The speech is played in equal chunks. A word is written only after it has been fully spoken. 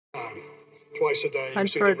twice a day.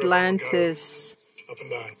 Hunt for Atlantis. Up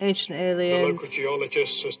and down. Ancient The aliens. local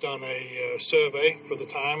geologist has done a survey for the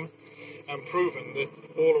town and proven that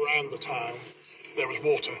all around the town there was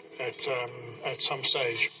water at some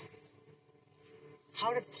stage.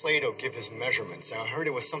 How did Plato give his measurements? I heard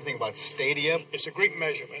it was something about stadia. It's a Greek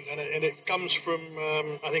measurement, and it comes from,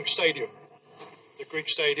 I think, stadium. The Greek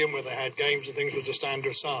stadium where they had games and things was a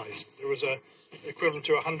standard size. There was a equivalent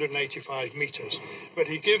to 185 meters. But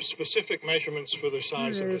he gives specific measurements for the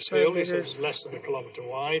size of this hill. He says it's less than a kilometer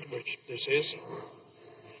wide, which this is.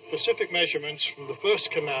 Specific measurements from the first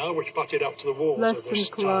canal, which butted up to the walls of this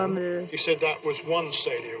town. He said that was 1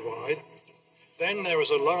 stadia wide. Then there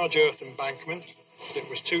was a large earth embankment that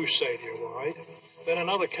was 2 stadia wide. Then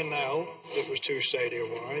another canal that was 2 stadia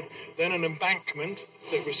wide. Then an embankment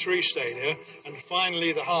that was 3 stadia. And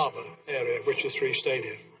finally the harbour area, which is 3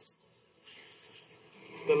 stadia.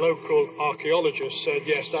 The local archaeologists said,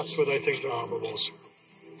 yes, that's where they think the harbour was.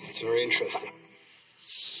 It's very interesting.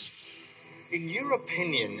 In your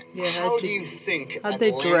opinion, how do you think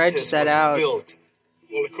Atlantis was built?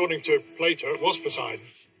 Well, according to Plato, it was Poseidon.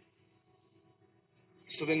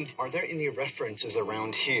 So then, are there any references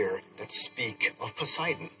around here that speak of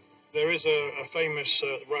Poseidon? There is a famous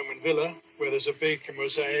Roman villa where there's a big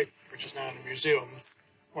mosaic, which is now in a museum,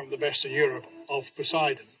 one of the best in Europe, of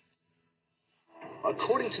Poseidon.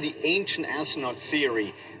 According to the ancient astronaut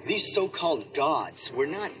theory, these so-called gods were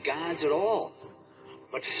not gods at all,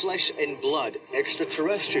 but flesh and blood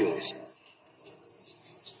extraterrestrials.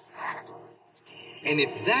 And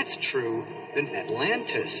if that's true, then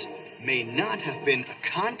Atlantis may not have been a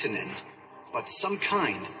continent, but some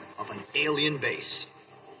kind of an alien base.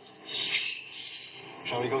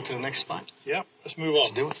 Shall we go to the next spot? Yeah, let's move on.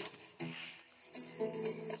 Let's do it.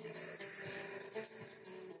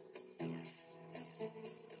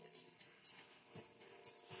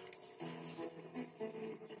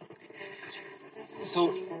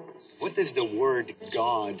 So, what does the word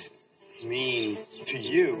God mean to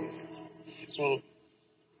you? Well,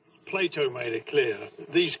 Plato made it clear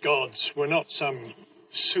that these gods were not some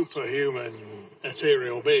superhuman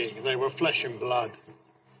ethereal being. They were flesh and blood.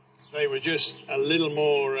 They were just a little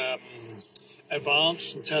more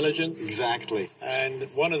advanced, intelligent. Exactly. And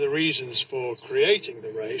one of the reasons for creating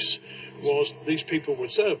the race was these people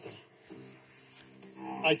would serve them.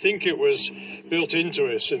 I think it was built into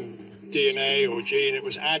us in DNA or gene. It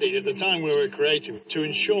was added at the time we were creating to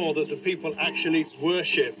ensure that the people actually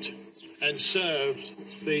worshipped and served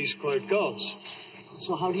these, quote, gods.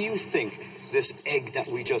 So how do you think this egg that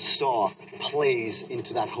we just saw plays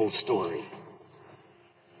into that whole story?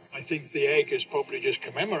 I think the egg is probably just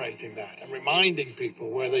commemorating that and reminding people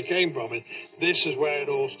where they came from. And this is where it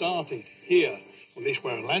all started, here, at least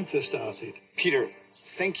where Atlantis started. Peter,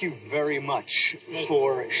 thank you very much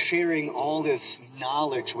for sharing all this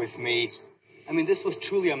knowledge with me. I mean, this was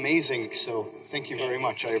truly amazing, so thank you very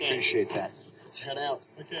much. I appreciate that. Let's head out.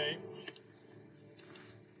 Okay.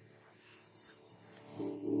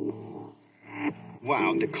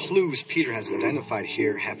 Wow, the clues Peter has identified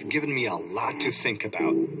here have given me a lot to think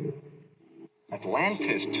about.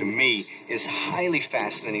 Atlantis, to me, is highly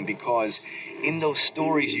fascinating because in those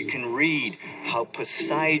stories you can read how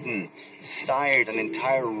Poseidon sired an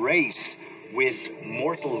entire race with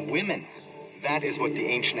mortal women. That is what the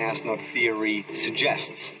ancient astronaut theory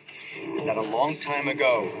suggests. That a long time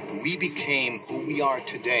ago, we became who we are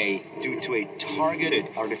today due to a targeted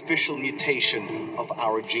artificial mutation of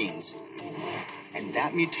our genes. And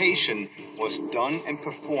that mutation was done and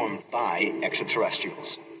performed by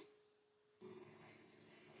extraterrestrials.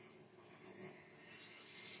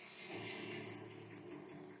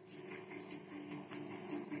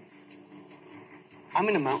 I'm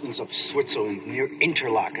in the mountains of Switzerland near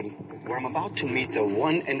Interlaken, where I'm about to meet the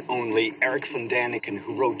one and only Eric von Daniken,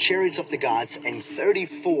 who wrote Chariots of the Gods and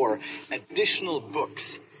 34 additional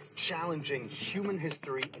books challenging human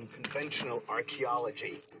history and conventional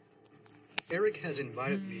archaeology. Eric has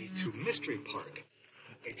invited me to Mystery Park,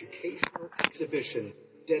 an educational exhibition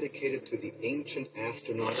dedicated to the ancient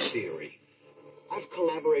astronaut theory. I've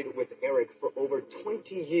collaborated with Eric for over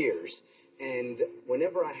 20 years, and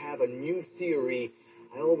whenever I have a new theory,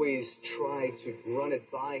 I always try to run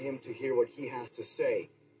it by him to hear what he has to say.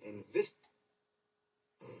 And this...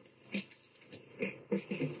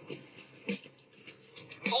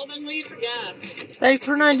 Hold and leave for gas. Thanks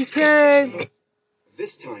for 90K.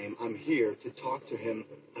 This time, I'm here to talk to him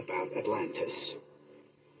about Atlantis.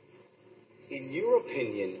 In your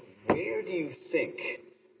opinion, where do you think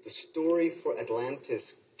the story for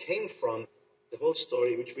Atlantis came from? The whole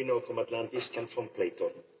story which we know from Atlantis came from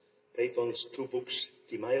Plato. Platon's 2 books,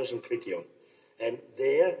 Timaeus and Critias. And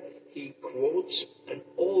there he quotes an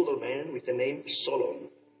older man with the name Solon.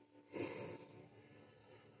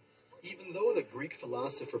 Even though the Greek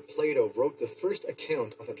philosopher Plato wrote the first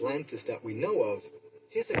account of Atlantis that we know of,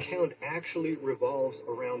 his account actually revolves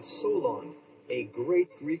around Solon, a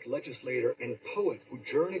great Greek legislator and poet who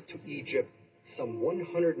journeyed to Egypt some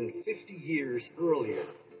 150 years earlier.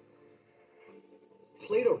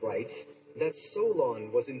 Plato writes that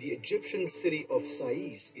Solon was in the Egyptian city of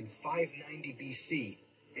Sais in 590 BC,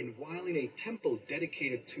 and while in a temple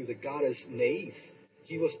dedicated to the goddess Neith,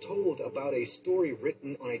 he was told about a story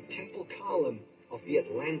written on a temple column of the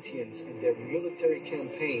Atlanteans and their military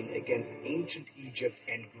campaign against ancient Egypt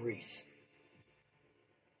and Greece.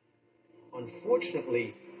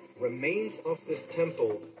 Unfortunately, remains of this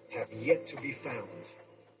temple have yet to be found.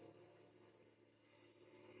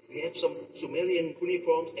 We have some Sumerian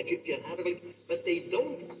cuneiforms, Egyptian hieroglyphs, but they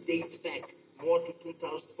don't date back more to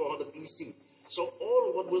 2400 BC. So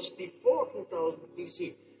all what was before 2000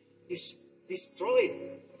 BC is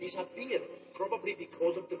destroyed, disappeared, probably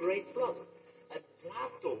because of the Great Flood. And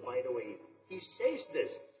Plato, by the way, he says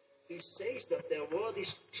this. He says that there were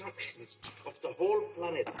destructions of the whole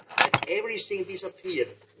planet and everything disappeared.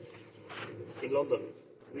 In London,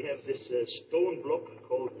 we have this stone block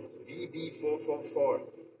called VB444.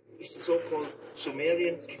 It's the so-called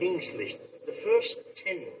Sumerian kings list. The first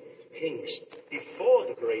 10 kings before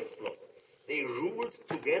the Great Flood, they ruled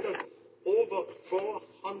together over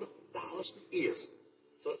 400,000 years.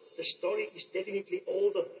 So the story is definitely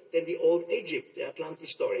older than the old Egypt, the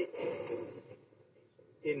Atlantis story.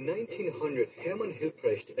 In 1900, Hermann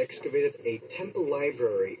Hilprecht excavated a temple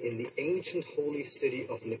library in the ancient holy city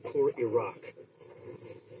of Nippur, Iraq.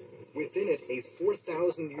 Within it, a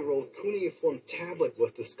 4,000-year-old cuneiform tablet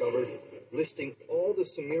was discovered, listing all the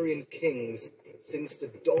Sumerian kings since the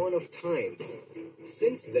dawn of time.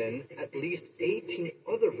 Since then, at least 18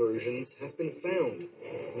 other versions have been found.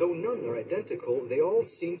 Though none are identical, they all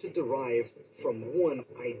seem to derive from one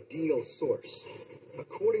ideal source.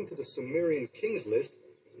 According to the Sumerian kings list,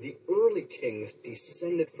 the early kings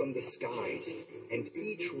descended from the skies, and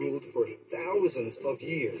each ruled for thousands of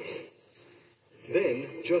years. Then,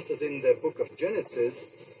 just as in the book of Genesis,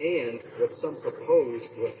 and what some proposed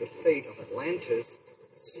was the fate of Atlantis,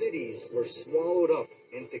 cities were swallowed up,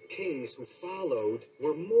 and the kings who followed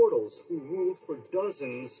were mortals who ruled for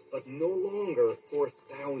dozens, but no longer for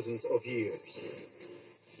thousands of years.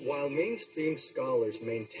 While mainstream scholars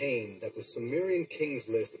maintain that the Sumerian kings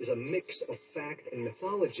list is a mix of fact and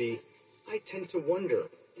mythology, I tend to wonder,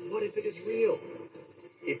 what if it is real?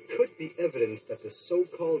 It could be evidence that the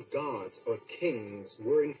so-called gods or kings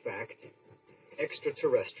were in fact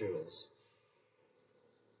extraterrestrials.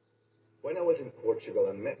 When I was in Portugal,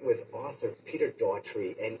 I met with author Peter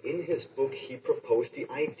Daughtry, and in his book he proposed the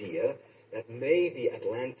idea that maybe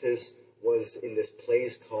Atlantis was in this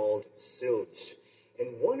place called Silves.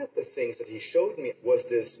 And one of the things that he showed me was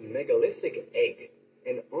this megalithic egg,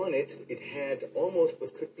 and on it, it had almost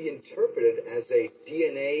what could be interpreted as a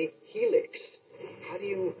DNA helix. How do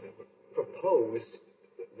you propose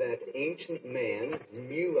that ancient man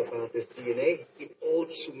knew about this DNA? In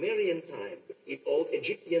old Sumerian time, in old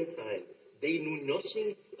Egyptian time, they knew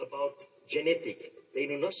nothing about genetic. They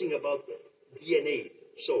knew nothing about DNA.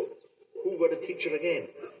 So, who were the teacher again?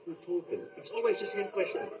 Who taught them? It's always the same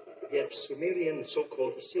question. You have Sumerian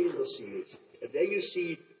so-called silver seals. And there you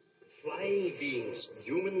see flying beings,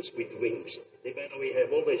 humans with wings. They, by the way,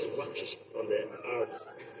 have always watches on their arms.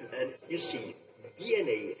 And you see,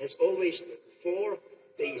 DNA has always 4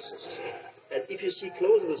 bases. And if you see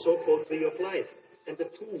closer, the so-called tree of life, and the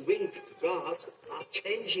 2 winged gods are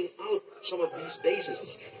changing out some of these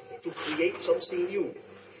bases to create something new.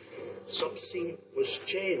 Something was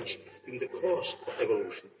changed in the course of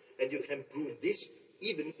evolution. And you can prove this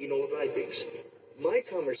even in old writings. My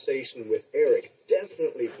conversation with Eric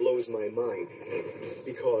definitely blows my mind,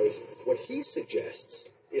 because what he suggests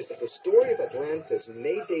is that the story of Atlantis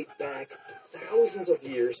may date back thousands of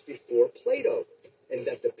years before Plato, and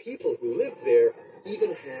that the people who lived there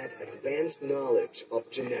even had advanced knowledge of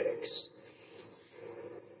genetics.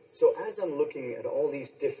 So as I'm looking at all these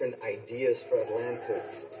different ideas for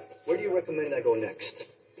Atlantis, where do you recommend I go next?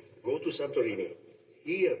 Go to Santorini.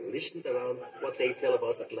 Here, listen around what they tell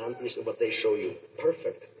about Atlantis and what they show you.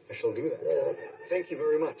 Perfect. I shall do that. Thank you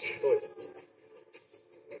very much. Good.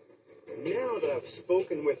 Now that I've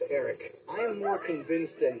spoken with Eric, I am more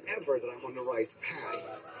convinced than ever that I'm on the right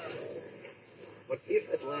path. But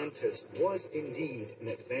if Atlantis was indeed an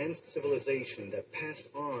advanced civilization that passed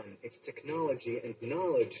on its technology and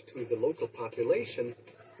knowledge to the local population,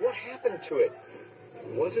 what happened to it?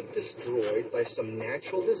 Was it destroyed by some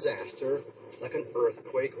natural disaster, like an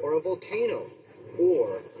earthquake or a volcano?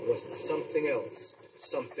 Or was it something else?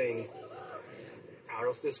 Something out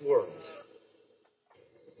of this world?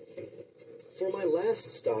 For my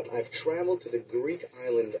last stop, I've traveled to the Greek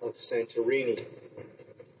island of Santorini,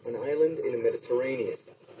 an island in the Mediterranean.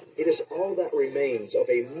 It is all that remains of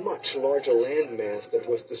a much larger landmass that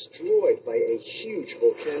was destroyed by a huge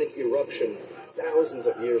volcanic eruption thousands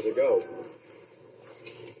of years ago.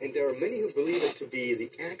 And there are many who believe it to be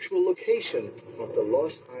the actual location of the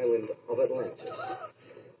lost island of Atlantis.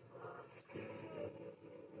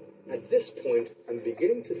 At this point, I'm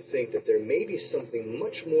beginning to think that there may be something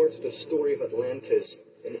much more to the story of Atlantis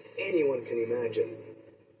than anyone can imagine.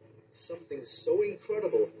 Something so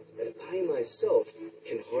incredible that I myself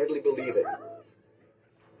can hardly believe it.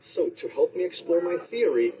 So, to help me explore my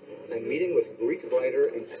theory, I'm meeting with Greek writer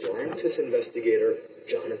and Atlantis investigator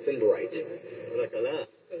Jonathan Bright.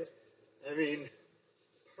 I mean,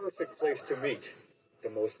 perfect place to meet. The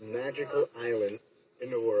most magical island in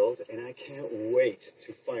the world, and I can't wait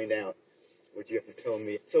to find out what you have to tell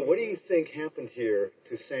me. So what do you think happened here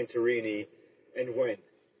to Santorini, and when?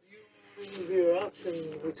 The eruption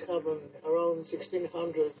which happened around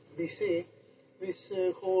 1600 BC, this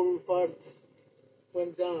whole part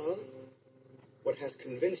went down. What has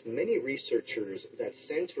convinced many researchers that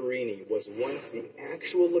Santorini was once the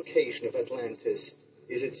actual location of Atlantis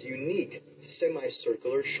is its unique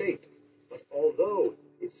semicircular shape. But although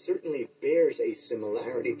it certainly bears a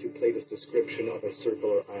similarity to Plato's description of a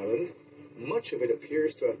circular island, much of it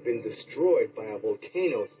appears to have been destroyed by a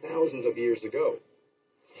volcano thousands of years ago.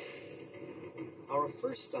 Our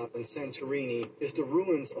first stop in Santorini is the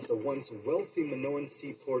ruins of the once wealthy Minoan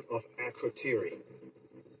seaport of Akrotiri.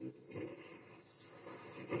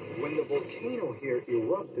 When the volcano here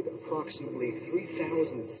erupted approximately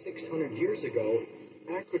 3,600 years ago,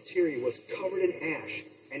 Akrotiri was covered in ash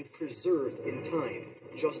and preserved in time,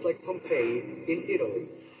 just like Pompeii in Italy.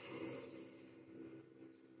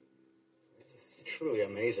 This is truly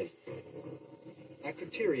amazing.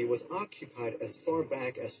 Akrotiri was occupied as far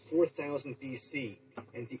back as 4000 BC,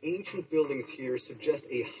 and the ancient buildings here suggest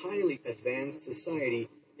a highly advanced society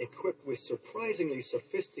equipped with surprisingly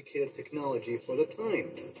sophisticated technology for the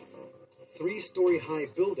time. 3-story high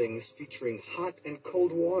buildings featuring hot and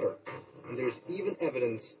cold water, and there's even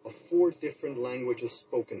evidence of 4 different languages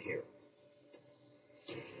spoken here.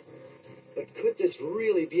 But could this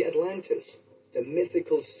really be Atlantis, the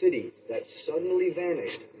mythical city that suddenly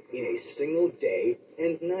vanished in a single day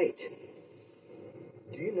and night?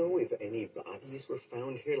 Do you know if any bodies were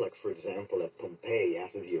found here? Like, for example, at Pompeii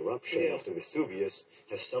after the eruption of the Vesuvius,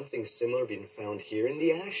 has something similar been found here in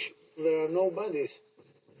the ash? There are no bodies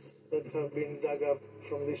that have been dug up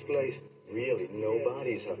from this place. Really? No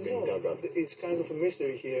bodies have been dug up? It's kind of a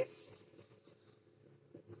mystery here.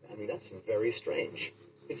 I mean, that's very strange.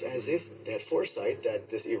 It's as if they had foresight that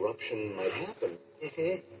this eruption might happen.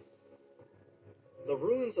 Mm-hmm. The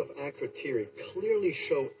ruins of Akrotiri clearly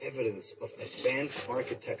show evidence of advanced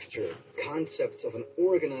architecture, concepts of an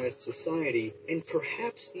organized society, and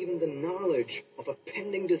perhaps even the knowledge of a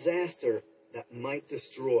pending disaster that might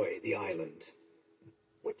destroy the island.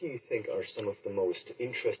 What do you think are some of the most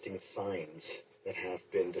interesting finds that have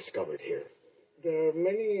been discovered here? There are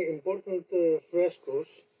many important frescoes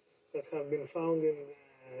that have been found in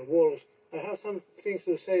walls. I have some things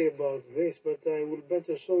to say about this, but I will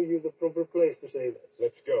better show you the proper place to say that.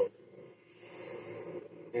 Let's go.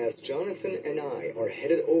 As Jonathan and I are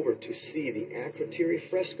headed over to see the Akrotiri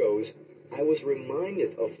frescoes, I was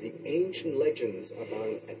reminded of the ancient legends about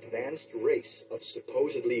an advanced race of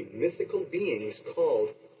supposedly mythical beings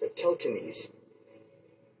called the Telchines.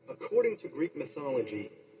 According to Greek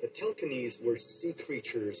mythology, the Telchines were sea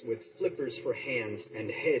creatures with flippers for hands and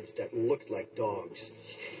heads that looked like dogs.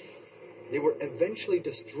 They were eventually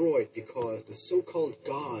destroyed because the so-called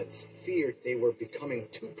gods feared they were becoming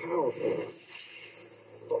too powerful.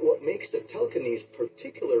 But what makes the Telchines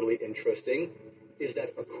particularly interesting is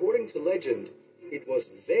that, according to legend, it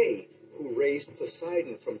was they who raised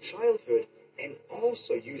Poseidon from childhood and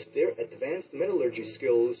also used their advanced metallurgy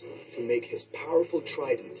skills to make his powerful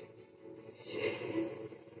trident.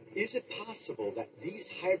 Is it possible that these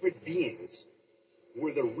hybrid beings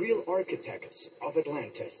were the real architects of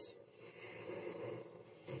Atlantis?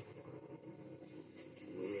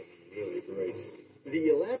 Really great. The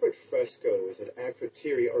elaborate frescoes at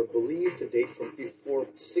Akrotiri are believed to date from before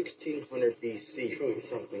 1600 BC. Truly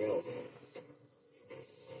something else.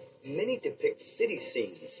 Many depict city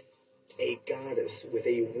scenes, a goddess with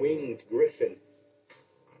a winged griffin,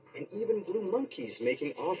 and even blue monkeys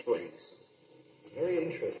making offerings. Very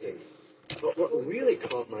interesting. But what really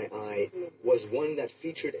caught my eye was one that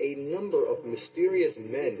featured a number of mysterious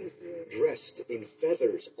men dressed in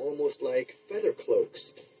feathers, almost like feather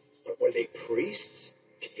cloaks. But were they priests,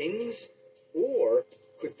 kings, or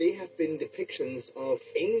could they have been depictions of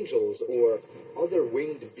angels or other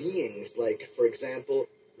winged beings, like, for example,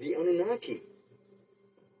 the Anunnaki?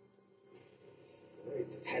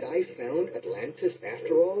 Had I found Atlantis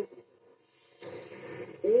after all?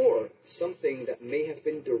 Or something that may have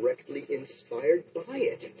been directly inspired by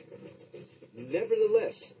it?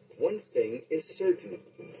 Nevertheless, one thing is certain.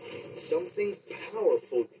 Something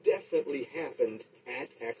powerful definitely happened at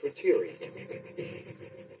Akrotiri.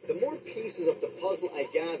 The more pieces of the puzzle I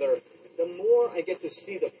gather, the more I get to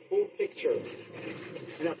see the full picture.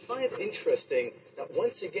 And I find it interesting that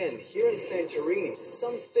once again, here in Santorini,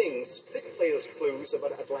 some things fit Plato's clues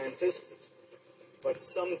about Atlantis, but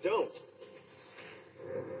some don't.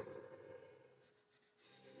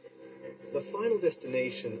 The final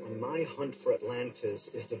destination on my hunt for Atlantis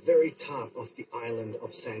is the very top of the island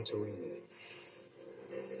of Santorini.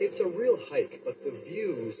 It's a real hike, but the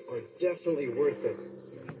views are definitely worth it.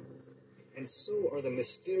 And so are the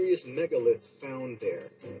mysterious megaliths found there.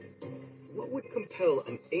 What would compel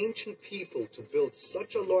an ancient people to build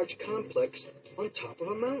such a large complex on top of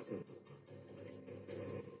a mountain?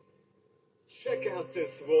 Check out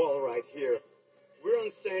this wall right here. We're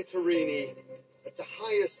on Santorini at the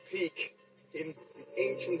highest peak in an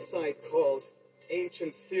ancient site called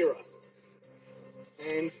Ancient Thera.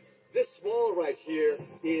 And this wall right here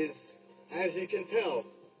is, as you can tell,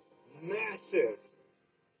 massive.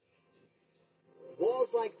 Walls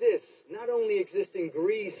like this not only exist in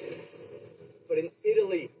Greece, but in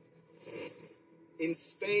Italy, in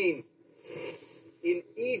Spain, in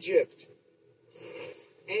Egypt,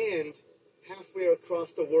 and halfway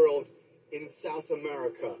across the world in South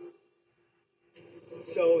America.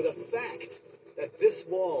 So the fact that this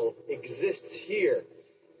wall exists here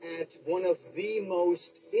at one of the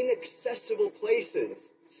most inaccessible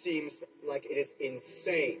places seems like it is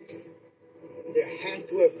insane. There had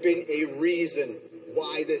to have been a reason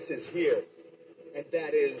why this is here. And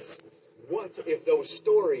that is, what if those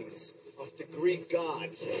stories of the Greek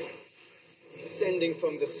gods descending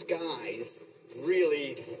from the skies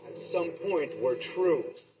really, at some point, were true?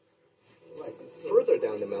 Right. Further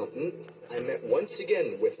down the mountain, I met once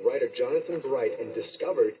again with writer Jonathan Bright and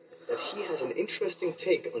discovered that he has an interesting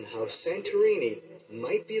take on how Santorini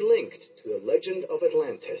might be linked to the legend of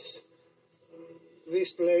Atlantis.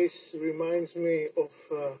 This place reminds me of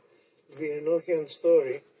the Enochian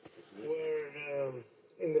story, where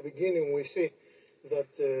in the beginning we see that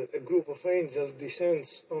a group of angels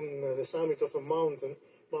descends on the summit of a mountain,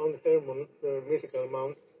 Mount Hermon, the mythical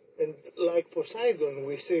mount, and like Poseidon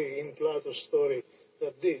we see in Plato's story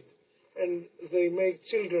that did, and they make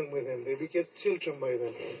children with them, they beget children by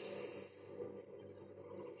them.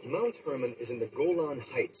 Mount Hermon is in the Golan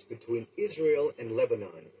Heights between Israel and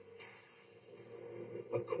Lebanon.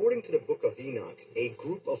 According to the Book of Enoch, a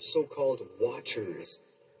group of so-called Watchers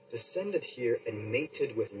descended here and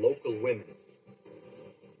mated with local women.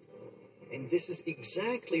 And this is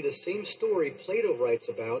exactly the same story Plato writes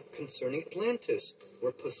about concerning Atlantis,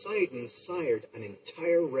 where Poseidon sired an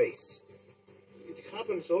entire race. It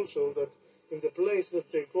happens also that in the place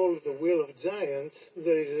that they call the Wheel of Giants,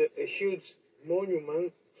 there is a huge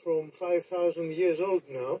monument from 5,000 years old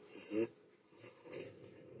now,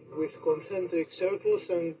 with concentric circles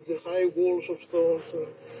and the high walls of stones.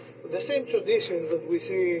 And the same tradition that we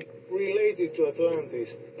see related to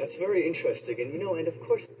Atlantis. That's very interesting. And, and of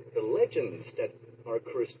course, the legends that are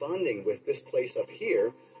corresponding with this place up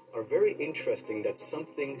here are very interesting, that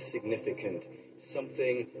something significant,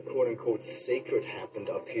 something quote-unquote sacred happened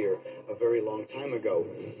up here a very long time ago.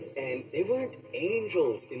 And they weren't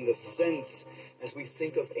angels in the sense as we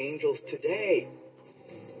think of angels today.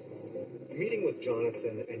 Meeting with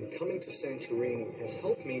Jonathan and coming to Santorini has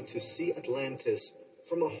helped me to see Atlantis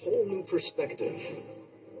from a whole new perspective.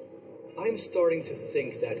 I'm starting to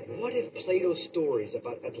think that what if Plato's stories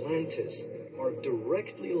about Atlantis are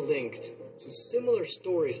directly linked to similar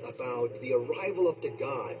stories about the arrival of the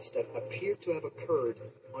gods that appear to have occurred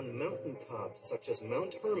on mountaintops such as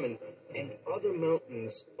Mount Hermon and other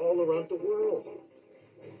mountains all around the world?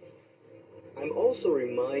 I'm also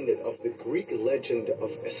reminded of the Greek legend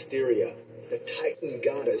of Asteria, the Titan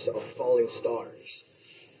goddess of falling stars.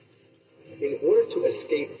 In order to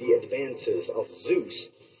escape the advances of Zeus,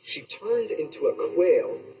 she turned into a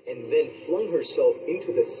quail and then flung herself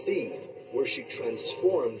into the sea, where she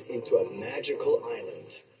transformed into a magical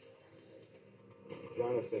island.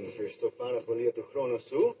 Jonathan, ευχαριστώ πάρα πολύ για το χρόνο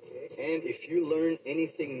σου. And if you learn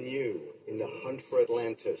anything new in the hunt for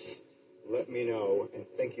Atlantis, let me know, and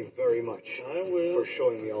thank you very much I will. for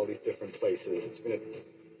showing me all these different places. It's been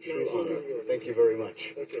a true Nice honor. meeting you. Thank you very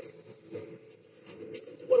much. Okay.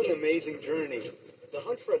 What an amazing journey. The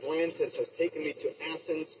hunt for Atlantis has taken me to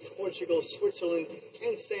Athens, Portugal, Switzerland,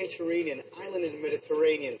 and Santorini, an island in the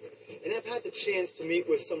Mediterranean. And I've had the chance to meet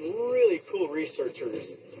with some really cool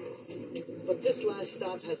researchers. But this last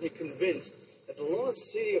stop has me convinced that the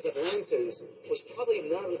lost city of Atlantis was probably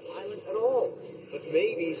not an island at all, but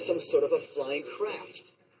maybe some sort of a flying craft.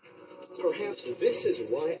 Perhaps this is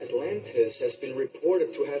why Atlantis has been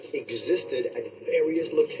reported to have existed at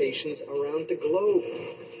various locations around the globe.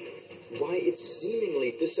 Why it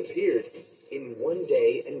seemingly disappeared in one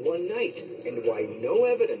day and one night, and why no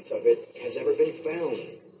evidence of it has ever been found.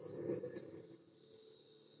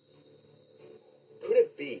 Could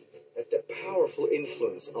it be that the powerful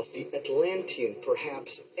influence of the Atlantean,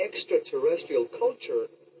 perhaps extraterrestrial culture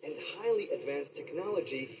and highly advanced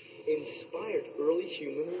technology inspired early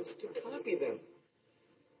humans to copy them?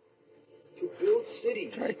 To build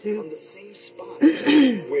cities on the same spots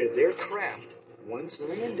where their craft once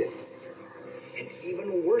landed, and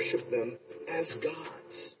even worship them as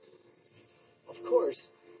gods. Of course,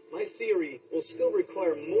 my theory will still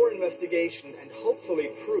require more investigation and hopefully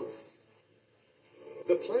proof.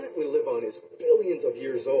 The planet we live on is billions of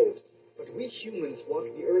years old, but we humans walk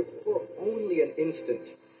the Earth for only an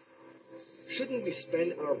instant. Shouldn't we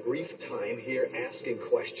spend our brief time here asking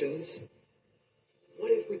questions? What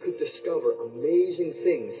if we could discover amazing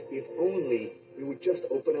things if only we would just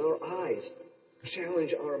open our eyes,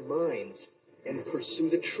 challenge our minds, and pursue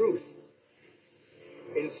the truth?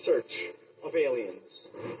 In search of aliens.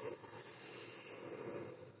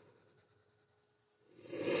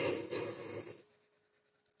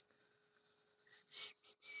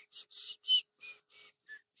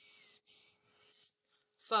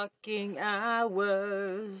 Fucking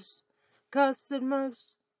hours. Cause it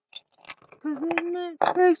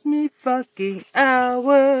takes me fucking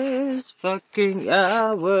hours. Fucking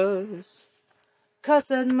hours. Cost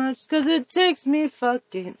that much, cause it takes me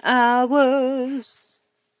fucking hours.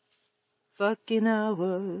 Fucking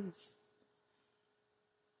hours.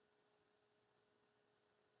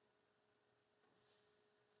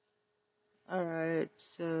 Alright,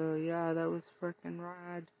 so yeah, that was freaking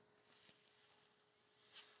rad.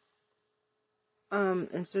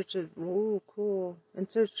 In search of, oh, cool. In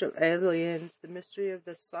search of aliens, the mystery of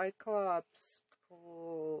the Cyclops.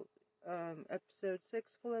 Cool. Episode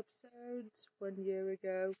 6 full episodes 1 year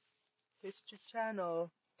ago. History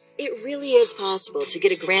Channel. It really is possible to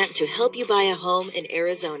get a grant to help you buy a home in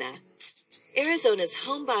Arizona. Arizona's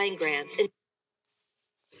home buying grants and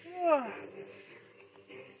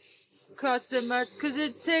Cost so much cause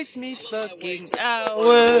it takes me fucking One of the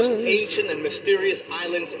hours. most ancient and mysterious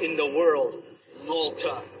islands in the world,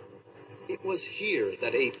 Malta. It was here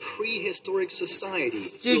that a prehistoric society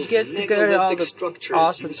Dude built gets to go to all megalithic the structures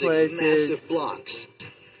awesome using places. massive blocks.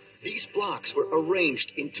 These blocks were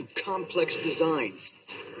arranged into complex designs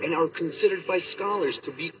and are considered by scholars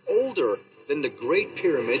to be older than the Great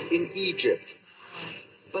Pyramid in Egypt.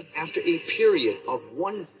 But after a period of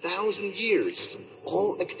 1,000 years,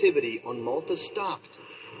 all activity on Malta stopped,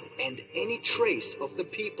 and any trace of the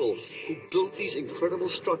people who built these incredible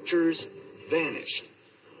structures vanished.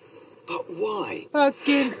 But why?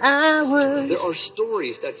 Fucking hours. There are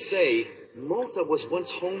stories that say Malta was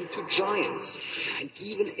once home to giants, and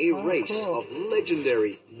even a race cool. of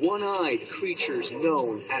legendary, one-eyed creatures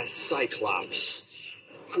known as Cyclops.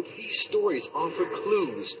 Could these stories offer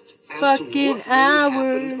clues as to what Fucking really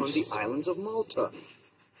happened on hours. the islands of Malta?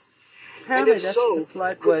 Apparently if that's so, what the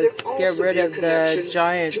flood could there was, to get also rid be a of the connection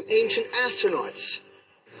giants. to ancient astronauts?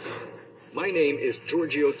 My name is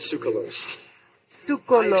Giorgio Tsoukalos. I explore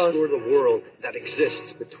Sukolos. the world that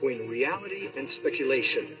exists between reality and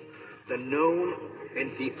speculation, the known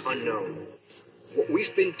and the unknown. What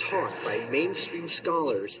we've been taught by mainstream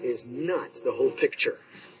scholars is not the whole picture.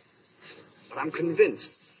 But I'm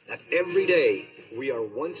convinced that every day we are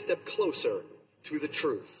one step closer to the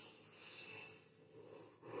truth.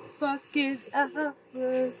 Fucking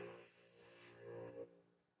hours.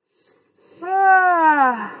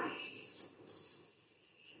 Ah.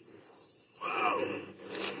 Wow.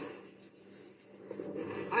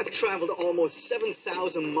 I've traveled almost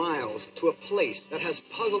 7,000 miles to a place that has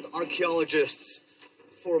puzzled archaeologists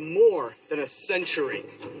for more than a century.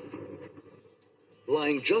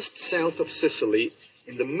 Lying just south of Sicily,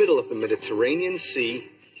 in the middle of the Mediterranean Sea,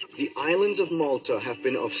 the islands of Malta have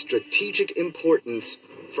been of strategic importance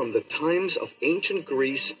from the times of ancient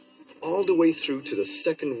Greece all the way through to the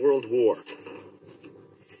Second World War.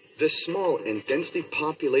 This small and densely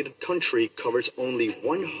populated country covers only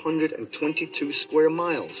 122 square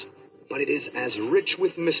miles, but it is as rich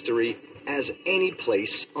with mystery as any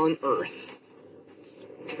place on Earth.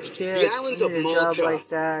 Yeah, The islands of I need a job Malta like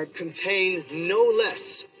that. contain no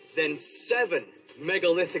less than 7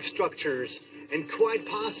 megalithic structures, and quite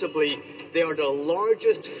possibly they are the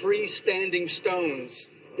largest freestanding stones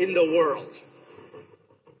in the world.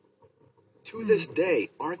 To this day,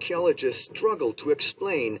 archaeologists struggle to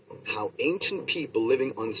explain how ancient people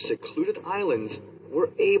living on secluded islands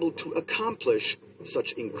were able to accomplish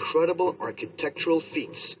such incredible architectural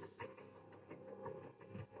feats.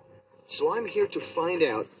 So I'm here to find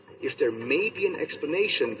out if there may be an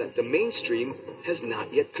explanation that the mainstream has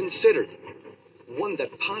not yet considered. One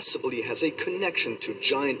that possibly has a connection to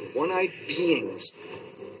giant one-eyed beings,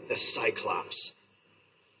 the Cyclops.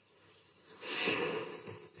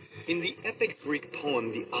 In the epic Greek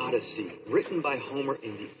poem, the Odyssey, written by Homer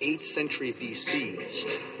in the 8th century BC,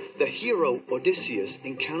 the hero Odysseus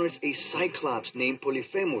encounters a Cyclops named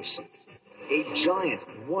Polyphemus, a giant,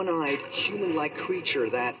 one-eyed, human-like creature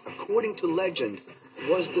that, according to legend,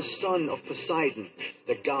 was the son of Poseidon,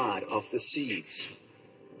 the god of the seas.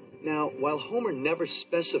 Now, while Homer never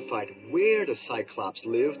specified where the Cyclops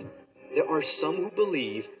lived, there are some who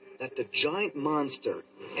believe that the giant monster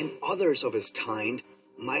and others of his kind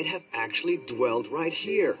might have actually dwelled right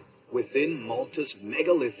here, within Malta's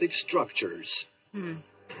megalithic structures.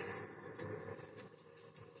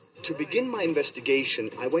 To begin my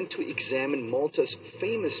investigation, I went to examine Malta's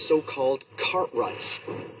famous so-called cart ruts,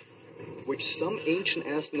 which some ancient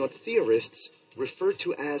astronaut theorists refer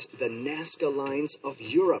to as the Nazca lines of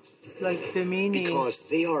Europe, Like Bimini. because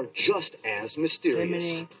they are just as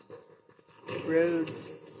mysterious. Bimini roads.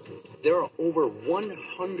 There are over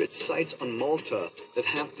 100 sites on Malta that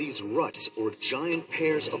have these ruts or giant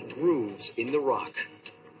pairs of grooves in the rock,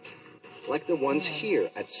 like the ones here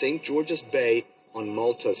at St. George's Bay on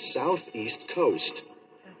Malta's southeast coast.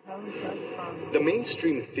 How is that from? The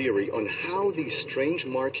mainstream theory on how these strange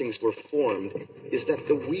markings were formed is that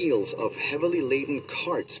the wheels of heavily laden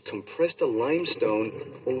carts compressed the limestone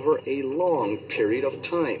over a long period of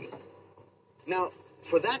time. Now,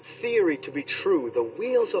 for that theory to be true, the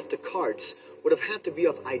wheels of the carts would have had to be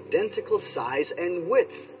of identical size and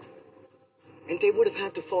width. And they would have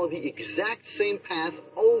had to follow the exact same path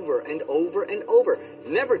over and over and over,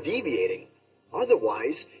 never deviating.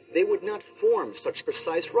 Otherwise, they would not form such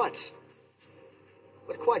precise ruts.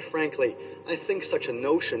 But quite frankly, I think such a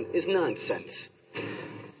notion is nonsense.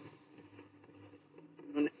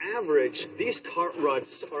 On average, these cart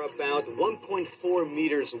ruts are about 1.4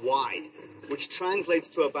 meters wide, which translates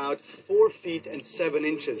to about 4 feet and 7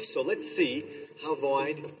 inches. So let's see how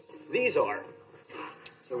wide these are.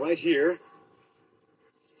 So right here,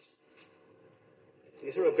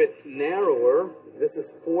 these are a bit narrower. This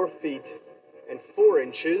is 4 feet and 4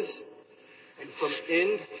 inches. And from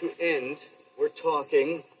end to end, we're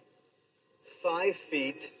talking 5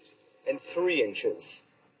 feet and 3 inches.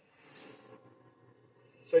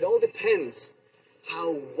 So it all depends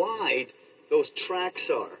how wide those tracks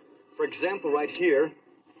are. For example, right here,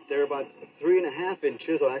 they're about 3.5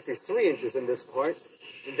 inches, or actually 3 inches in this part.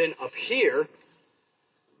 And then up here,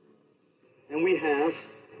 and we have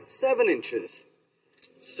 7 inches.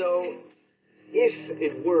 So if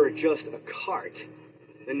it were just a cart,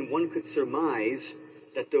 then one could surmise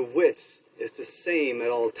that the width is the same at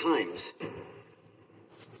all times.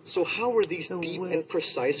 So how were these deep and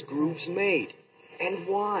precise grooves made? And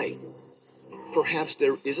why? Perhaps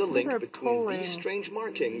there is a link between these strange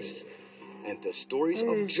markings and the stories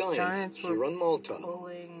of giants here on Malta.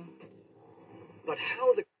 But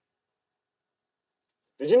how the...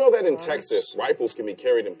 Did you know that in Texas, rifles can be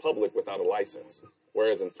carried in public without a license?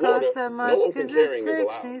 Whereas in Florida, no open carrying is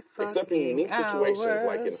allowed, except in unique situations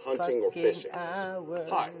like in hunting or fishing.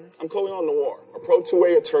 Hi, I'm Colin Noir, a Pro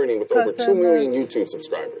 2A attorney with over 2 million YouTube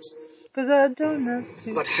subscribers. But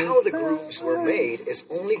how the grooves were made is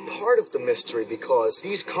only part of the mystery, because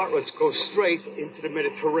these cart ruts go straight into the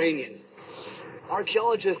Mediterranean.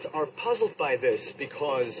 Archaeologists are puzzled by this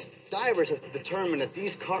because divers have determined that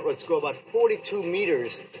these cart ruts go about 42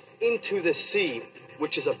 meters into the sea,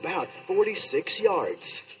 which is about 46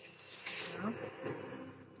 yards.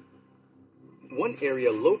 One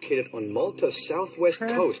area located on Malta's southwest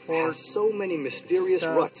coast has so many mysterious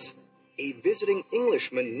ruts. A visiting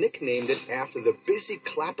Englishman nicknamed it after the busy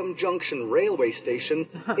Clapham Junction railway station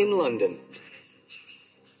in London.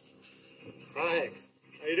 Hi,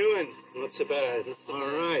 how you doing? Not so bad. All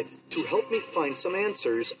right. To help me find some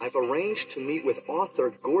answers, I've arranged to meet with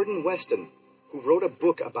author Gordon Weston, who wrote a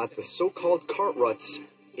book about the so-called cart ruts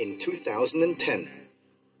in 2010.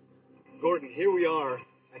 Gordon, here we are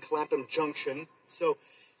at Clapham Junction. So,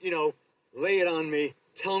 lay it on me.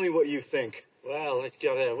 Tell me what you think. Well, it's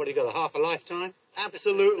got what do you got, a half a lifetime?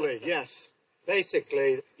 Absolutely, yes.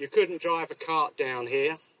 Basically, you couldn't drive a cart down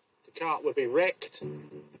here. The cart would be wrecked.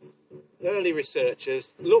 Early researchers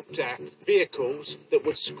looked at vehicles that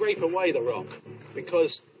would scrape away the rock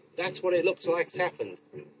because that's what it looks like it's happened.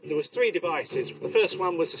 There was 3 devices. The first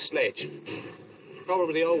one was a sledge,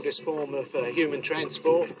 probably the oldest form of human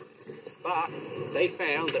transport, but they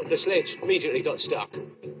found that the sledge immediately got stuck.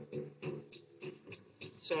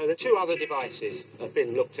 So the 2 other devices have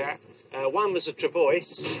been looked at. One was a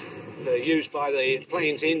travois used by the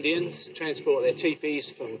Plains Indians to transport their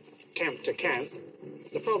teepees from camp to camp.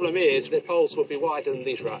 The problem is their poles would be wider than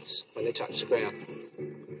these ruts when they touch the ground.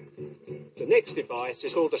 The next device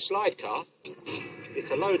is called a slide car.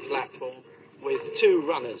 It's a load platform with 2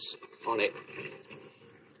 runners on it.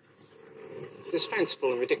 This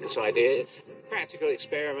fanciful and ridiculous idea, practical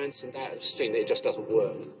experiments and that have seen that it just doesn't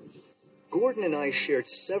work. Gordon and I shared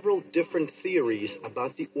several different theories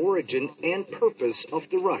about the origin and purpose of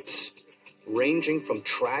the ruts, ranging from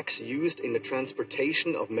tracks used in the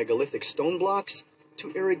transportation of megalithic stone blocks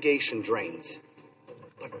to irrigation drains.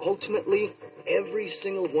 But ultimately, every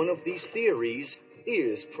single one of these theories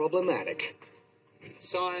is problematic.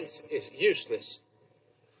 Science is useless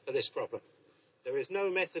for this problem. There is no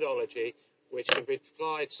methodology which can be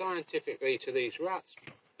applied scientifically to these ruts.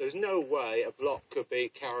 There's no way a block could be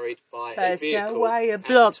carried by a vehicle. There's no way a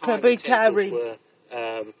block could be carried. Were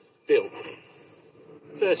built.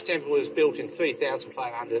 The first temple was built in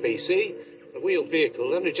 3,500 BC. The wheeled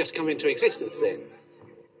vehicle only just come into existence then.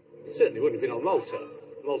 It certainly wouldn't have been on Malta.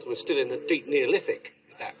 Malta was still in the deep Neolithic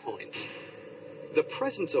at that point. The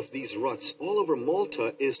presence of these ruts all over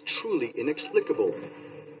Malta is truly inexplicable.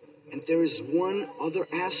 And there is one other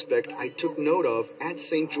aspect I took note of at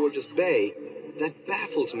St. George's Bay that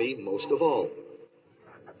baffles me most of all.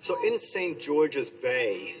 So in St. George's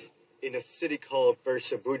Bay, in a city called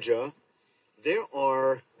Bersabuja, there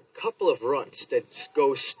are a couple of ruts that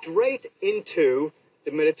go straight into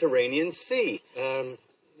the Mediterranean Sea.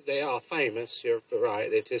 They are famous, you're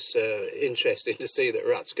right. It is interesting to see that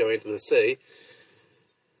ruts go into the sea.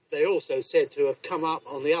 They also said to have come up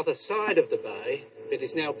on the other side of the bay that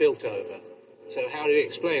is now built over. So how do you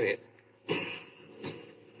explain it?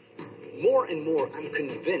 More and more, I'm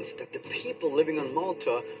convinced that the people living on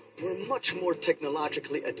Malta were much more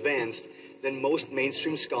technologically advanced than most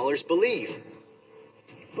mainstream scholars believe.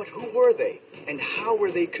 But who were they? And how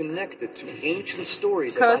were they connected to ancient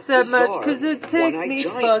stories about bizarre one-eyed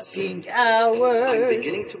giants? I'm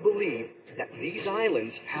beginning to believe that these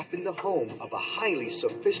islands have been the home of a highly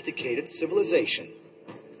sophisticated civilization.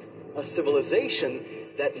 A civilization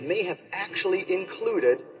that may have actually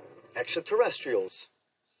included extraterrestrials.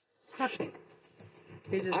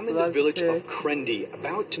 I'm in the village of Crendy,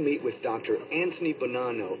 about to meet with Dr. Anthony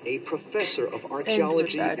Bonanno, a professor of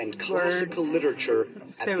archaeology and classical literature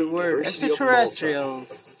at the University of Malta.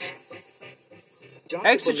 Dr.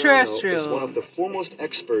 Bonanno is one of the foremost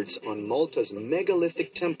experts on Malta's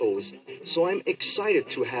megalithic temples, so I'm excited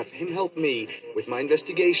to have him help me with my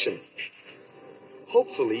investigation.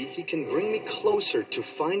 Hopefully, he can bring me closer to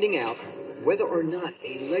finding out whether or not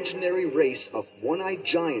a legendary race of one-eyed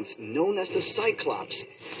giants known as the Cyclops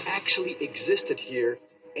actually existed here,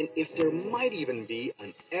 and if there might even be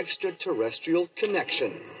an extraterrestrial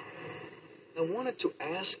connection. I wanted to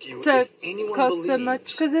ask you if anyone believes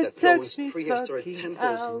that those prehistoric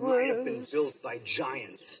temples might have been built by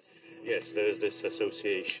giants. Yes, there is this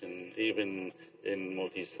association, even in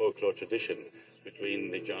Maltese folklore tradition, between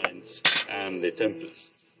the giants and the temples.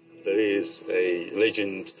 There is a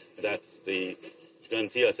legend that the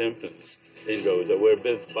Gantilla temples in Goza were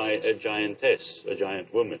built by a giantess, a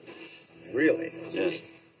giant woman. Really? Yes.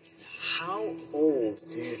 How old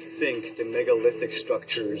do you think the megalithic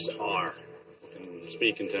structures are? I can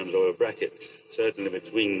speak in terms of a bracket, certainly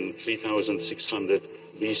between 3,600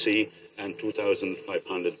 BC and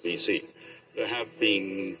 2,500 BC. There have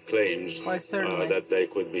been claims that they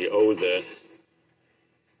could be older.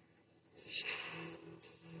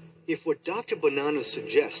 If what Dr. Bonanno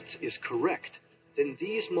suggests is correct, then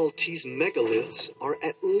these Maltese megaliths are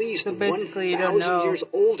at least 1,000 years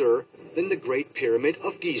older than the Great Pyramid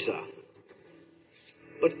of Giza.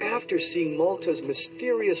 But after seeing Malta's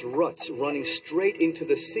mysterious ruts running straight into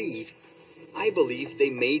the sea, I believe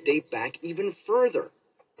they may date back even further.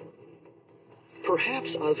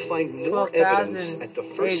 Perhaps I'll find more evidence at the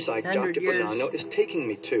first site Dr. Bonanno is taking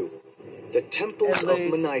me to, the Temples of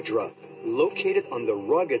Menidra, located on the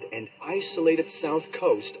rugged and isolated south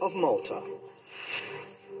coast of Malta.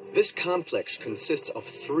 This complex consists of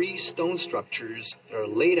 3 stone structures that are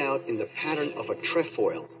laid out in the pattern of a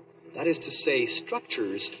trefoil. That is to say,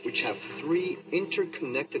 structures which have 3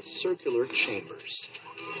 interconnected circular chambers.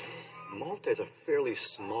 Malta is a fairly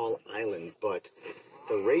small island, but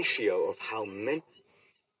the ratio of how many...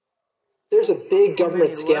 There's a big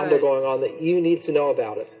government scandal going on that you need to know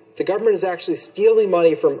about it. The government is actually stealing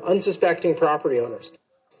money from unsuspecting property owners.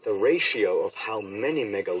 The ratio of how many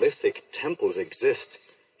megalithic temples exist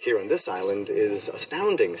here on this island is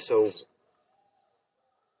astounding, so...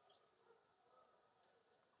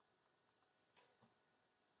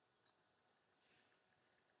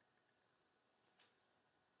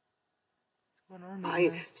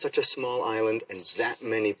 such a small island and that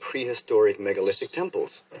many prehistoric megalithic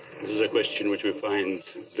temples? This is a question which we find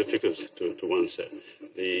difficult to answer.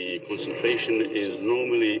 The concentration is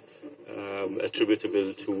normally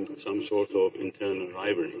attributable to some sort of internal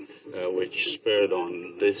rivalry, which spurred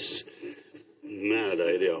on this mad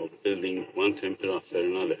idea of building one temple after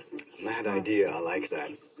another. Mad idea, I like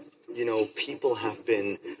that. You know, people have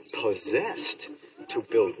been possessed to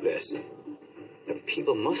build this. The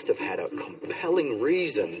people must have had a compelling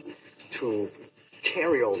reason to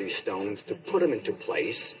carry all these stones, to put them into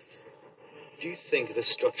place. Do you think this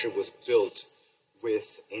structure was built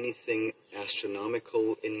with anything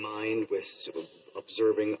astronomical in mind, with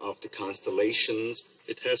observing of the constellations?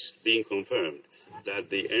 It has been confirmed that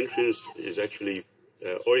the entrance is actually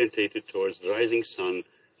orientated towards the rising sun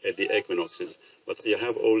at the equinoxes. But you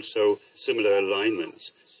have also similar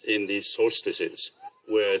alignments in the solstices,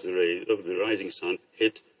 where the rays of the rising sun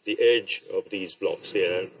hit the edge of these blocks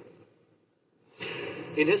here.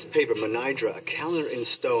 In his paper, Menidra, a calendar in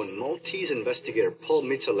stone, Maltese investigator Paul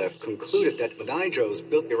Mitsalev concluded that Menidra was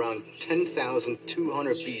built around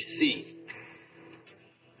 10,200 BC.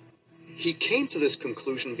 He came to this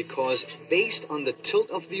conclusion because, based on the tilt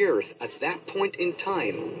of the Earth at that point in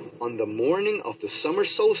time, on the morning of the summer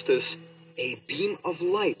solstice, a beam of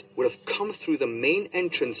light would have come through the main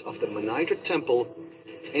entrance of the Menidra temple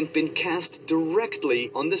and been cast directly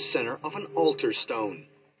on the center of an altar stone.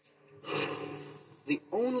 The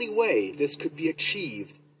only way this could be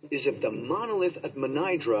achieved is if the monolith at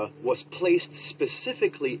Menidra was placed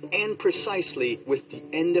specifically and precisely with the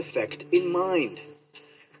end effect in mind.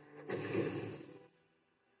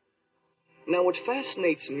 Now, what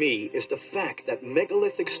fascinates me is the fact that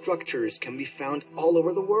megalithic structures can be found all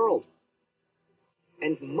over the world.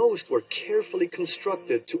 And most were carefully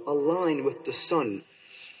constructed to align with the sun.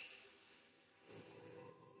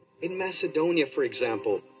 In Macedonia, for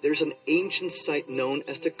example, there's an ancient site known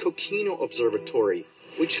as the Kokino Observatory,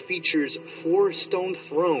 which features 4 stone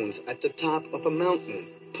thrones at the top of a mountain,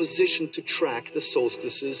 positioned to track the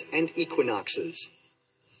solstices and equinoxes.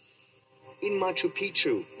 In Machu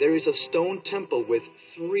Picchu, there is a stone temple with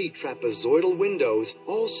 3 trapezoidal windows,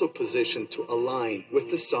 also positioned to align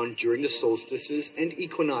with the sun during the solstices and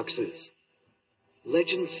equinoxes.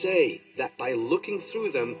 Legends say that by looking through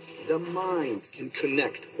them, the mind can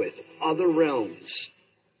connect with other realms.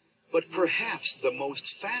 But perhaps the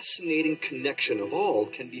most fascinating connection of all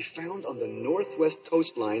can be found on the northwest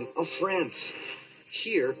coastline of France.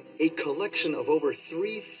 Here, a collection of over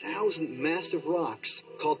 3,000 massive rocks,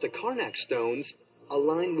 called the Karnak stones,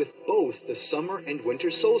 align with both the summer and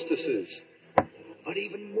winter solstices. But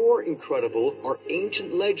even more incredible are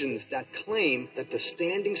ancient legends that claim that the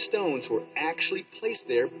standing stones were actually placed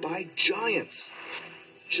there by giants,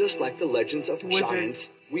 just like the legends of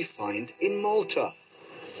giants we find in Malta.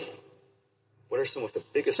 What are some of the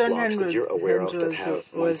biggest blocks that you're aware of that have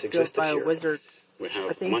once existed here? We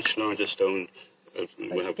have a much larger stone.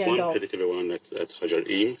 We have one particular one at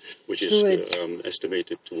Hajar-im, which is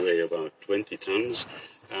estimated to weigh about 20 tons,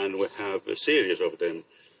 and we have a series of them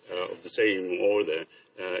of the same order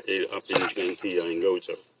up in Chiantia in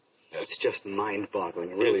Gozo. That's just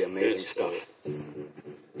mind-boggling, really amazing stuff.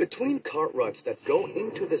 Between cart ruts that go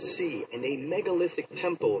into the sea and a megalithic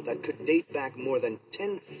temple that could date back more than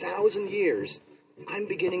 10,000 years, I'm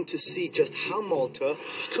beginning to see just how Malta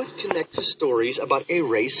could connect to stories about a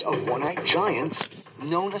race of one-eyed giants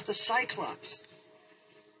known as the Cyclops.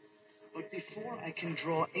 But before I can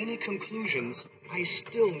draw any conclusions, I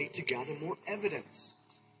still need to gather more evidence.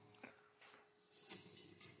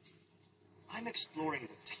 I'm exploring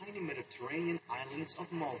the tiny Mediterranean islands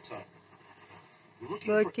of Malta, looking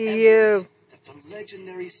for evidence that the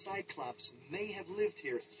legendary Cyclops may have lived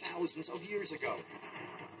here thousands of years ago.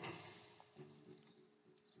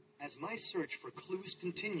 As my search for clues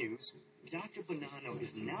continues, Dr. Bonanno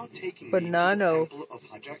is now taking me to the temple of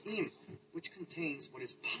Hajar-im, which contains what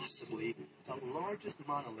is possibly the largest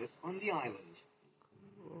monolith on the island.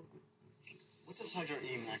 What does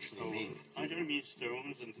Hajar-im actually mean? Hajar means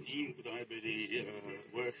stones, and im could either be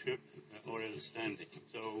worship or else standing.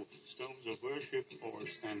 So stones of worship or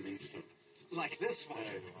standing stones. Like this one?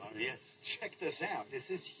 Yes. Check this out. This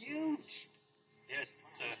is huge. Yes,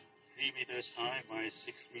 it's 3 meters high by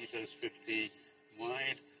 6 meters 50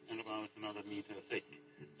 wide and about another meter thick.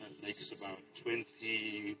 That makes about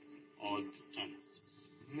 20 odd tons.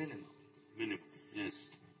 Minimum. Minimum, yes.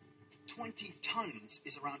 20 tons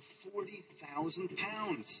is around 40,000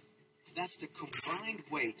 pounds. That's the combined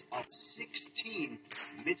weight of 16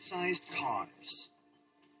 mid-sized cars.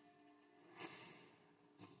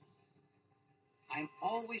 I'm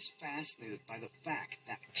always fascinated by the fact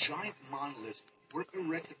that giant monoliths were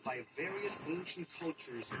erected by various ancient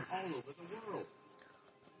cultures all over the world.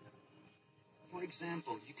 For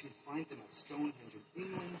example, you can find them at Stonehenge in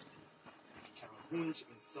England, Karahunj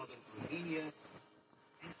in southern Armenia,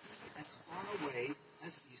 and even as far away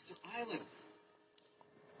as Easter Island.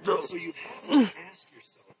 So you have to ask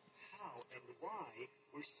yourself how and why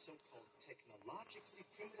were so-called technologically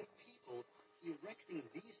primitive people erecting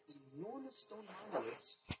these enormous stone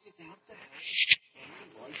monoliths without the help of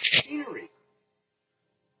any large machinery.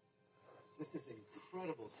 This is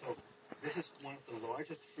incredible. So this is one of the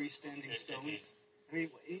largest freestanding stones. I mean,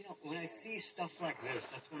 you know, when I see stuff like this,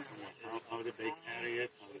 that's when I'm like, how did they carry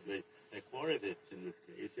it? How did they quarried it in this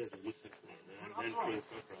case? Yes, it must have been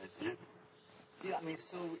upright, yeah. Yeah, I mean,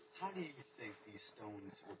 so how do you think these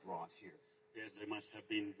stones were brought here? Yes, they must have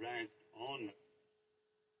been dragged on.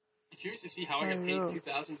 I'm curious to see how I got paid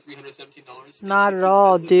 $2,317. Not at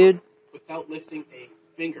all, dude. Without lifting a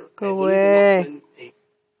finger. Go away.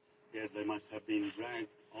 Yes, they must have been dragged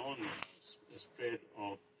on a spread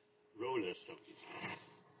of roller stones.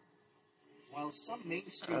 While some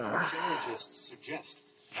mainstream archaeologists suggest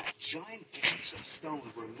that giant blocks of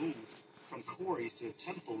stone were moved from quarries to the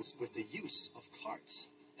temples with the use of carts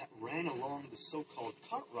that ran along the so-called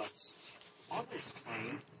cart ruts, others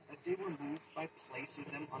claim that they were moved by placing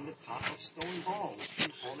them on the top of stone balls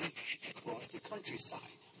and hauling them across the countryside.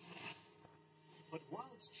 But while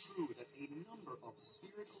it's true that a number of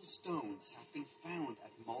spherical stones have been found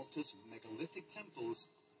at Malta's megalithic temples,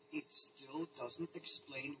 it still doesn't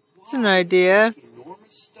explain why That's an idea. such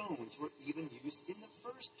enormous stones were even used in the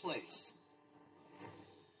first place.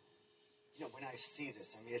 You know, when I see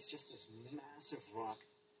this, I mean, it's just this massive rock,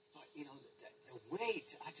 but, you know, the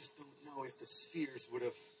weight, I just don't know if the spheres would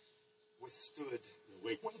have withstood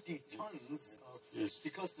 20 tons,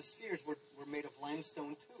 because the spheres were made of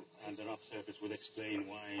limestone, too. And the rough surface would explain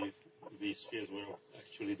why these spheres were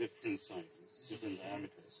actually different sizes, different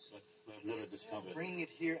diameters, but I've never discovered. Bringing it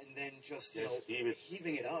here and then just, you know,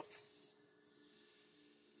 heaving it up.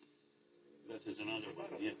 That is another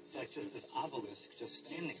one, yeah. It's like just this obelisk just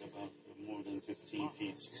standing. It's about more than 15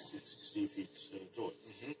 feet, 16 feet tall.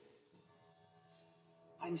 Mm-hmm.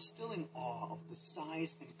 I'm still in awe of the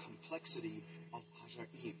size and complexity of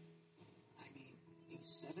Hajar-im. I mean, a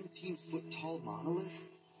 17-foot tall monolith?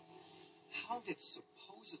 How did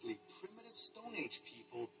supposedly primitive Stone Age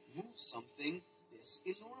people move something this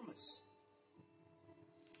enormous?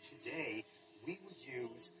 Today, we would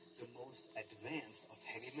use the most advanced of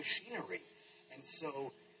heavy machinery. And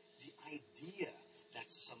so, the idea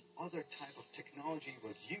that some other type of technology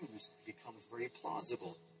was used becomes very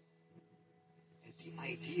plausible. And the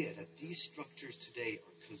idea that these structures today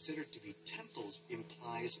are considered to be temples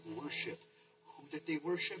implies worship. Who did they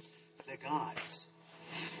worship? The gods.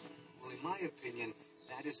 Well, in my opinion,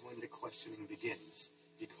 that is when the questioning begins,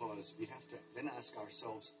 because we have to then ask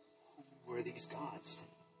ourselves, who were these gods?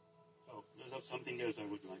 So, there's something else I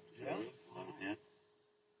would like to show you. Yeah.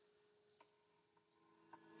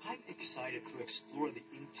 I'm excited to explore the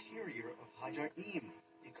interior of Hajar-im,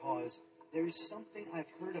 because there is something I've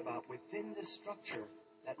heard about within this structure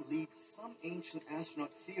that leads some ancient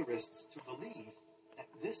astronaut theorists to believe that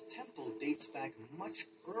this temple dates back much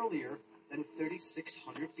earlier than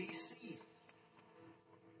 3600 BC.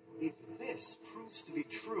 If this proves to be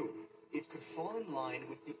true, it could fall in line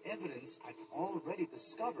with the evidence I've already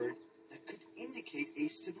discovered that could indicate a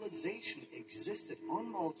civilization existed on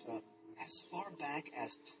Malta as far back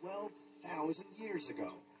as 12,000 years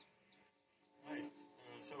ago. Right.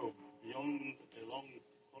 So, beyond a long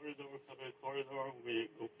corridor, covered corridor, we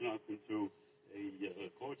open up into a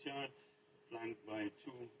courtyard flanked by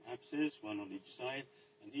two apses, one on each side,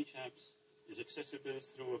 and each apse is accessible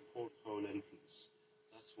through a porthole entrance.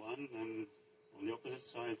 That's one, and on the opposite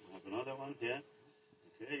side we have another one here,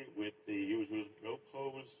 okay, with the usual rope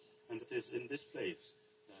holes, and it is in this place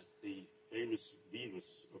that the famous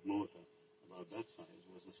Venus of Malta, about that size,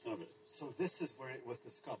 was discovered. So this is where it was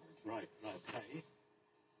discovered? Right, right. Okay.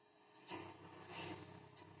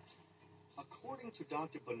 According to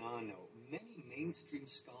Dr. Bonanno, many mainstream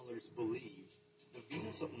scholars believe the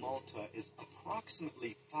Venus of Malta is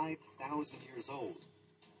approximately 5,000 years old.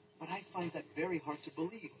 But I find that very hard to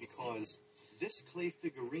believe because this clay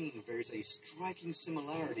figurine bears a striking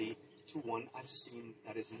similarity to one I've seen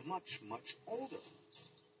that is much, much older.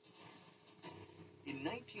 In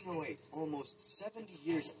 1908, almost 70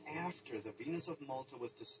 years after the Venus of Malta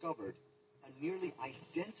was discovered, a nearly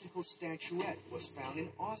identical statuette was found in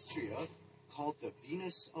Austria called the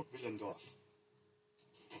Venus of Willendorf.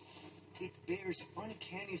 It bears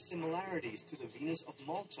uncanny similarities to the Venus of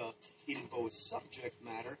Malta in both subject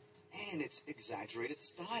matter and its exaggerated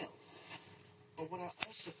style. But what I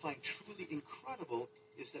also find truly incredible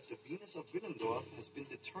is that the Venus of Willendorf has been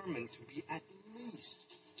determined to be at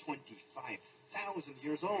least 25,000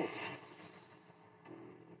 years old.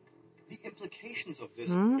 The implications of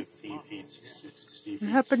this... 15 feet, 16 feet.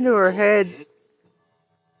 What happened to her head?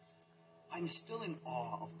 I'm still in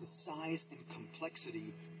awe of the size and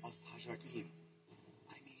complexity of Hajar-im.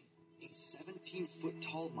 I mean, a 17-foot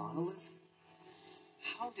tall monolith?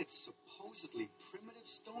 How did supposedly primitive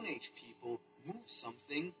Stone Age people move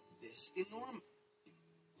something this enormous?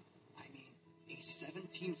 I mean, a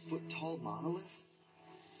 17-foot tall monolith?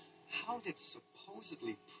 How did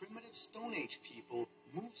supposedly primitive Stone Age people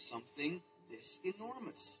move something this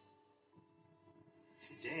enormous?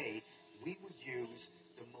 Today, we would use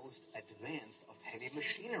the most advanced of heavy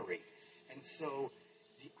machinery. And so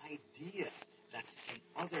the idea that some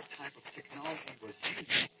other type of technology was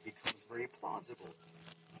used becomes very plausible.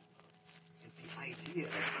 And the idea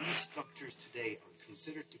that these structures today are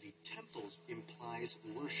considered to be temples implies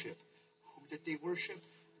worship. Who did they worship?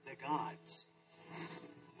 The gods.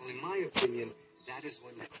 Well, in my opinion, that is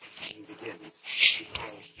when the question begins.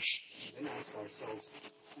 Because we then ask ourselves,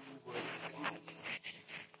 who were these gods?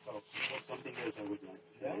 So, something else I would like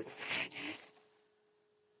to Yeah?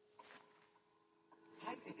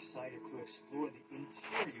 I'm excited to explore the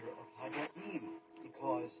interior of Hajar-im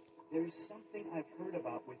because there is something I've heard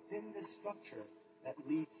about within this structure that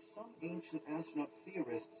leads some ancient astronaut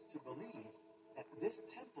theorists to believe that this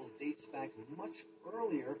temple dates back much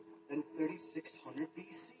earlier than 3600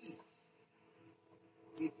 BC.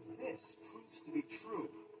 If this proves to be true,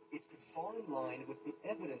 it could fall in line with the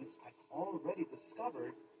evidence I've already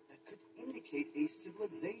discovered that could indicate a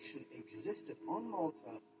civilization existed on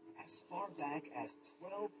Malta as far back as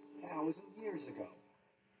 12,000 years ago.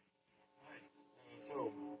 Right.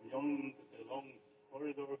 So, beyond a long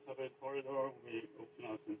covered corridor, we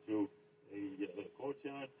open out into a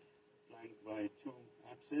courtyard flanked by two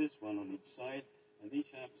apses, one on each side, and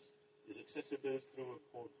each apse is accessible through a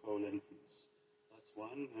porthole entrance. That's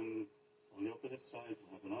one, and on the opposite side, we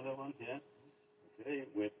have another one here, okay,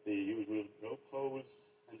 with the usual rope holes,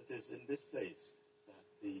 and it is in this place that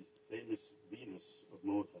the famous Venus of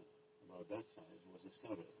Malta, about that size, was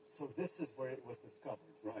discovered. So this is where it was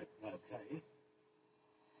discovered? Right. Okay.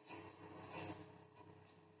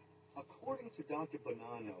 According to Dr.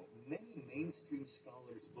 Bonanno, many mainstream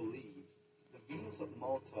scholars believe the Venus of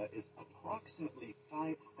Malta is approximately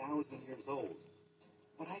 5,000 years old.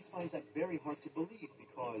 But I find that very hard to believe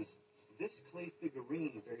because this clay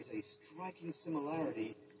figurine bears a striking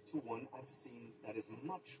similarity to one I've seen that is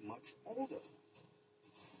much, much older.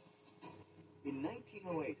 In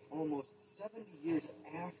 1908, almost 70 years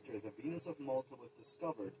after the Venus of Malta was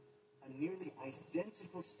discovered, a nearly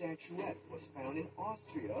identical statuette was found in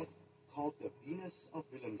Austria called the Venus of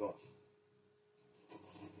Willendorf.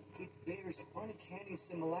 It bears uncanny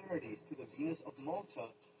similarities to the Venus of Malta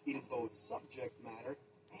in both subject matter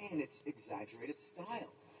and its exaggerated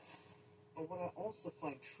style. But what I also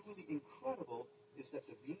find truly incredible is that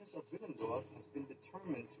the Venus of Willendorf has been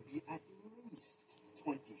determined to be at least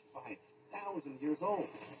 25,000 years old.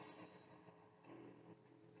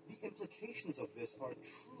 The implications of this are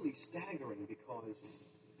truly staggering because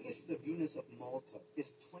if the Venus of Malta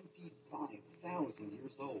is 25,000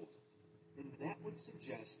 years old, then that would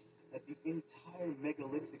suggest that the entire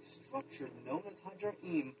megalithic structure known as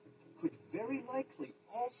Hajar-im could very likely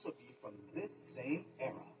also be from this same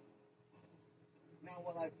era. Now,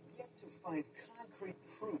 while I've yet to find concrete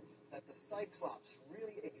proof that the Cyclops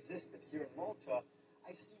really existed here in Malta,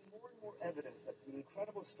 I see more and more evidence that the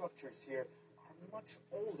incredible structures here are much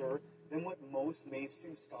older than what most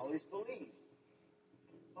mainstream scholars believe.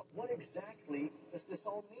 But what exactly does this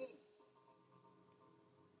all mean?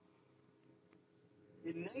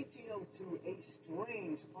 In 1902, a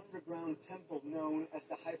strange underground temple known as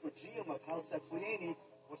the Hypogeum of Halsapunieni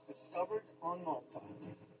was discovered on Malta.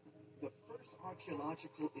 The first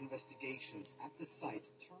archaeological investigations at the site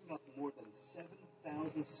turned up more than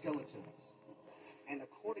 7,000 skeletons. And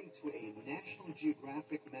according to a National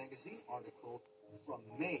Geographic magazine article from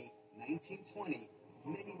May 1920,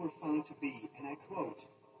 many were found to be, and I quote,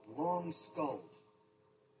 long-skulled.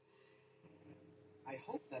 I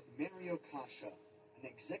hope that Mario Kasha, an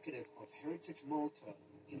executive of Heritage Malta,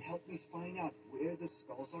 can help me find out where the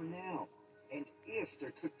skulls are now, and if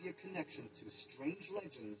there could be a connection to strange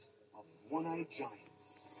legends of one-eyed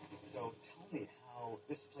giants. So tell me how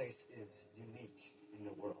this place is unique in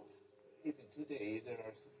the world. Even today, there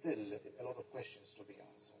are still a lot of questions to be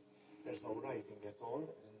answered. There's no writing at all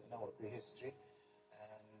in our prehistory,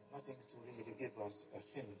 and nothing to really give us a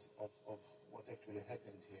hint of what actually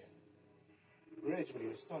happened here.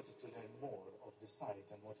 Gradually, we started to learn more of the site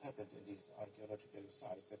and what happened in these archaeological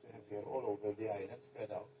sites that we have here all over the island,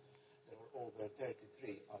 spread out. There are over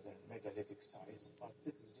 33 other megalithic sites, but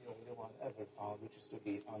this is the only one ever found which is to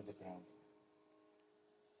be underground.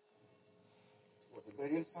 It was a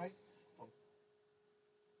burial site.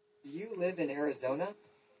 Do you live in Arizona?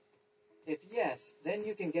 If yes, then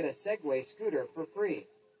you can get a Segway scooter for free.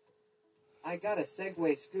 I got a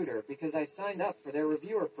Segway scooter because I signed up for their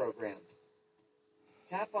reviewer program.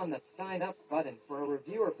 Tap on the sign up button for a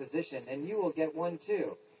reviewer position and you will get one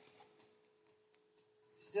too.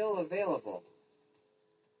 Still available.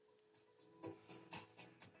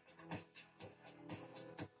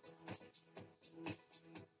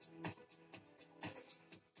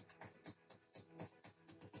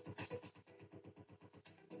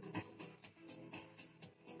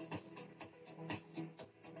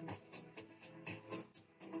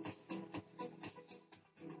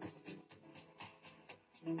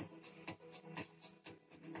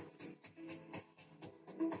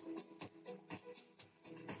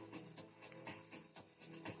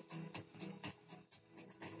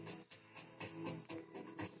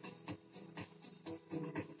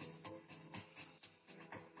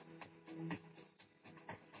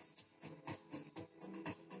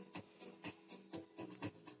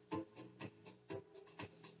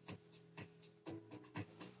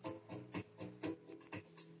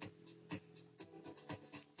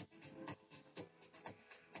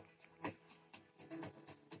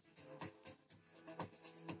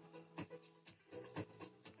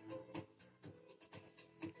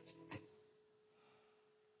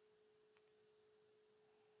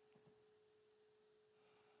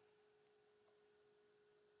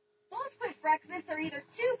 Most quick breakfasts are either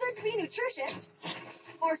too good to be nutritious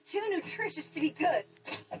or too nutritious to be good.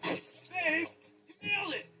 Babe, you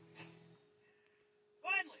nailed it!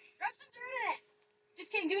 Finally! Rub some dirt in it.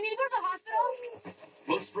 Just kidding, do we need to go to the hospital?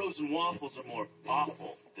 Most frozen waffles are more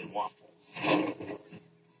awful than waffles.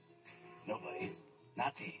 Nobody.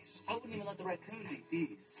 Not these. I wouldn't even let the raccoons eat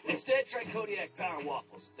these. Instead, try Kodiak Power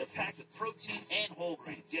Waffles. They're packed with protein and whole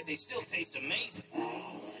grains, yet they still taste amazing.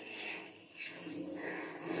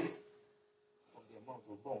 From the amount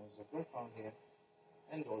of bones that were found here,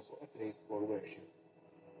 and also a place for worship.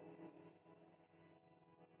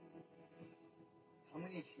 How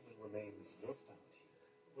many human remains were found here?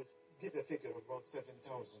 Would give a figure of about 7,000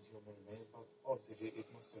 human remains, but obviously it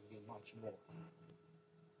must have been much more.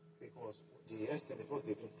 Because the estimate was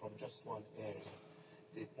given from just one area.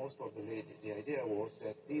 Most probably, the idea was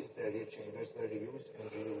that these burial chambers were reused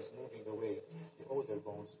and reused, moving away the older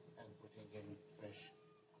bones and putting in fresh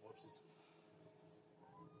corpses.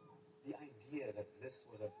 The idea that this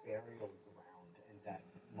was a burial ground and that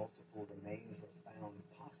multiple remains were found,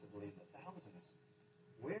 possibly in the thousands,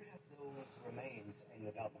 where have those remains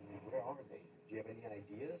ended up? I mean, where are they? Do you have any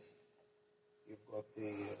ideas? You've got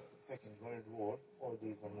the Second World War, all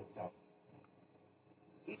these were moved out.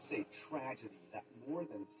 It's a tragedy that more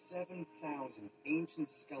than 7,000 ancient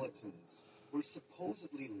skeletons were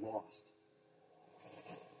supposedly lost.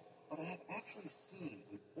 But I have actually seen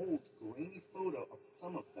an old grainy photo of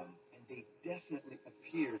some of them, and they definitely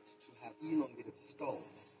appeared to have elongated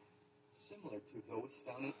skulls, similar to those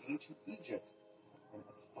found in ancient Egypt and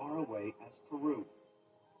as far away as Peru.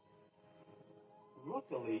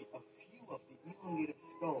 Luckily, a few of the elongated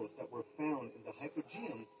skulls that were found in the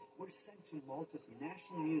Hypogeum were sent to Malta's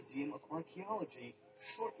National Museum of Archaeology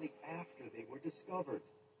shortly after they were discovered.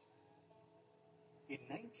 In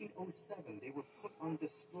 1907, they were put on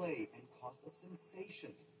display and caused a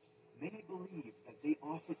sensation. Many believed that they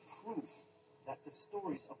offered proof that the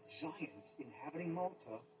stories of giants inhabiting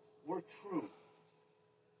Malta were true.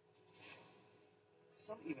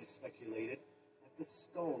 Some even speculated that the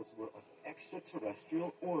skulls were of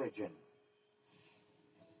extraterrestrial origin.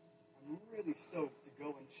 I'm really stoked to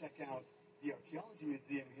go and check out the Archaeology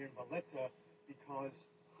Museum here in Valletta because,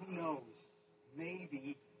 who knows,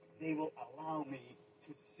 maybe they will allow me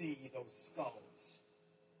to see those skulls.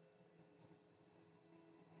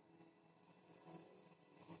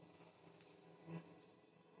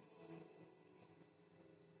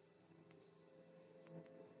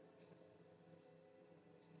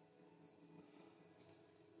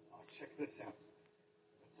 check this out.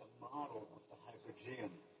 It's a model of the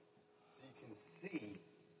Hypogeum. So you can see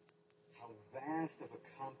how vast of a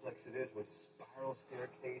complex it is with spiral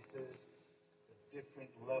staircases, the different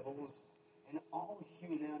levels, and all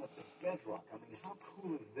hewn out of the bedrock. I mean, how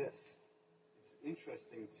cool is this? It's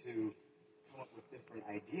interesting to come up with different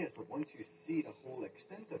ideas, but once you see the whole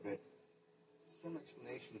extent of it, some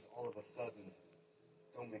explanations all of a sudden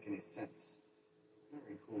don't make any sense.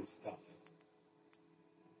 Very cool stuff.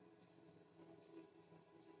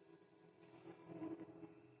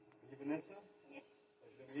 Are you Vanessa? Yes.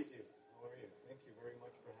 Pleasure to meet you. How are you? Thank you very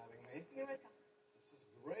much for having me. You're welcome. This is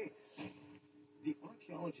great. The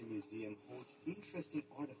Archaeology Museum holds interesting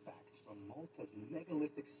artifacts from Malta's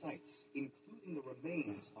megalithic sites, including the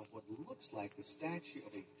remains of what looks like the statue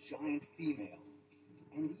of a giant female,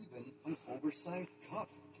 and even an oversized cup.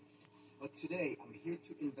 But today, I'm here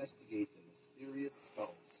to investigate the mysterious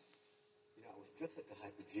skulls. You know, I was just at the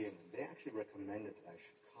Hypogeum, and they actually recommended that I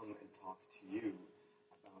should come and talk to you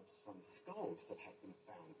about some skulls that have been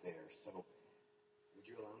found there. So, would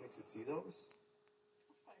you allow me to see those?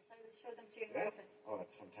 Of course, I will show them to you in my office. Oh,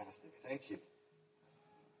 that's fantastic. Thank you.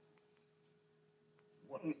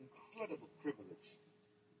 What an incredible privilege.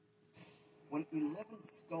 When 11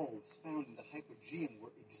 skulls found in the Hypogeum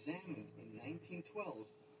were examined in 1912,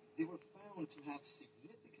 they were found to have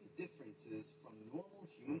significant differences from normal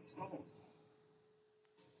human skulls. This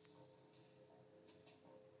is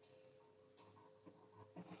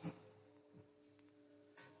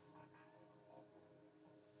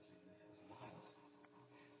wild.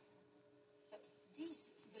 So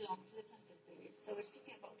these belong to the temple period. So we're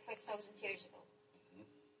speaking about 5,000 years ago.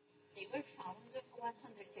 They were found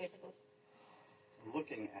 100 years ago.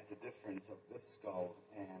 Looking at the difference of this skull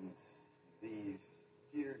and these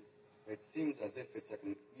here, it seems as if it's like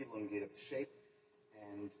an elongated shape,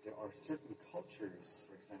 and there are certain cultures,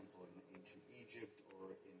 for example, in ancient Egypt or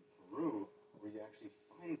in Peru, where you actually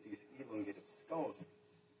find these elongated skulls.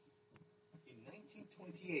 In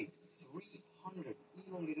 1928, 300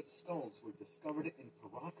 elongated skulls were discovered in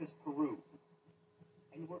Paracas, Peru,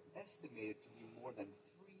 and were estimated to be more than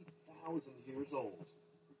 3,000 years old.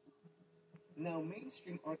 Now,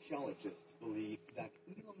 mainstream archaeologists believe that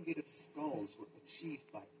elongated skulls were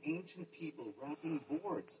achieved by ancient people wrapping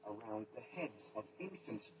boards around the heads of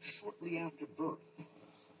infants shortly after birth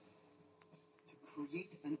to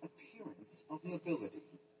create an appearance of nobility.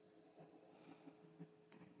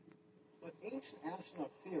 But ancient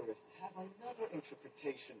astronaut theorists have another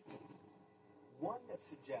interpretation, one that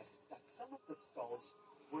suggests that some of the skulls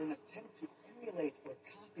were an attempt to emulate or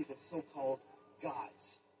copy the so-called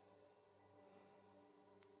gods.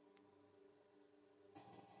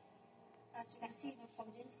 As you can see from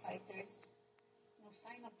the inside, there's no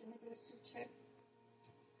sign of the middle suture.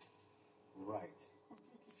 Right.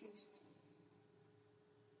 Completely fused.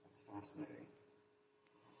 That's fascinating.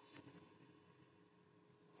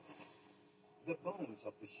 The bones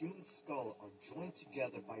of the human skull are joined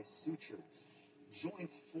together by sutures,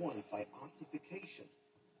 joints formed by ossification.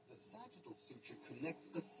 The sagittal suture connects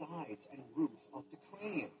the sides and roof of the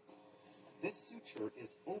cranium. This suture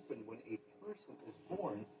is open when a person is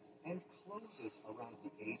born and closes around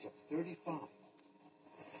the age of 35.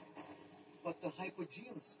 But the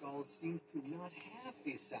Hypogeum skull seems to not have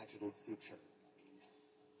a sagittal suture.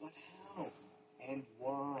 But how and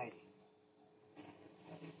why?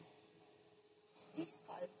 These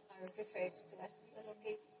skulls are referred to as the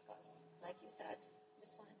elongated skulls. Like you said,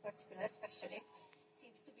 this one in particular especially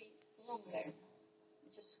seems to be longer,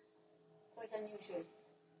 which is quite unusual.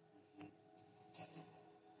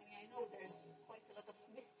 I know there's quite a lot of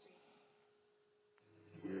mystery.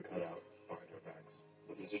 We were cut out behind our backs.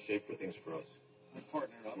 This is a shape for things for us. We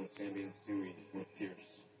partnered up with Sammy and Stewie, with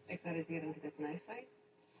Pierce. Excited to get into this knife fight?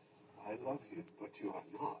 I love you, but you are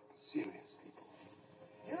not serious people.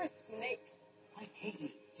 You're a snake. I hate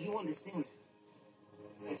you. Do you understand?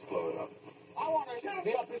 Let's blow it up. I want to kill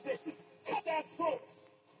the opposition. Cut that throat.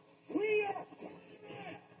 We are...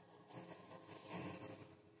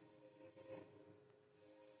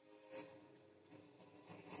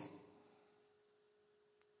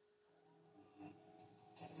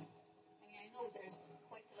 I know there's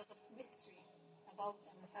quite a lot of mystery about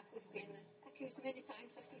them. In fact, we've been accused many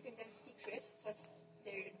times of keeping them secret because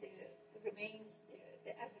they're the remains,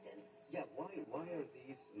 the evidence. Yeah, why are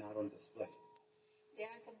these not on display? They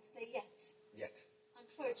aren't on display yet. Yet.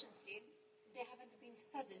 Unfortunately, they haven't been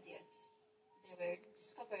studied yet. They were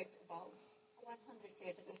discovered about 100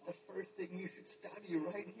 years ago. That's the first thing you should study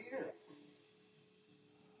right here.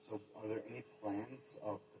 So, are there any plans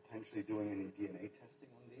of potentially doing any DNA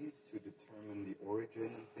testing on these to determine the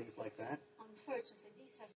origin and things like that? Unfortunately,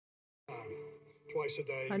 these have Twice a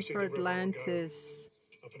day, you Hunt see for the river will go Atlantis.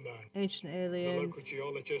 up and down. Ancient The aliens. local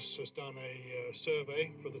geologist has done a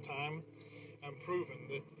survey for the town and proven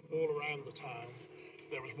that all around the town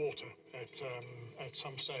there was water at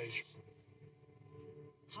some stage.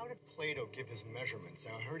 How did Plato give his measurements?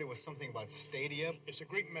 I heard it was something about stadia. It's a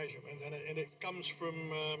Greek measurement, and it comes from,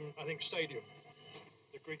 I think, stadium.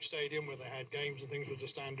 The Greek stadium where they had games and things was a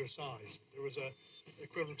standard size. There was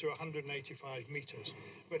equivalent to 185 meters.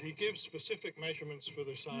 But he gives specific measurements for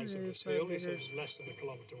the size of this hill. He says it's less than 1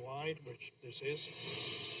 kilometer wide, which this is.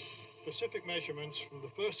 Specific measurements from the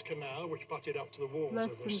first canal, which butted up to the walls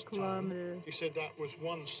of this town. He said that was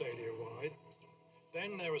 1 stadia wide.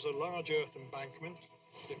 Then there was a large earth embankment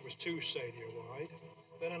that was 2 stadia wide.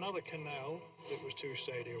 Then another canal that was 2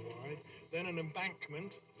 stadia wide. Then an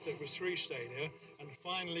embankment that was 3 stadia. And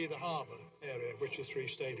finally the harbour area, which is 3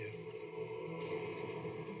 stadia.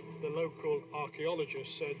 The local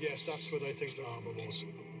archaeologists said, yes, that's where they think the harbour was.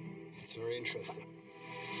 It's very interesting.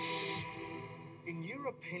 In your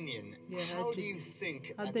opinion, how do you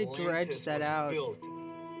think Atlantis was built?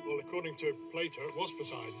 Well, according to Plato, it was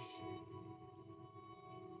Poseidon.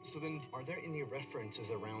 So then, are there any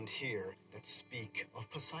references around here that speak of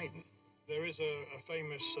Poseidon? There is a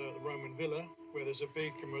famous Roman villa where there's a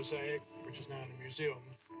big mosaic, which is now in a museum,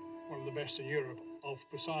 one of the best in Europe, of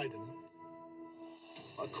Poseidon.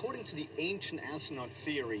 According to the ancient astronaut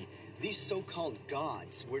theory, these so-called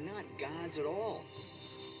gods were not gods at all,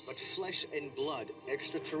 but flesh and blood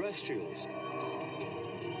extraterrestrials.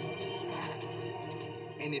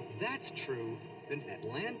 And if that's true, then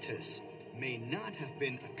Atlantis may not have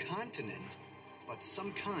been a continent, but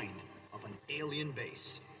some kind of an alien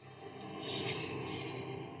base.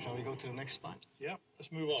 Shall we go to the next spot? Yeah,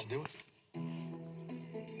 let's move on. Let's do it.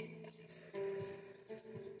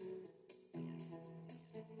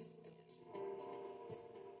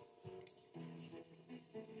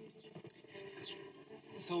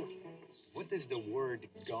 So, what does the word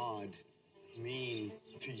God mean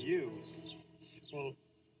to you? Well,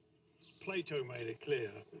 Plato made it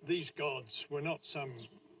clear these gods were not some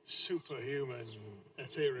superhuman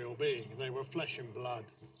ethereal being. They were flesh and blood.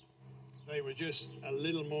 They were just a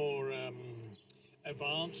little more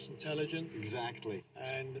advanced, intelligent. Exactly.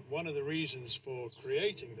 And one of the reasons for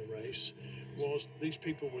creating the race was these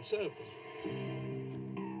people would serve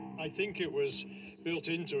them. I think it was built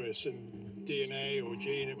into us in DNA or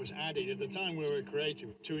gene. It was added at the time we were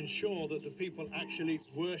creating to ensure that the people actually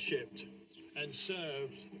worshipped and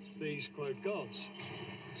served these, quote, gods.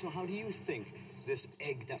 So how do you think this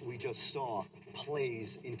egg that we just saw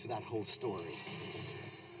plays into that whole story?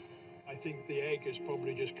 I think the egg is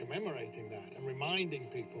probably just commemorating that and reminding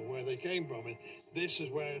people where they came from. And this is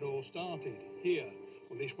where it all started, here,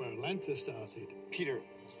 or at least where Atlantis started. Peter,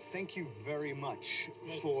 thank you very much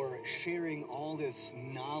for sharing all this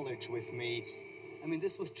knowledge with me. I mean,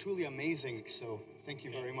 this was truly amazing, so thank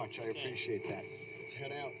you very much. I appreciate that. Let's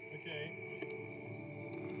head out. Okay.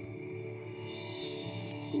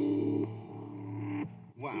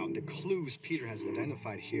 Wow, the clues Peter has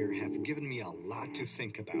identified here have given me a lot to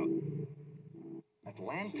think about.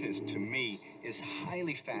 Atlantis, to me, is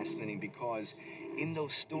highly fascinating because in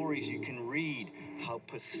those stories you can read how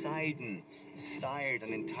Poseidon sired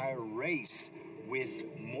an entire race with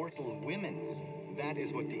mortal women. That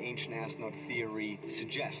is what the ancient astronaut theory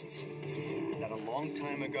suggests. That a long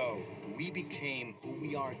time ago, we became who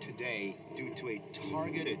we are today due to a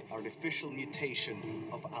targeted artificial mutation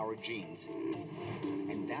of our genes.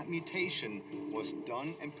 And that mutation was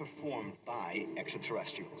done and performed by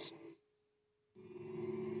extraterrestrials.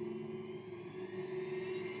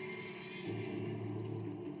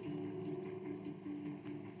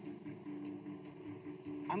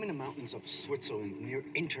 I'm in the mountains of Switzerland near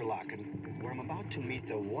Interlaken, where I'm about to meet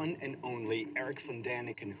the one and only Eric von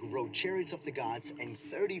Däniken, who wrote Chariots of the Gods and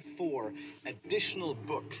 34 additional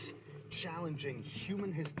books challenging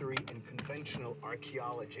human history and conventional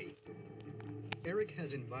archaeology. Eric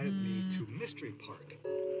has invited me to Mystery Park,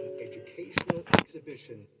 an educational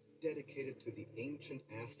exhibition dedicated to the ancient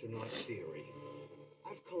astronaut theory.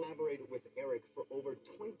 I've collaborated with Eric for over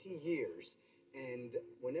 20 years, and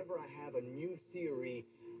whenever I have a new theory,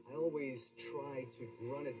 I always try to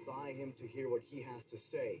run it by him to hear what he has to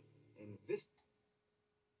say. And this...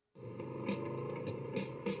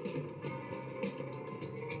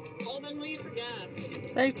 Hold and leave for gas.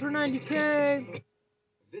 Thanks for 90K.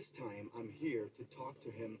 This time, I'm here to talk to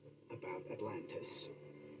him about Atlantis.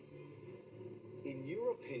 In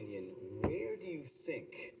your opinion, where do you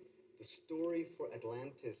think the story for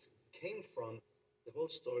Atlantis came from? The whole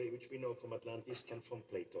story which we know from Atlantis came from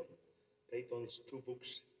Plato. Platon's 2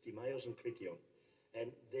 books, Timaeus and Critias.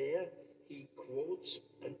 And there he quotes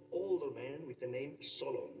an older man with the name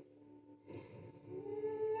Solon.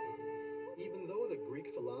 Even though the Greek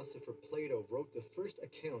philosopher Plato wrote the first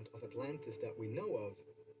account of Atlantis that we know of,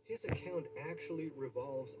 his account actually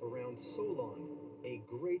revolves around Solon, a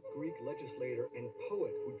great Greek legislator and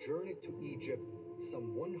poet who journeyed to Egypt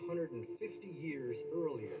some 150 years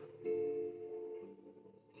earlier.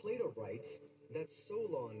 Plato writes that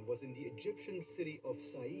Solon was in the Egyptian city of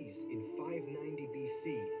Sais in 590 BC,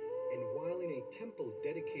 and while in a temple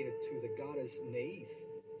dedicated to the goddess Neith,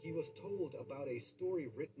 he was told about a story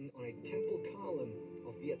written on a temple column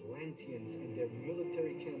of the Atlanteans and their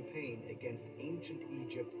military campaign against ancient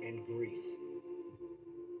Egypt and Greece.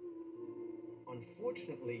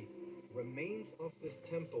 Unfortunately, remains of this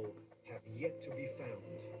temple have yet to be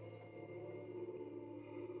found.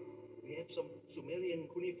 We have some Sumerian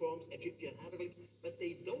cuneiforms, Egyptian hieroglyphs, but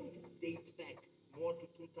they don't date back more to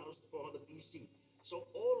 2400 BC. So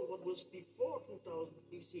all what was before 2000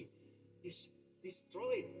 BC is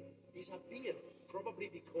destroyed, disappeared, probably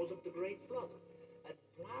because of the Great Flood. And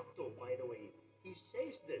Plato, by the way, he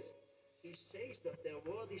says this. He says that there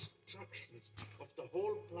were destructions of the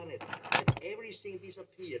whole planet, and everything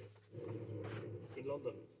disappeared. In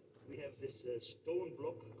London, we have this stone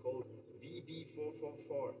block called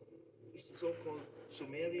VB444. It's the so-called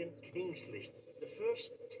Sumerian kings list. The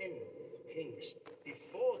first 10 kings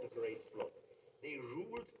before the Great Flood, they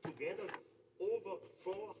ruled together over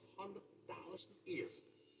 400,000 years.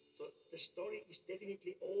 So the story is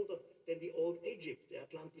definitely older than the old Egypt, the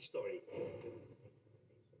Atlantis story.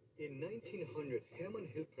 In 1900, Hermann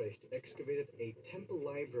Hilprecht excavated a temple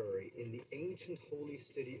library in the ancient holy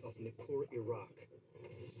city of Nippur, Iraq.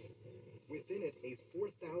 Within it, a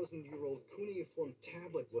 4,000-year-old cuneiform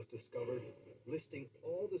tablet was discovered, listing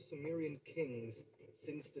all the Sumerian kings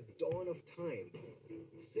since the dawn of time.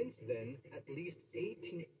 Since then, at least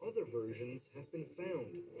 18 other versions have been found.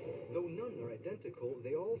 Though none are identical,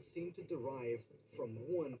 they all seem to derive from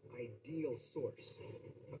one ideal source.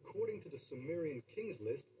 According to the Sumerian kings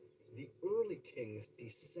list, the early kings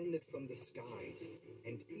descended from the skies,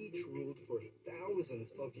 and each ruled for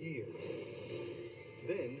thousands of years.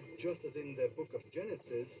 Then, just as in the book of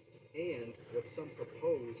Genesis, and what some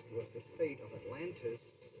proposed was the fate of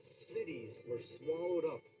Atlantis, cities were swallowed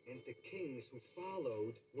up, and the kings who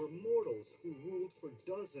followed were mortals who ruled for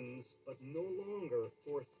dozens, but no longer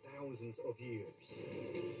for thousands of years.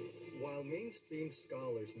 While mainstream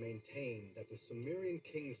scholars maintain that the Sumerian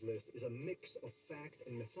kings list is a mix of fact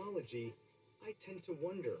and mythology, I tend to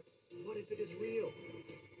wonder, what if it is real?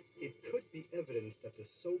 It could be evidence that the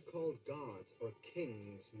so-called gods or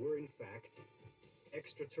kings were in fact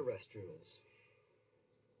extraterrestrials.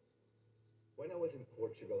 When I was in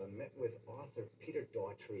Portugal, I met with author Peter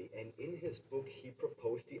Daughtry, and in his book he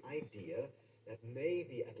proposed the idea that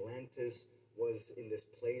maybe Atlantis was in this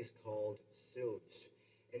place called Silves.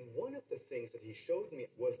 And one of the things that he showed me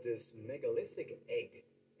was this megalithic egg,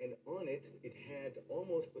 and on it, it had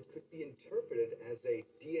almost what could be interpreted as a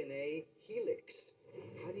DNA helix.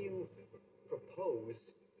 How do you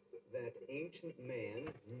propose that ancient man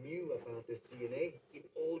knew about this DNA? In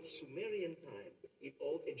old Sumerian time, in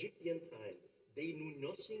old Egyptian time, they knew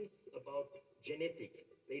nothing about genetic.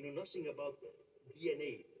 They knew nothing about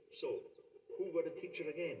DNA. So, who were the teacher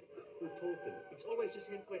again? Who taught them? It's always the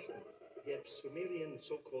same question. You have Sumerian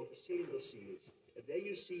so-called silver seals. And there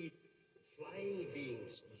you see flying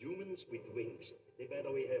beings, humans with wings. They, by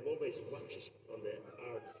the way, have always watches on their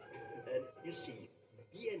arms. And you see,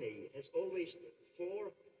 DNA has always 4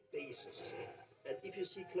 bases. And if you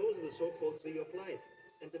see closer, the so-called tree of life,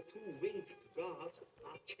 and the 2 winged gods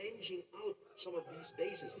are changing out some of these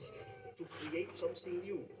bases to create something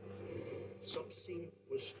new. Something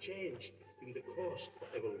was changed in the course of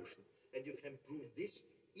evolution. And you can prove this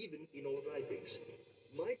even in old writings.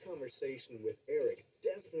 My conversation with Eric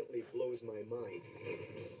definitely blows my mind,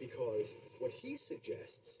 because what he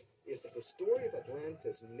suggests is that the story of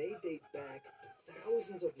Atlantis may date back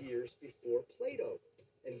thousands of years before Plato,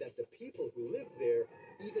 and that the people who lived there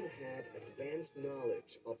even had advanced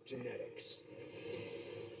knowledge of genetics.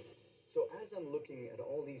 So as I'm looking at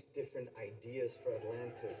all these different ideas for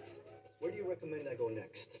Atlantis, where do you recommend I go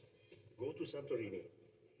next? Go to Santorini.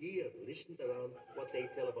 Here, listen around what they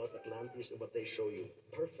tell about Atlantis and what they show you.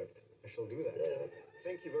 Perfect. I shall do that.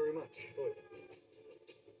 Thank you very much.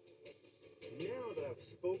 Now that I've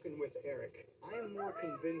spoken with Eric, I am more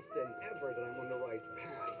convinced than ever that I'm on the right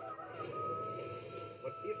path.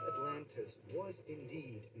 But if Atlantis was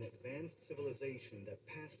indeed an advanced civilization that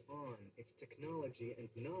passed on its technology and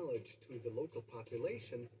knowledge to the local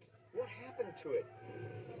population, what happened to it?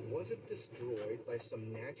 Was it destroyed by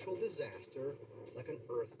some natural disaster, like an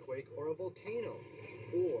earthquake or a volcano?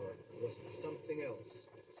 Or was it something else?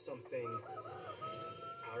 Something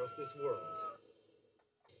out of this world?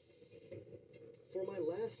 For my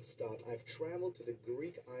last stop, I've traveled to the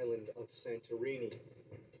Greek island of Santorini,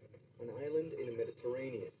 an island in the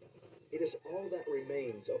Mediterranean. It is all that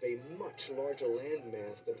remains of a much larger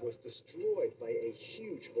landmass that was destroyed by a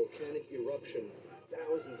huge volcanic eruption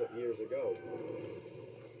thousands of years ago.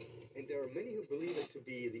 And there are many who believe it to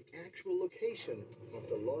be the actual location of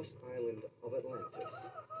the lost island of Atlantis.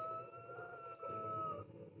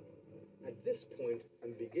 At this point,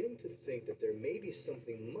 I'm beginning to think that there may be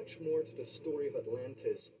something much more to the story of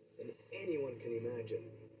Atlantis than anyone can imagine.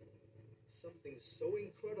 Something so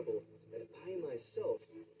incredible that I myself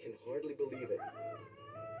can hardly believe it.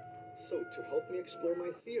 So, to help me explore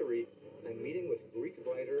my theory, I'm meeting with Greek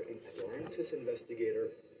writer and Atlantis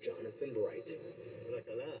investigator Jonathan Bright.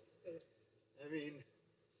 Lakala. I mean,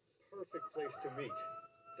 perfect place to meet.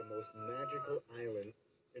 The most magical island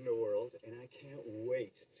in the world, and I can't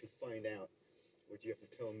wait to find out what you have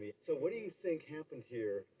to tell me. So what do you think happened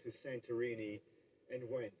here to Santorini, and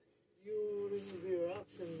when? During the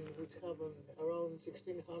eruption, which happened around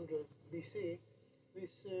 1600 BC,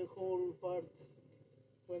 this whole part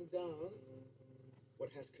went down. What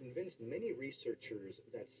has convinced many researchers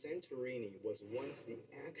that Santorini was once the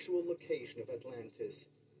actual location of Atlantis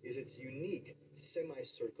is its unique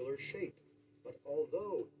semicircular shape. But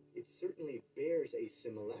although it certainly bears a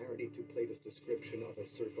similarity to Plato's description of a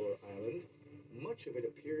circular island, much of it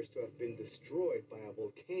appears to have been destroyed by a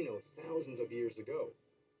volcano thousands of years ago.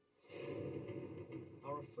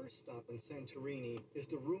 Our first stop in Santorini is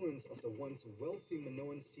the ruins of the once wealthy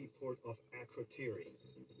Minoan seaport of Akrotiri.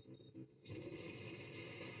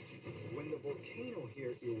 When the volcano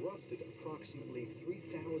here erupted approximately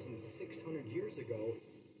 3,600 years ago,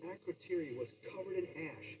 Akrotiri was covered in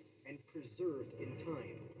ash and preserved in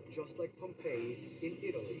time, just like Pompeii in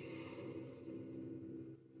Italy.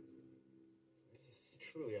 This is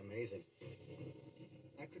truly amazing.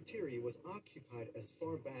 Akrotiri was occupied as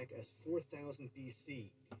far back as 4000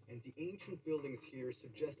 BC, and the ancient buildings here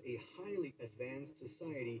suggest a highly advanced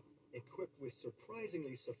society equipped with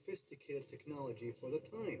surprisingly sophisticated technology for the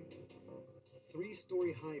time.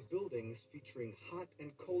 3-story high buildings featuring hot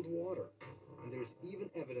and cold water, and there's even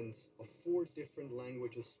evidence of 4 different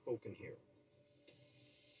languages spoken here.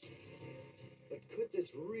 But could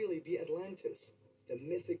this really be Atlantis, the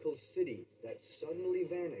mythical city that suddenly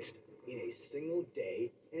vanished in a single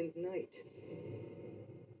day and night?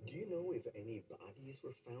 Do you know if any bodies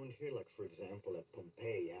were found here? Like, for example, at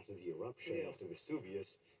Pompeii after the eruption of the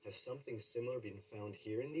Vesuvius, has something similar been found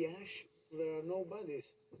here in the ash? There are no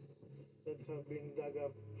bodies that have been dug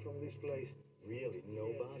up from this place. Really?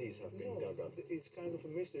 No bodies have been dug up? It's kind of a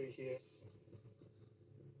mystery here.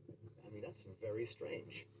 I mean, that's very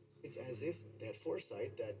strange. It's as if they had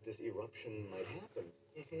foresight that this eruption might happen.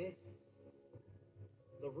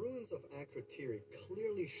 The ruins of Akrotiri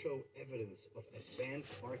clearly show evidence of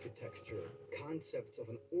advanced architecture, concepts of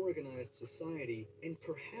an organized society, and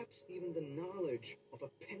perhaps even the knowledge of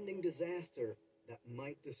a pending disaster that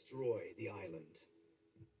might destroy the island.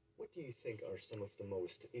 What do you think are some of the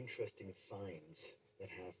most interesting finds that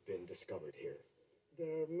have been discovered here?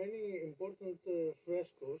 There are many important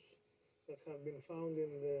frescoes that have been found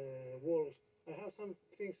in the walls. I have some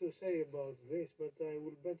things to say about this, but I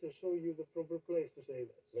will better show you the proper place to say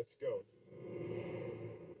that. Let's go.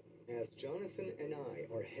 As Jonathan and I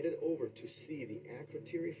are headed over to see the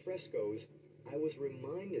Akrotiri frescoes, I was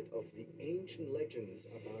reminded of the ancient legends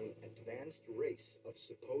about an advanced race of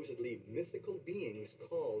supposedly mythical beings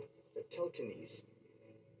called the Telchines.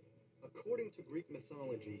 According to Greek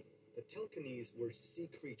mythology, the Telchines were sea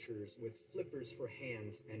creatures with flippers for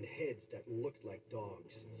hands and heads that looked like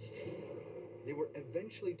dogs. They were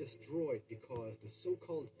eventually destroyed because the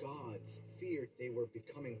so-called gods feared they were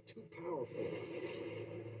becoming too powerful.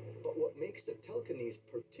 But what makes the Telchines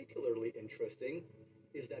particularly interesting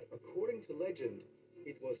is that, according to legend,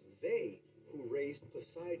 it was they who raised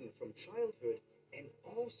Poseidon from childhood and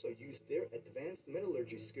also used their advanced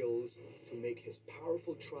metallurgy skills to make his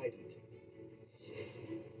powerful trident.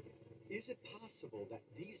 Is it possible that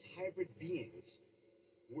these hybrid beings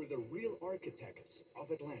were the real architects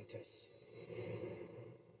of Atlantis?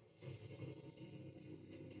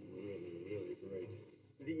 Really great.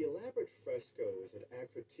 The elaborate frescoes at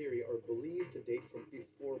Akrotiri are believed to date from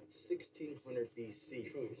before 1600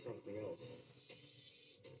 BC. Truly something else.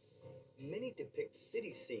 Many depict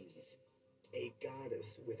city scenes, a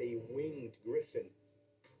goddess with a winged griffin,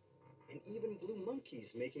 and even blue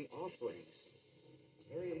monkeys making offerings.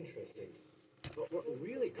 Very interesting. But what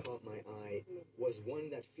really caught my eye was one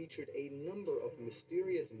that featured a number of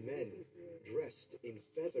mysterious men dressed in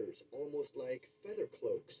feathers, almost like feather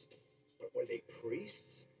cloaks. But were they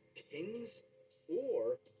priests? Kings?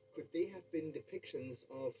 Or could they have been depictions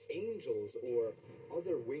of angels or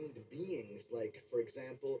other winged beings, like, for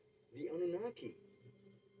example, the Anunnaki?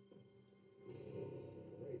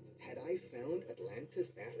 Had I found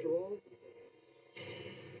Atlantis after all?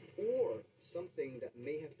 Or something that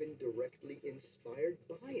may have been directly inspired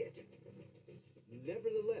by it?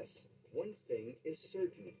 Nevertheless, one thing is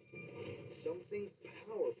certain. Something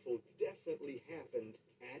powerful definitely happened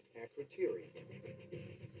at Akrotiri.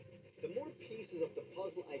 The more pieces of the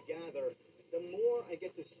puzzle I gather, the more I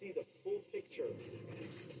get to see the full picture.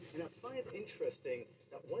 And I find it interesting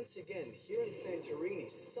that once again, here in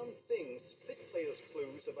Santorini, some things fit Plato's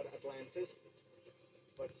clues about Atlantis,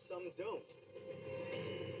 but some don't.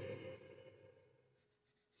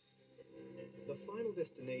 The final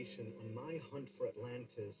destination on my hunt for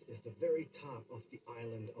Atlantis is the very top of the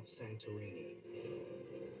island of Santorini.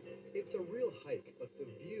 It's a real hike, but the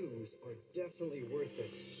views are definitely worth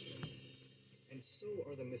it. And so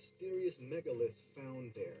are the mysterious megaliths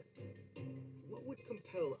found there. What would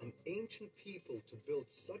compel an ancient people to build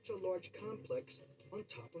such a large complex on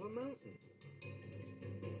top of a mountain?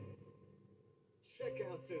 Check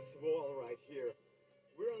out this wall right here.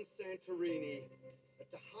 We're on Santorini at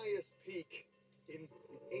the highest peak in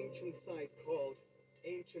an ancient site called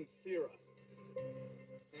Ancient Thera.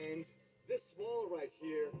 And this wall right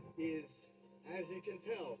here is, as you can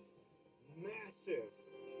tell, massive.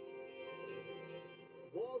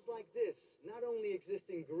 Walls like this not only exist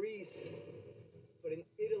in Greece, but in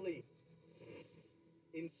Italy,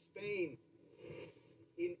 in Spain,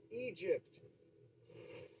 in Egypt,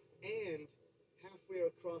 and halfway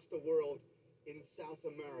across the world in South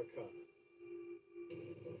America.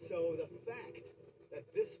 So the fact that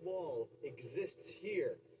this wall exists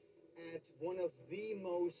here at one of the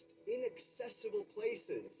most inaccessible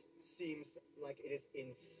places seems like it is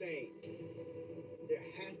insane. There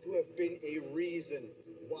had to have been a reason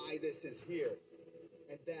why this is here.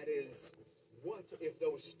 And that is, what if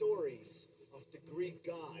those stories of the Greek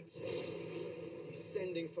gods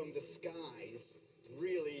descending from the skies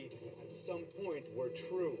really, at some point, were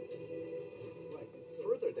true? Right.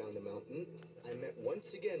 Further down the mountain, I met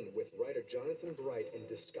once again with writer Jonathan Bright and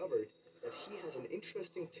discovered that he has an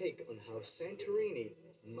interesting take on how Santorini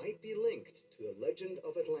might be linked to the legend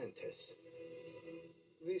of Atlantis.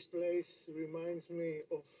 This place reminds me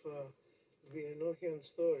of the Enochian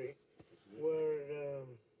story, where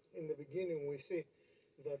in the beginning we see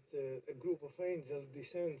that a group of angels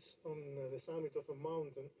descends on the summit of a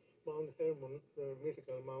mountain, Mount Hermon, the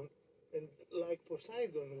mythical mount, and like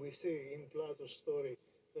Poseidon we see in Plato's story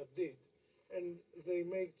that did, and they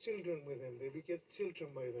make children with them, they beget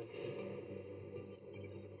children by them.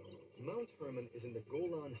 Mount Hermon is in the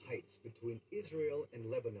Golan Heights between Israel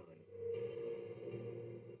and Lebanon.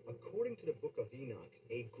 According to the Book of Enoch,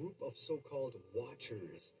 a group of so-called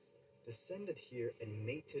Watchers descended here and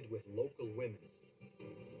mated with local women.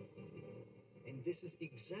 And this is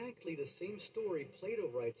exactly the same story Plato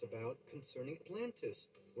writes about concerning Atlantis,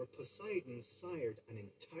 where Poseidon sired an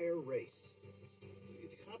entire race.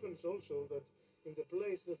 It happens also that in the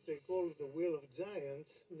place that they call the Wheel of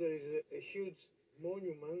Giants, there is a huge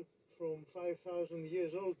monument from 5,000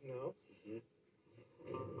 years old now,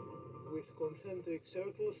 with concentric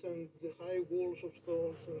circles and the high walls of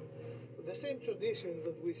stones, and the same tradition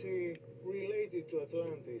that we see related to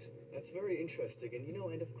Atlantis. That's very interesting,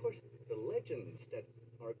 and and of course, the legends that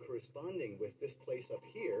are corresponding with this place up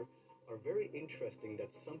here are very interesting,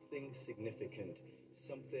 that something significant,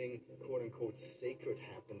 something quote-unquote sacred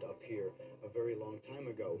happened up here a very long time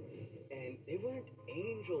ago. And they weren't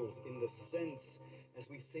angels in the sense as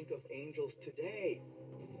we think of angels today.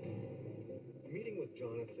 Meeting with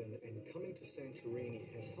Jonathan and coming to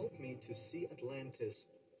Santorini has helped me to see Atlantis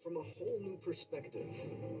from a whole new perspective.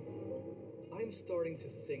 I'm starting to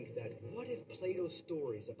think that what if Plato's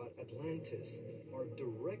stories about Atlantis are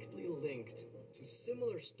directly linked to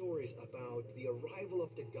similar stories about the arrival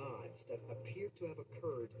of the gods that appear to have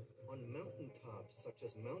occurred on mountaintops such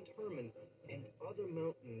as Mount Hermon and other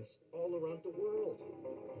mountains all around the world?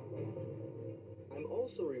 I'm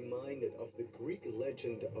also reminded of the Greek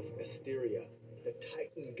legend of Asteria, the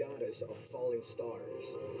Titan goddess of falling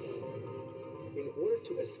stars. In order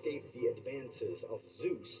to escape the advances of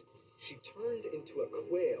Zeus, she turned into a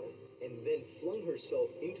quail and then flung herself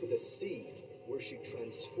into the sea, where she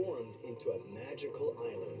transformed into a magical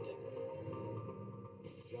island.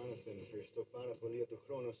 Jonathan, ευχαριστώ πάρα πολύ για το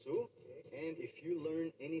χρόνο σου. And if you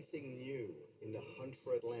learn anything new in the hunt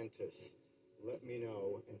for Atlantis, let me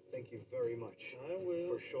know, and thank you very much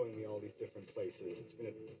for showing me all these different places. It's been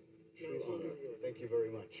a true honor. Thank you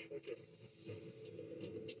very much. Thank you.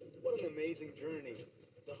 What an amazing journey.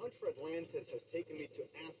 The hunt for Atlantis has taken me to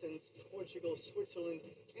Athens, Portugal, Switzerland,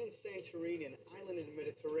 and Santorini, an island in the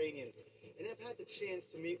Mediterranean. And I've had the chance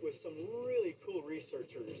to meet with some really cool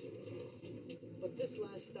researchers. But this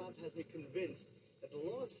last stop has me convinced that the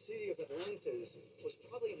lost city of Atlantis was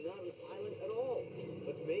probably not an island at all,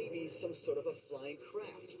 but maybe some sort of a flying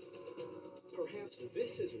craft. Perhaps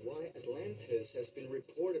this is why Atlantis has been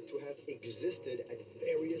reported to have existed at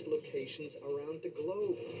various locations around the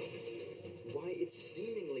globe. Why it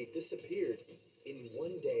seemingly disappeared in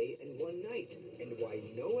one day and one night, and why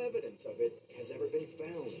no evidence of it has ever been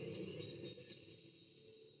found.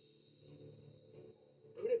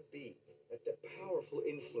 Could it be that the powerful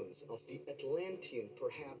influence of the Atlantean,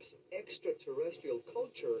 perhaps extraterrestrial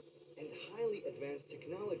culture and highly advanced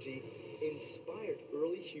technology inspired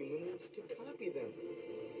early humans to copy them?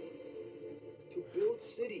 To build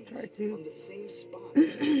cities on the same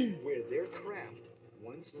spots where their craft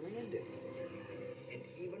once landed, and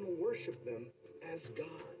even worship them as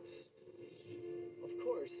gods. Of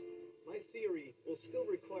course, my theory will still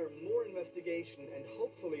require more investigation and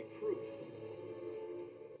hopefully proof.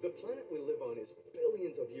 The planet we live on is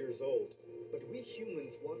billions of years old, but we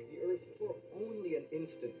humans walk the Earth for only an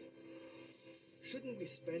instant. Shouldn't we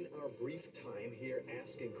spend our brief time here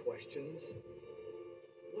asking questions?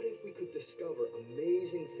 What if we could discover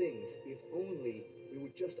amazing things if only we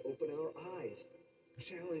would just open our eyes,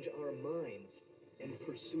 challenge our minds, and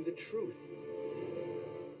pursue the truth?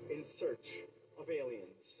 In search of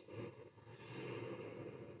aliens.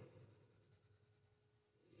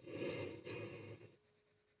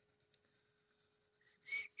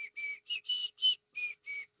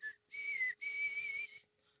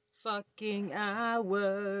 Fucking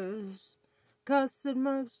hours. Cause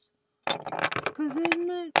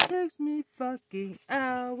it takes me fucking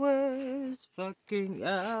hours. Fucking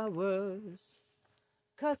hours.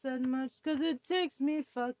 Cost that much, cause it takes me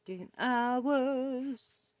fucking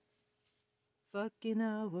hours. Fucking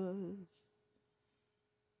hours.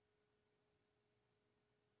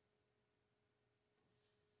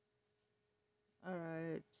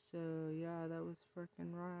 Alright, so yeah, that was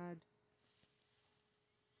freaking rad.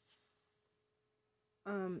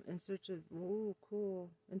 In search of, oh, cool.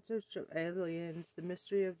 In search of aliens, the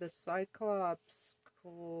mystery of the Cyclops.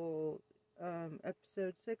 Cool.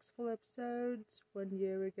 Episode 6, full episodes, 1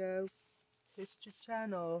 year ago. History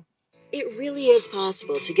Channel. It really is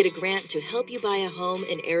possible to get a grant to help you buy a home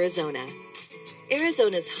in Arizona.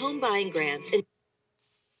 Arizona's home buying grants and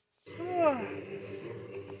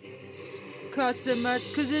Cost so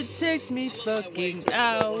much cause it takes me fucking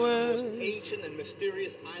hours. One of the most ancient and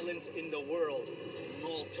mysterious islands in the world,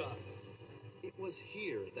 Malta. It was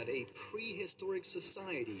here that a prehistoric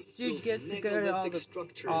society built megalithic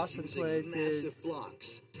structures using massive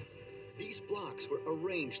blocks. These blocks were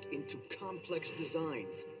arranged into complex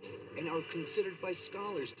designs and are considered by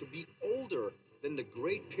scholars to be older than the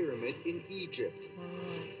Great Pyramid in Egypt.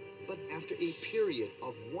 But after a period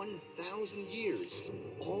of 1,000 years,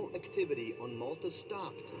 all activity on Malta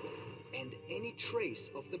stopped, and any trace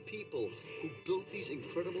of the people who built these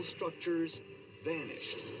incredible structures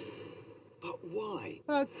vanished. But why?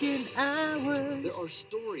 Fucking hours. There are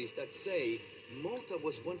stories that say Malta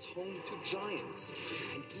was once home to giants,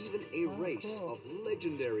 and even a race of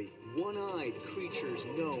legendary, one-eyed creatures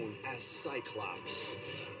known as Cyclops.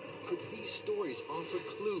 Could these stories offer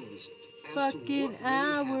clues as to what really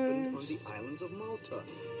happened on the islands of Malta?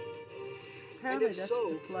 Apparently and if that's so,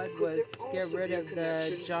 what the flood could was, there to get also rid be a of the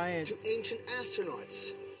connection giants. to ancient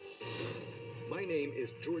astronauts? My name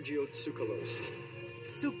is Giorgio Tsoukalos.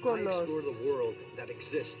 I explore the world that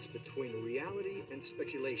exists between reality and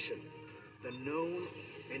speculation, the known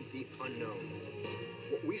and the unknown.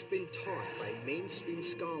 What we've been taught by mainstream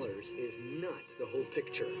scholars is not the whole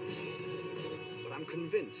picture. But I'm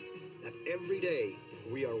convinced that every day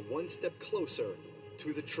we are one step closer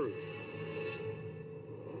to the truth.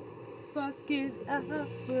 Fucking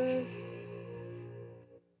hours.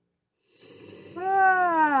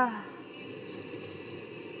 Ah!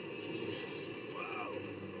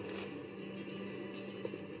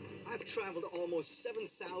 I've traveled almost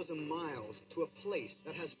 7,000 miles to a place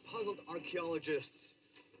that has puzzled archaeologists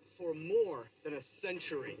for more than a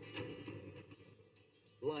century.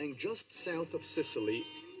 Lying just south of Sicily,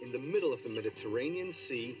 in the middle of the Mediterranean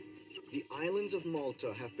Sea, the islands of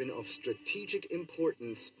Malta have been of strategic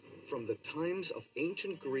importance from the times of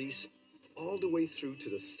ancient Greece all the way through to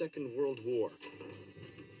the Second World War.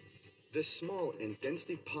 This small and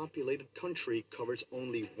densely populated country covers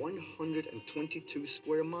only 122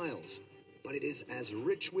 square miles, but it is as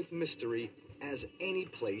rich with mystery as any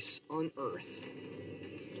place on Earth.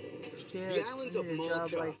 The islands of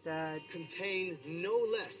Malta contain no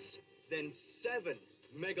less than 7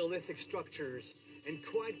 megalithic structures, and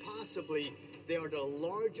quite possibly they are the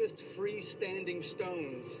largest freestanding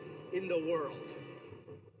stones in the world.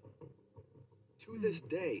 To this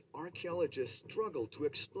day, archaeologists struggle to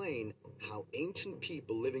explain how ancient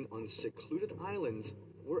people living on secluded islands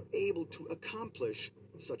were able to accomplish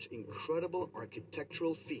such incredible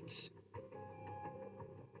architectural feats.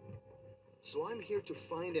 So I'm here to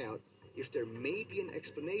find out if there may be an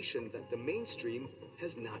explanation that the mainstream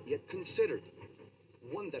has not yet considered.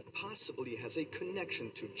 One that possibly has a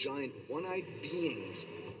connection to giant one-eyed beings,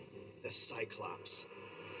 the Cyclops.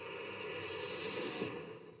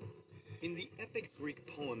 In the epic Greek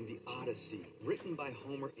poem, the Odyssey, written by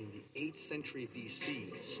Homer in the 8th century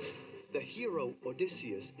BC, the hero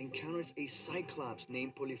Odysseus encounters a Cyclops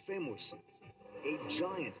named Polyphemus, a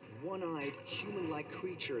giant, one-eyed, human-like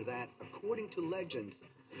creature that, according to legend,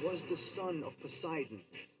 was the son of Poseidon,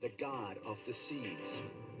 the god of the seas.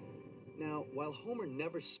 Now, while Homer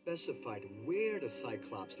never specified where the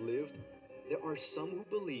Cyclops lived, there are some who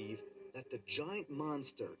believe that the giant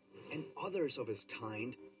monster and others of his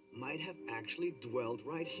kind might have actually dwelled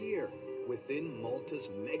right here, within Malta's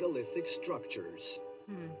megalithic structures.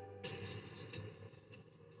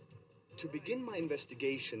 To begin my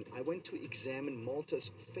investigation, I went to examine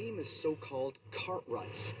Malta's famous so-called cart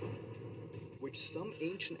ruts, which some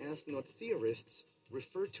ancient astronaut theorists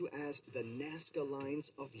refer to as the Nazca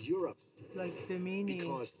lines of Europe, like Bimini,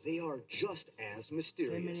 because they are just as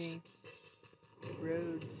mysterious.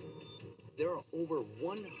 Roads. There are over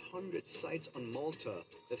 100 sites on Malta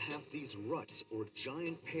that have these ruts or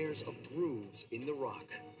giant pairs of grooves in the rock,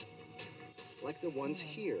 like the ones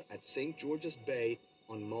here at St. George's Bay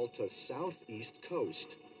on Malta's southeast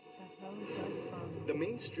coast. The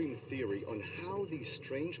mainstream theory on how these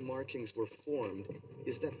strange markings were formed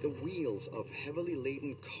is that the wheels of heavily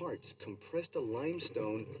laden carts compressed the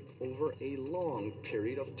limestone over a long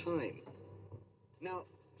period of time. Now,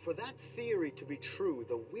 for that theory to be true,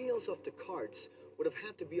 the wheels of the carts would have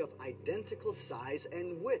had to be of identical size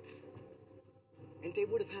and width. And they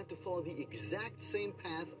would have had to follow the exact same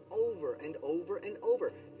path over and over and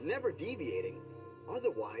over, never deviating.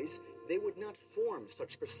 Otherwise, they would not form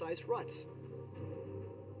such precise ruts.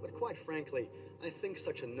 But quite frankly, I think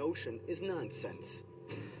such a notion is nonsense.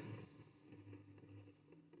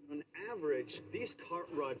 On average, these cart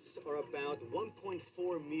ruts are about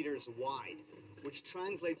 1.4 meters wide, which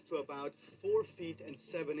translates to about 4 feet and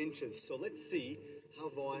 7 inches. So let's see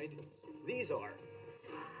how wide these are.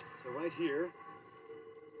 So right here,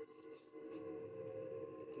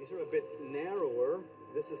 these are a bit narrower.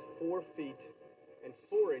 This is 4 feet and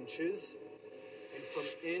 4 inches. And from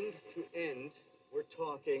end to end, we're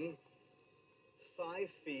talking 5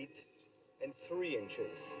 feet and 3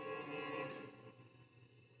 inches.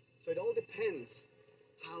 So it all depends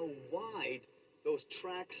how wide those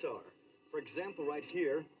tracks are. For example, right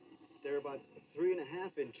here, they're about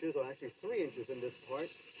 3.5 inches, or actually 3 inches in this part.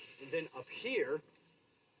 And then up here,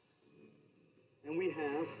 and we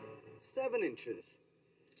have 7 inches.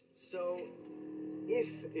 So if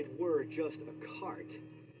it were just a cart,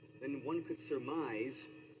 then one could surmise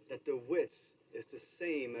that the width is the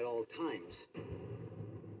same at all times.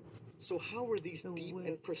 So how were these deep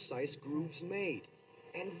and precise grooves made?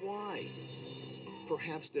 And why?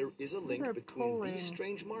 Perhaps there is a link between these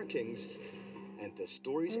strange markings and the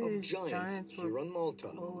stories of giants here on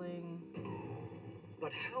Malta.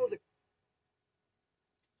 But how the...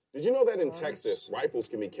 Did you know that in Texas, rifles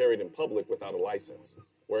can be carried in public without a license?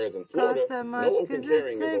 Whereas in Florida, no open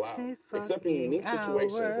carrying is allowed, except in unique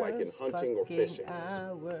situations like in hunting or fishing.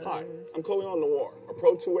 Hi, I'm Coleon Noir, a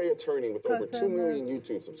pro 2A attorney with over 2 million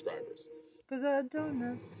YouTube subscribers.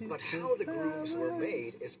 But how the grooves were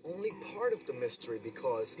made is only part of the mystery,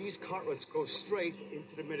 because these cart ruts go straight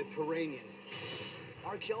into the Mediterranean.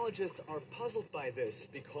 Archaeologists are puzzled by this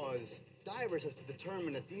because divers have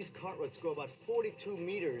determined that these cart ruts go about 42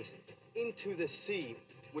 meters into the sea,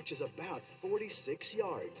 which is about 46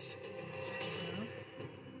 yards.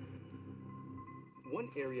 One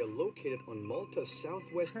area located on Malta's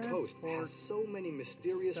southwest coast has so many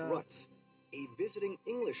mysterious ruts. A visiting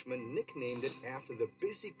Englishman nicknamed it after the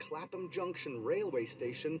busy Clapham Junction railway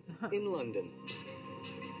station in London.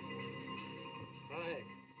 Hi.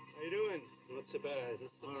 How you doing? Not so bad.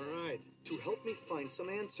 All right. To help me find some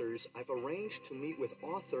answers, I've arranged to meet with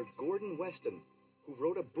author Gordon Weston, who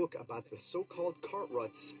wrote a book about the so-called cart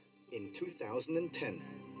ruts in 2010.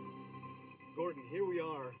 Gordon, here we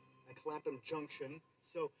are at Clapham Junction.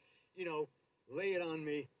 So, lay it on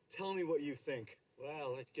me. Tell me what you think.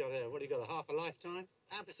 Well, it's got a half a lifetime?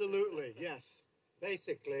 Absolutely, yes.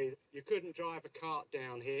 Basically, you couldn't drive a cart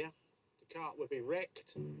down here. The cart would be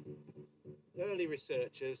wrecked. Early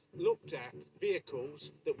researchers looked at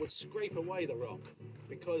vehicles that would scrape away the rock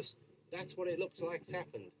because that's what it looks like's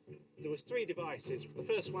happened. There was 3 devices. The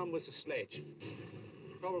first one was a sledge,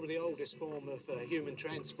 probably the oldest form of human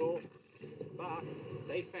transport, but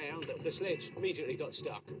they found that the sledge immediately got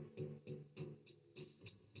stuck.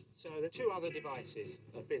 So the 2 other devices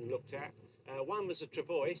have been looked at. One was a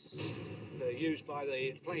travois, used by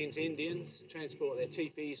the Plains Indians to transport their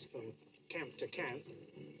teepees from camp to camp.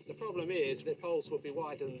 The problem is the poles would be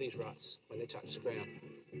wider than these ruts when they touch the ground.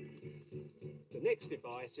 The next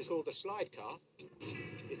device is called a slide car.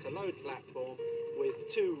 It's a load platform with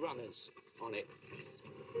 2 runners on it.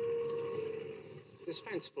 This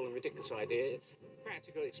fanciful and ridiculous idea,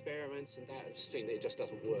 practical experiments and that have seen that it just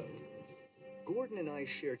doesn't work. Gordon and I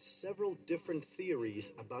shared several different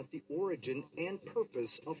theories about the origin and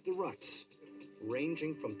purpose of the ruts,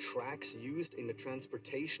 ranging from tracks used in the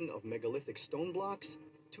transportation of megalithic stone blocks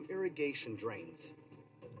to irrigation drains.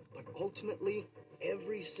 But ultimately,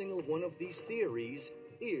 every single one of these theories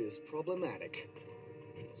is problematic.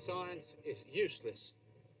 Science is useless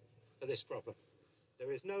for this problem.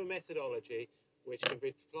 There is no methodology which can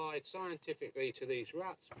be applied scientifically to these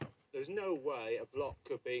ruts. There's no way a block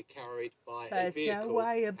could be carried by a vehicle. There's no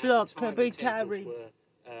way a block could be carried. Were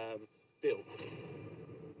built.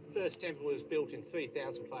 The first temple was built in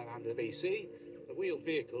 3500 BC. The wheeled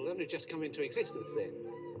vehicle only just come into existence then.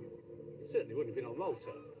 It certainly wouldn't have been on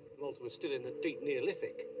Malta. Malta was still in the deep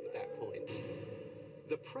Neolithic at that point.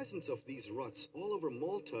 The presence of these ruts all over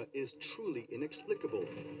Malta is truly inexplicable.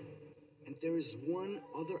 And there is one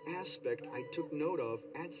other aspect I took note of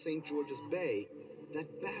at St. George's Bay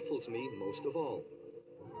that baffles me most of all.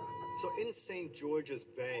 So in St. George's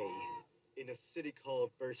Bay, in a city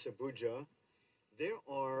called Bursabuja, there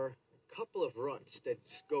are a couple of ruts that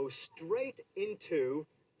go straight into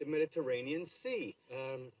the Mediterranean Sea.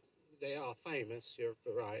 They are famous, you're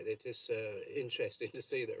right. It is interesting to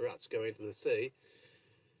see that ruts go into the sea.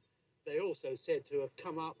 They also said to have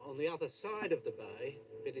come up on the other side of the bay,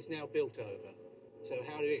 but is now built over. So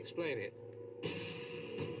how do you explain it?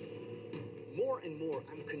 More and more,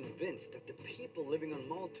 I'm convinced that the people living on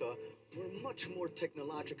Malta were much more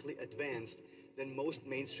technologically advanced than most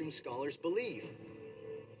mainstream scholars believe.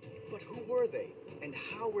 But who were they? And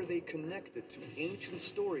how were they connected to ancient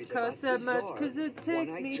stories about bizarre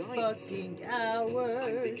one-eyed giants?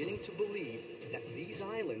 I'm beginning to believe that these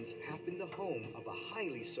islands have been the home of a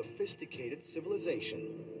highly sophisticated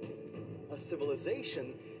civilization. A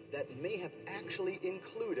civilization that may have actually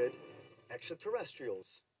included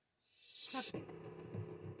extraterrestrials.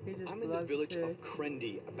 I'm in the village of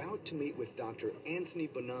Crendy, about to meet with Dr. Anthony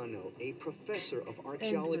Bonanno, a professor of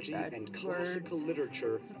archaeology and classical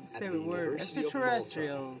literature at the University of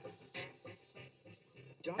Malta.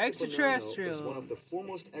 Dr. Bonanno is one of the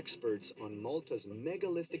foremost experts on Malta's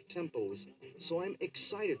megalithic temples, so I'm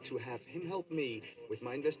excited to have him help me with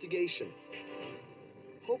my investigation.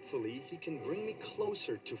 Hopefully, he can bring me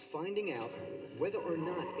closer to finding out whether or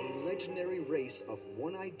not a legendary race of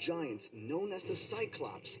one-eyed giants known as the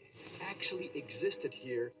Cyclops actually existed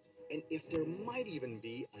here, and if there might even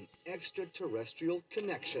be an extraterrestrial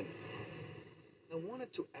connection. I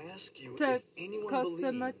wanted to ask you if anyone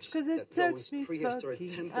believes that those prehistoric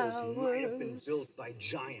temples might have been built by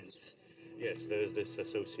giants. Yes, there is this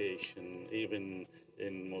association, even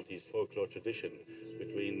in Maltese folklore tradition,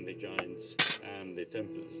 between the giants and the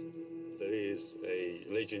temples. There is a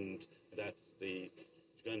legend that the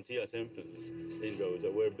Gigantia temples in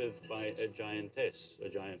Rhoda were built by a giantess, a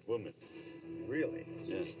giant woman. Really?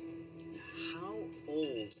 Yes. How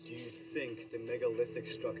old do you think the megalithic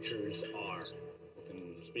structures are? I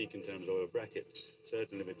can speak in terms of a bracket,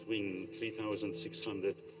 certainly between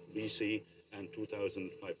 3600 BC and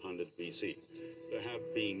 2500 BC. There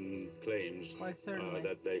have been claims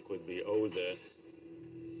that they could be older.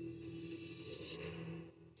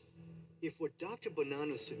 If what Dr.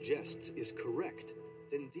 Bonanno suggests is correct,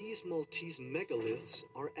 then these Maltese megaliths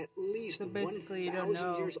are at least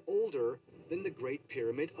 1,000 years older than the Great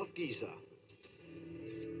Pyramid of Giza.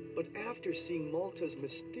 But after seeing Malta's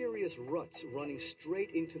mysterious ruts running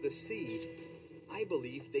straight into the sea, I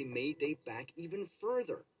believe they may date back even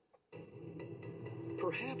further.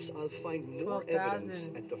 Perhaps I'll find more evidence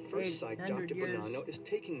at the first site Dr. Bonanno is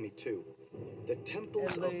taking me to, the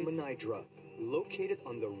Temples of Menidra, located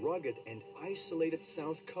on the rugged and isolated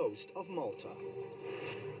south coast of Malta.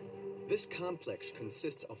 This complex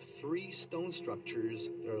consists of 3 stone structures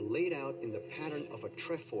that are laid out in the pattern of a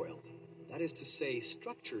trefoil. That is to say,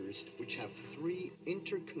 structures which have 3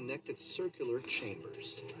 interconnected circular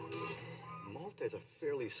chambers. Malta is a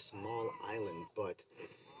fairly small island, but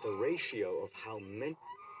the ratio of how many...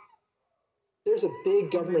 There's a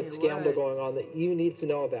big government scandal going on that you need to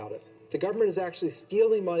know about it. The government is actually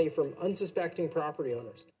stealing money from unsuspecting property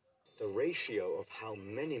owners. The ratio of how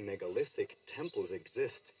many megalithic temples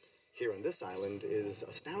exist here on this island is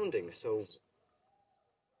astounding, so...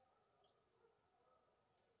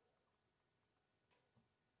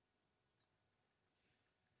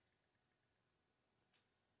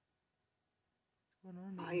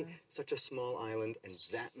 such a small island and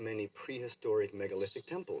that many prehistoric megalithic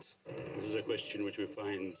temples? This is a question which we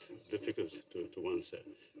find difficult to answer.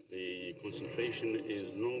 The concentration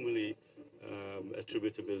is normally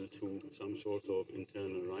attributable to some sort of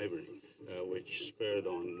internal rivalry, which spurred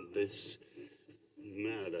on this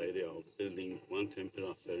mad idea of building one temple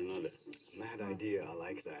after another. Mad idea, I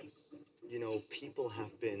like that. You know, people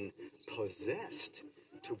have been possessed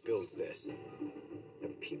to build this.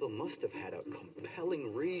 And people must have had a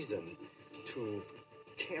compelling reason to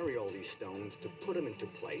carry all these stones, to put them into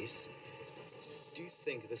place. Do you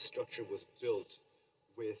think this structure was built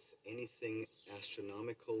with anything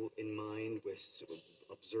astronomical in mind, with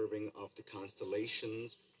observing of the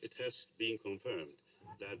constellations? It has been confirmed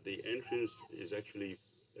that the entrance is actually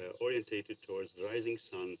orientated towards the rising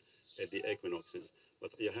sun at the equinoxes.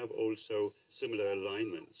 But you have also similar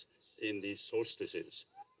alignments in the solstices,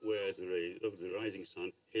 where the rays of the rising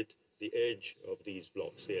sun hit the edge of these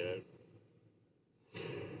blocks here.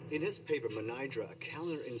 In his paper, Menidra, A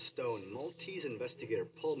Calendar in Stone, Maltese investigator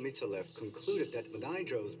Paul Mitsalev concluded that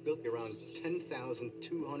Menidra was built around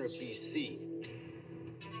 10,200 BC.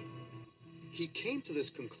 He came to this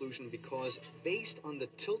conclusion because, based on the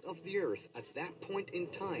tilt of the Earth at that point in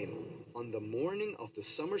time, on the morning of the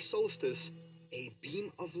summer solstice, a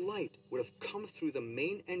beam of light would have come through the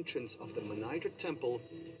main entrance of the Menidra temple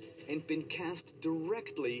and been cast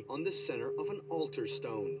directly on the center of an altar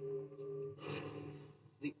stone.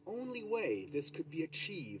 The only way this could be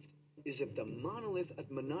achieved is if the monolith at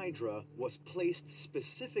Menidra was placed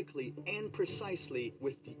specifically and precisely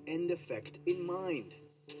with the end effect in mind.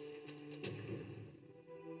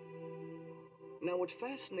 Now, what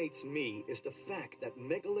fascinates me is the fact that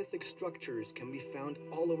megalithic structures can be found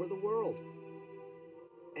all over the world.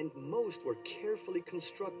 And most were carefully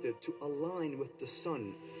constructed to align with the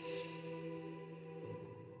sun.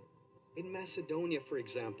 In Macedonia, for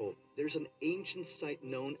example, there's an ancient site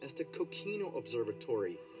known as the Kokino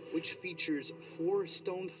Observatory, which features 4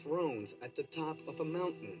 stone thrones at the top of a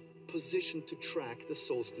mountain, positioned to track the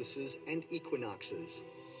solstices and equinoxes.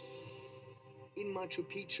 In Machu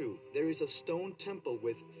Picchu, there is a stone temple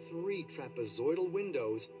with 3 trapezoidal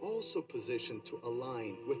windows, also positioned to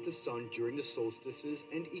align with the sun during the solstices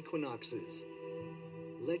and equinoxes.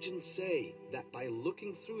 Legends say that by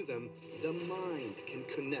looking through them, the mind can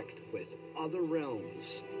connect with other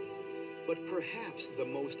realms. But perhaps the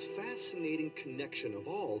most fascinating connection of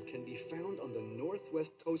all can be found on the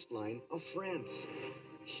northwest coastline of France.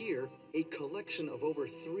 Here, a collection of over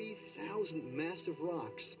 3,000 massive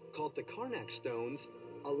rocks, called the Karnak stones,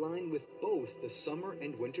 align with both the summer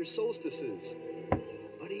and winter solstices.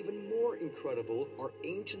 But even more incredible are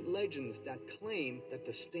ancient legends that claim that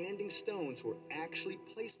the standing stones were actually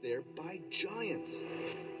placed there by giants,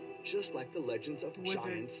 just like the legends of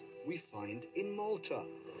giants we find in Malta.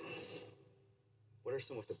 What are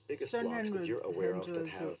some of the biggest blocks that you're aware of that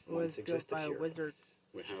have once existed here?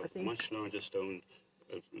 We have a much larger stone.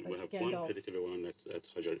 We have one particular one at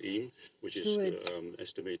Hajar-im, which is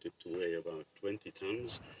estimated to weigh about 20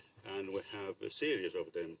 tons, and we have a series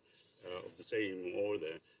of them of the same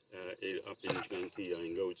order up in Gigantia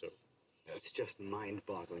in Gozo. It's just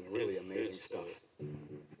mind-boggling, really amazing stuff.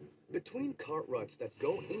 Between cart ruts that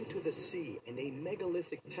go into the sea and a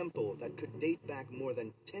megalithic temple that could date back more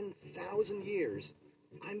than 10,000 years,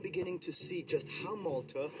 I'm beginning to see just how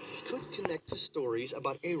Malta could connect to stories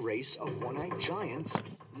about a race of one-eyed giants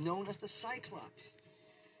known as the Cyclops.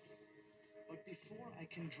 But before I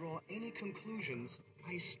can draw any conclusions,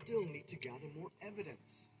 I still need to gather more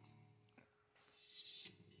evidence.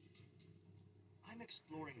 I'm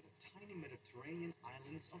exploring the tiny Mediterranean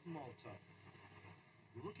islands of Malta,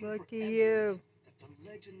 looking for evidence that the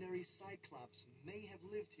legendary Cyclops may have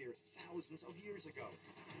lived here thousands of years ago.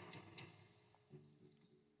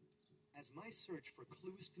 As my search for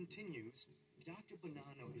clues continues, Dr.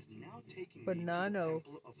 Bonanno is now taking me to the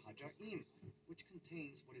temple of Hajar-im, which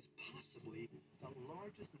contains what is possibly the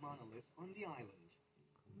largest monolith on the island.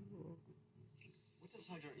 What does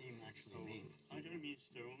Hajar-im actually mean? Hajar means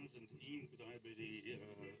stones, and im could either be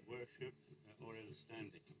worship or else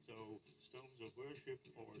standing. So stones of worship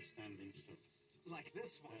or standing stones. Like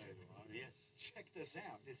this one? Yes. Check this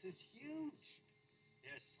out. This is huge.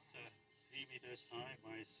 Yes, 3 meters high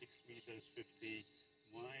by 6 meters 50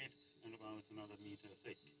 wide and about another meter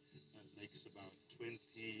thick. That makes about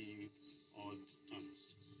 20 odd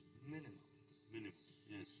tons. Minimum. Minimum,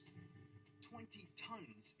 yes. 20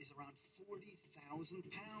 tons is around 40,000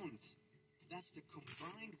 pounds. That's the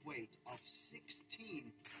combined weight of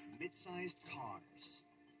 16 mid-sized cars.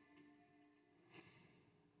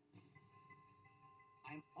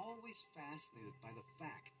 I'm always fascinated by the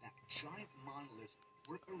fact that giant monoliths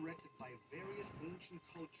were erected by various ancient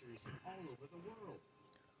cultures all over the world.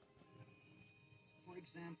 For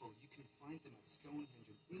example, you can find them at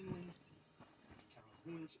Stonehenge in England,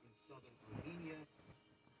 Karahunj in southern Armenia,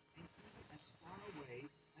 and even as far away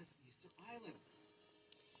as Easter Island.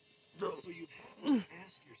 So you have to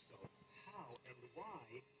ask yourself how and why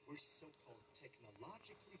were so-called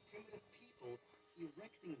technologically primitive people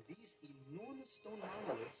erecting these enormous stone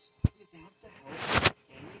monoliths without the help of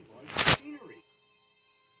any large machinery.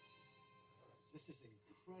 This is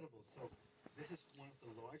incredible. So this is one of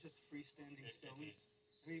the largest freestanding stones.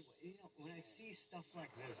 I mean, you know, when I see stuff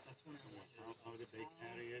like this, that's when I wonder, how did they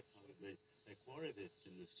carry it? How did they quarried it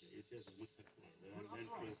in this case? Yes, they must have quarried it. And then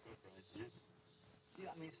put it upright, yes.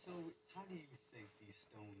 Yeah, I mean, so how do you think these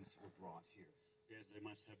stones were brought here? Yes, they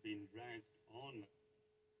must have been dragged on.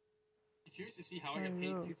 I'm curious to see how I got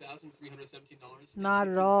paid $2,317. Not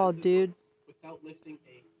at all, dude. Without lifting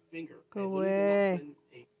a finger. Go away.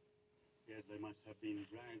 Yes, they must have been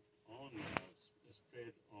dragged on a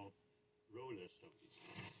spread of roller stones.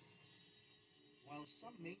 While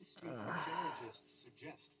some mainstream archaeologists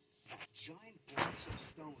suggest that giant blocks of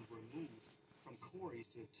stone were moved from quarries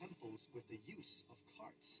to the temples with the use of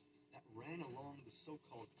carts that ran along the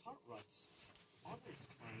so-called cart ruts, others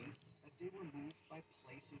claim that they were moved by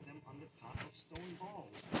placing them on the top of stone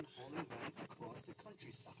balls and hauling them across the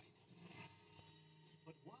countryside.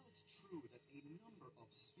 But while it's true that a number of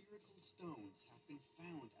spherical stones have been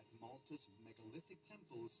found at Malta's megalithic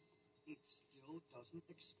temples, it still doesn't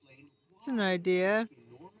explain why It's an idea. such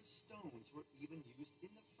enormous stones were even used in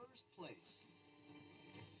the first place.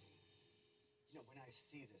 You know, when I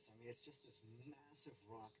see this, I mean, it's just this massive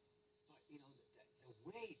rock, but, you know, the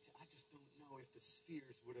weight, I just don't know if the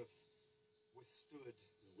spheres would have withstood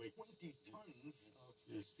 20 tons of,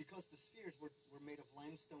 because the spheres were made of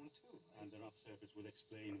limestone too. Right? And the rough surface would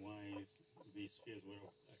explain why these spheres were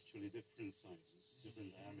actually different sizes,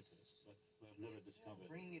 different diameters, but we have never discovered.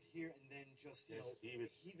 Bringing it here and then just, you know,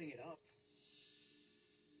 heaving it up.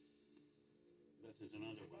 That is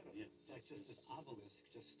another one, yes. It's like just this obelisk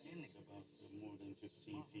just standing. It's about more than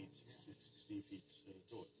 15 feet, 16 feet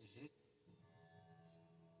tall. Mm-hmm.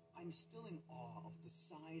 I'm still in awe of the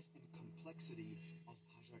size and complexity of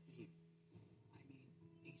Hajar-im. I mean,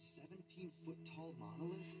 a 17-foot tall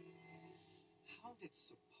monolith? How did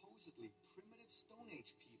supposedly primitive Stone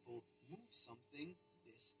Age people move something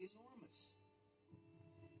this enormous?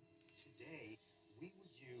 Today, we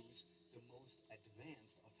would use the most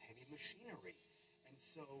advanced of heavy machinery. And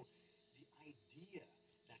so, the idea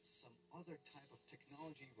that some other type of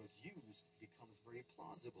technology was used becomes very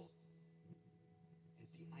plausible. And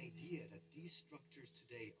the idea that these structures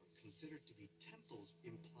today are considered to be temples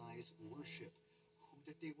implies worship. Who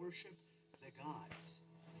did they worship? The gods.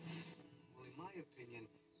 Well, in my opinion,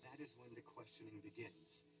 that is when the questioning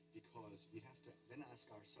begins, because we have to then ask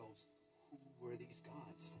ourselves, who were these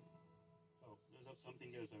gods? So, there's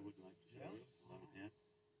something else I would like to show you. Yeah.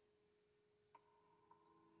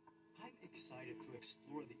 I'm excited to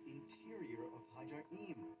explore the interior of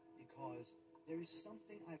Hajar-im because there is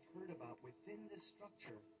something I've heard about within this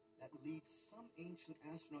structure that leads some ancient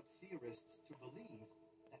astronaut theorists to believe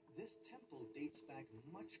that this temple dates back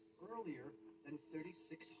much earlier than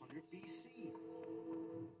 3600 BC.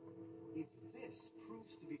 If this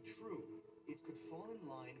proves to be true, it could fall in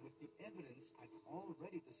line with the evidence I've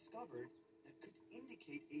already discovered that could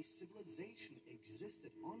indicate a civilization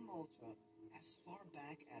existed on Malta as far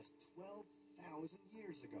back as 12,000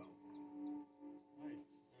 years ago. Right.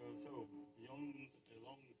 So beyond a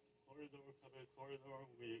long corridor, covered corridor,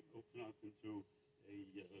 we open up into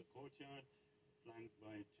a courtyard flanked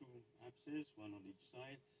by two apses, one on each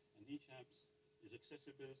side, and each apse is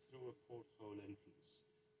accessible through a porthole entrance.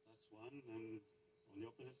 That's one, and on the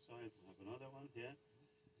opposite side we have another one here,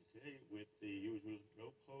 okay, with the usual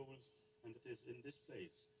rope holes, and it is in this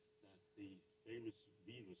place that the famous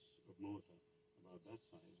Venus of Malta, about that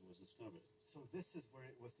size, was discovered. So this is where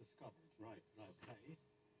it was discovered? Right, right. Okay.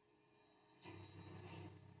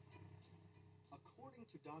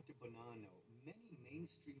 to Dr. Bonanno, many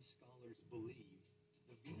mainstream scholars believe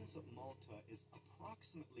the Venus of Malta is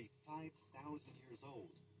approximately 5,000 years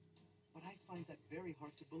old. But I find that very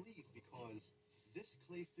hard to believe because this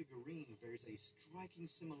clay figurine bears a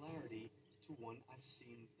striking similarity to one I've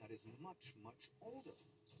seen that is much, much older.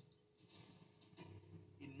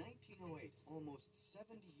 In 1908, almost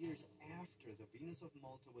 70 years after the Venus of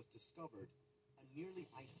Malta was discovered, a nearly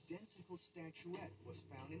identical statuette was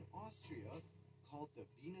found in Austria called the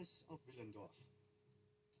Venus of Willendorf.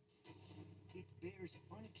 It bears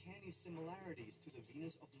uncanny similarities to the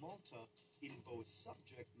Venus of Malta in both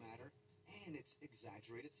subject matter and its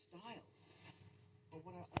exaggerated style. But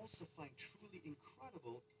what I also find truly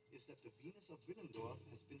incredible is that the Venus of Willendorf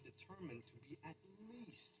has been determined to be at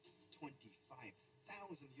least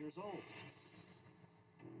 25,000 years old.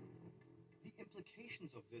 The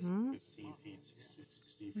implications of this... 15 feet, 16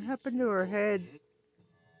 feet. What happened to her head?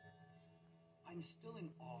 I'm still in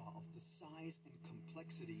awe of the size and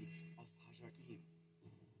complexity of Hajar-im.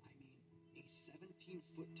 I mean, a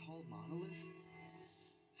 17-foot tall monolith?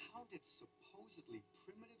 How did supposedly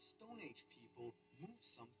primitive Stone Age people move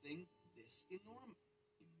something this enormous?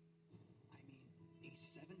 I mean, a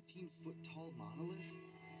 17-foot tall monolith?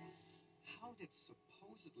 How did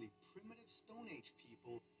supposedly primitive Stone Age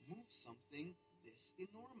people move something this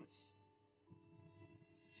enormous?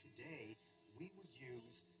 Today, we would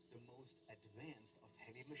use the most advanced of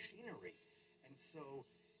heavy machinery. And so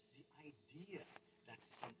the idea that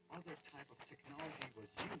some other type of technology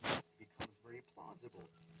was used becomes very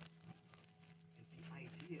plausible. And the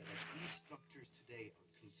idea that these structures today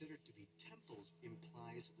are considered to be temples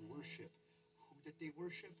implies worship. Who did they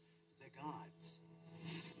worship? The gods.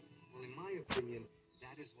 Well, in my opinion,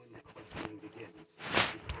 that is when the questioning begins.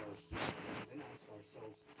 Because we then ask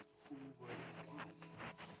ourselves, who were these gods?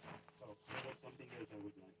 So, there was something else I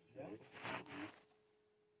would like to show you.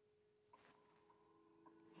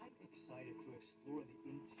 I'm excited to explore the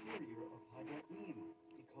interior of Hajar-im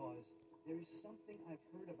because there is something I've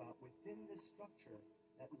heard about within this structure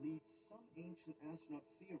that leads some ancient astronaut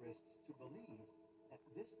theorists to believe that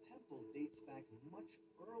this temple dates back much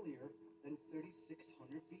earlier than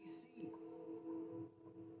 3600 BC.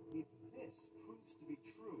 If this proves to be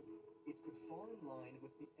true, it could fall in line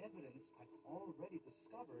with the evidence I've already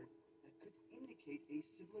discovered that could indicate a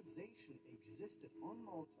civilization existed on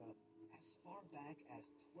Malta as far back as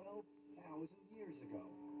 12,000 years ago.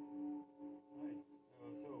 Right.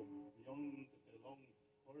 So beyond a long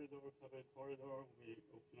corridor, covered corridor, we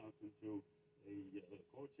open up into a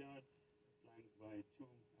courtyard flanked by two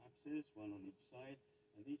apses, one on each side,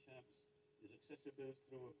 and each apse is accessible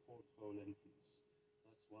through a porthole entrance.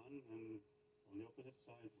 That's one, and on the opposite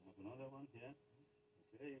side we have another one here,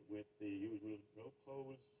 okay, with the usual rope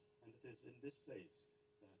holes, and it is in this place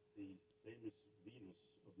that the famous Venus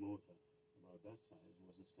of Malta, about that size,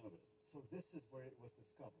 was discovered. So this is where it was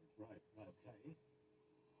discovered? Right, right. Okay.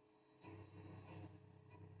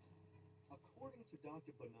 According to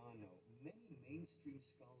Dr. Bonanno, many mainstream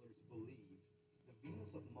scholars believe the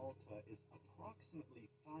Venus of Malta is approximately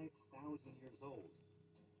 5,000 years old.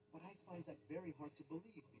 But I find that very hard to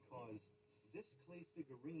believe because this clay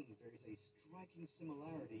figurine bears a striking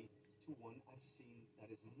similarity to one I've seen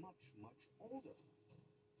that is much, much older.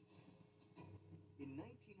 In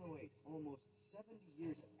 1908, almost 70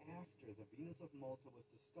 years after the Venus of Malta was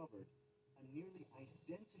discovered, a nearly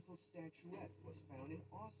identical statuette was found in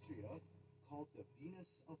Austria called the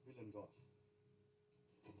Venus of Willendorf.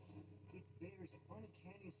 It bears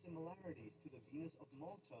uncanny similarities to the Venus of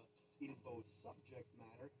Malta in both subject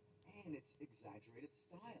matter and its exaggerated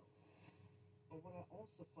style. But what I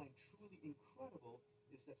also find truly incredible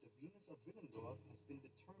is that the Venus of Willendorf has been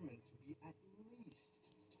determined to be at least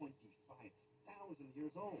 25,000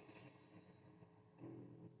 years old.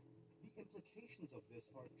 The implications of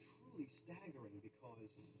this are truly staggering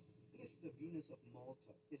because if the Venus of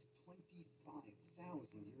Malta is 25,000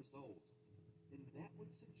 years old, then that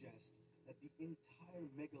would suggest that the entire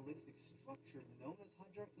megalithic structure known as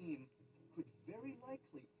Hajar-im could very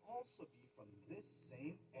likely also be from this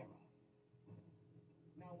same era.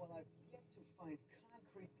 Now, while I've yet to find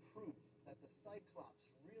concrete proof that the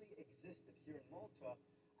Cyclops really existed here in Malta,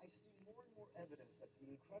 I see more and more evidence that the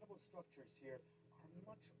incredible structures here are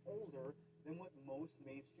much older than what most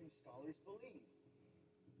mainstream scholars believe.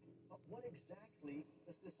 But what exactly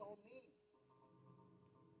does this all mean?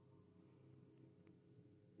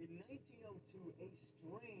 In 1902, a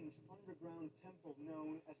strange underground temple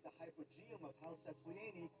known as the Hypogeum of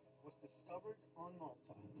Halseflieni was discovered on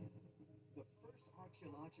Malta. The first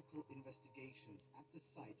archaeological investigations at the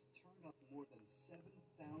site turned up more than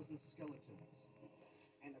 7,000 skeletons.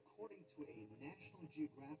 And according to a National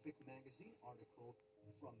Geographic magazine article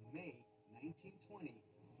from May 1920,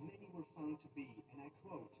 many were found to be, and I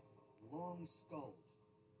quote, long-skulled.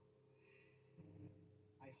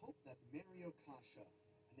 I hope that Mario Kasha,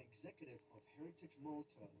 an executive of Heritage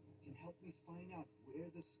Malta, can help me find out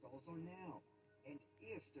where the skulls are now, and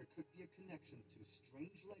if there could be a connection to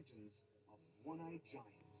strange legends of one-eyed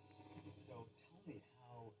giants. So tell me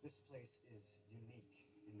how this place is unique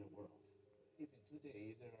in the world. Even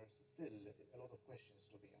today, there are still a lot of questions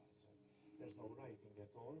to be answered. There's no writing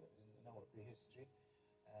at all in our prehistory,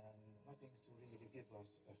 and nothing to really give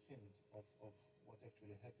us a hint of what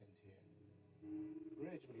actually happened here.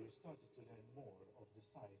 Gradually, we started to learn more of the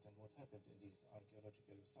site and what happened in these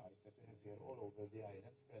archaeological sites that we have here all over the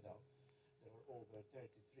island, spread out. There are over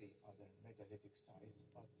 33 other megalithic sites,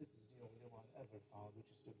 but this is the only one ever found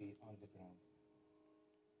which is to be underground.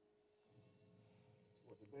 It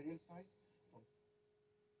was a burial site from...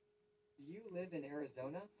 Do you live in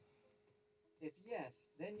Arizona? If yes,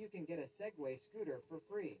 then you can get a Segway scooter for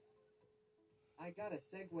free. I got a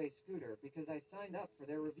Segway scooter because I signed up for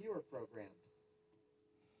their reviewer program.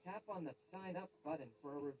 Tap on the sign up button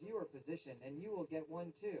for a reviewer position and you will get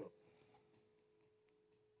one too.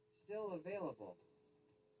 Still available.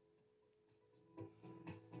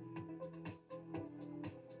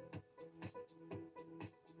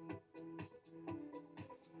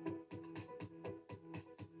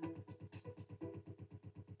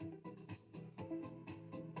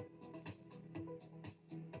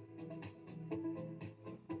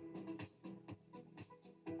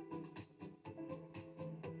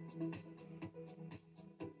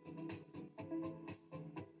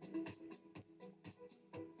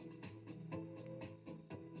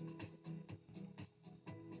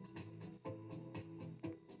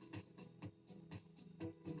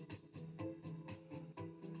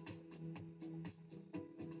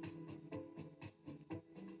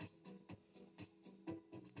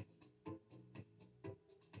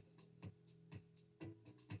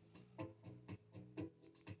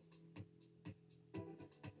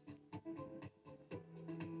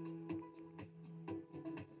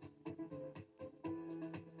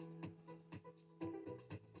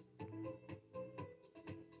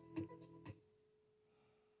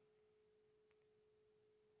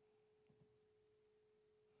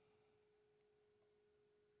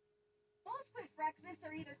 Most quick breakfasts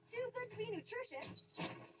are either too good to be nutritious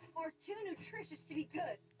or too nutritious to be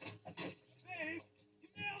good. Babe, you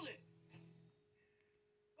nailed it!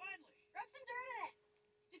 Finally! Rub some dirt in it.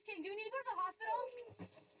 Just kidding, do we need to go to the hospital?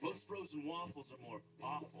 Most frozen waffles are more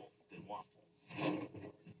awful than waffles.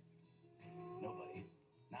 Nobody.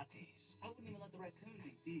 Not these. I wouldn't even let the raccoons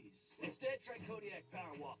eat these. Instead, try Kodiak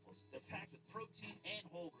Power Waffles. They're packed with protein and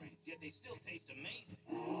whole grains, yet they still taste amazing.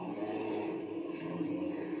 From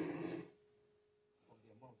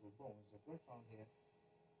the amount of bones that were found here,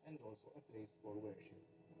 and also a place for worship.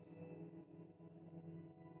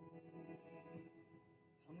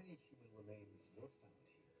 How many human remains were found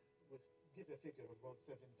here? We give a figure of about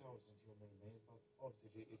 7,000 human remains, but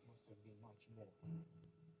obviously it must have been much more,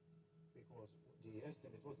 because the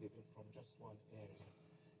estimate was given from just one area.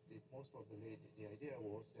 Most probably the idea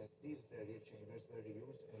was that these burial chambers were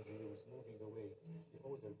reused and reused, moving away the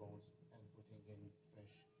older bones and putting in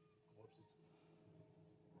fresh corpses.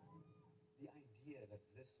 The idea that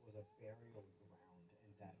this was a burial ground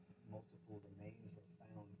and that multiple remains were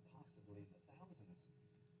found possibly in the thousands,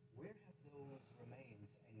 where have those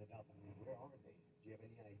remains ended up? I mean, where are they? Do you have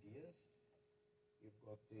any ideas? You've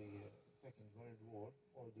got the Second World War,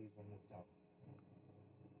 all these were moved out.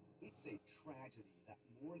 It's a tragedy that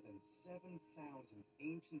more than 7,000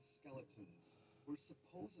 ancient skeletons were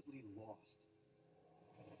supposedly lost.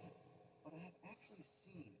 But I have actually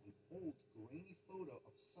seen an old grainy photo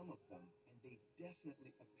of some of them, and they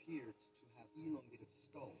definitely appeared to have elongated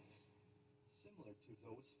skulls, similar to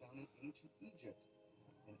those found in ancient Egypt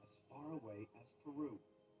and as far away as Peru.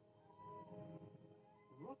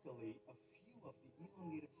 Luckily, a few of the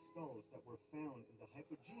elongated skulls that were found in the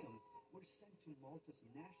Hypogeum were sent to Malta's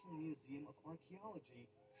National Museum of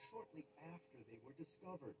Archaeology shortly after they were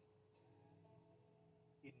discovered.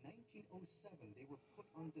 In 1907, they were put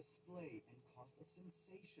on display and caused a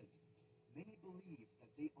sensation. Many believed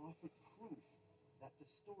that they offered proof that the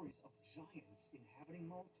stories of giants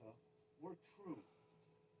inhabiting Malta were true.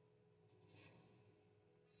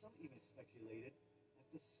 Some even speculated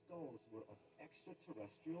that the skulls were of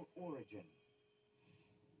extraterrestrial origin.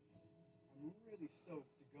 I'm really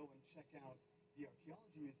stoked to go and check out the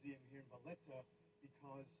Archaeology Museum here in Valletta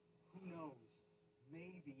because, who knows,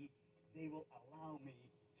 maybe they will allow me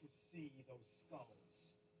to see those skulls.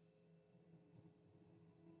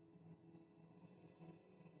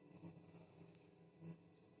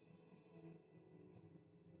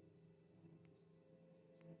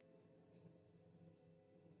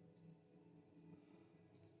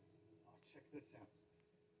 this out.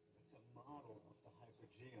 It's a model of the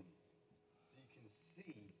Hypogeum. So you can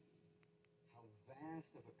see how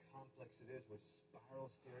vast of a complex it is with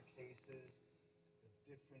spiral staircases, the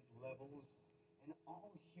different levels, and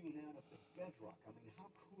all hewn out of the bedrock. I mean,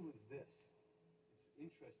 how cool is this?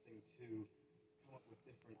 It's interesting to come up with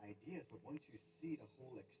different ideas, but once you see the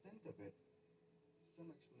whole extent of it,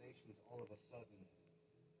 some explanations all of a sudden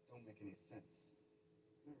don't make any sense.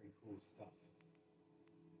 Very cool stuff.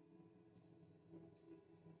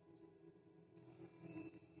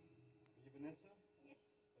 Are you Vanessa? Yes.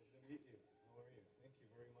 Pleasure to meet you. How are you? Thank you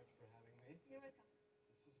very much for having me. You're welcome.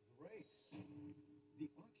 This is great. The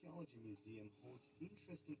Archaeology Museum holds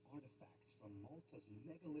interesting artifacts from Malta's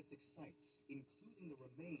megalithic sites, including the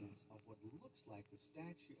remains of what looks like the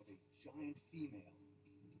statue of a giant female,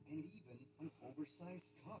 and even an oversized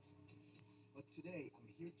cup. But today, I'm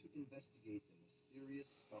here to investigate the mysterious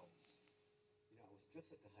skulls. You know, I was just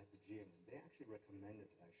at the Hypogeum, and they actually recommended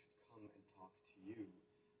that I should come and talk to you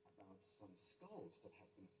about some skulls that have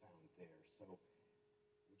been found there. So,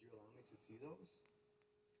 would you allow me to see those?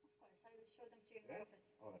 Of course, I will show them to you in my office.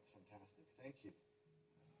 Oh, that's fantastic. Thank you.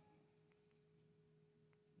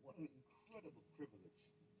 What an incredible privilege.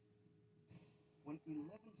 When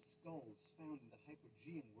 11 skulls found in the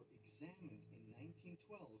Hypogeum were examined in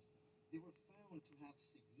 1912, they were found to have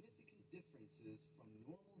significant differences from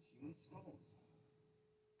normal human skulls.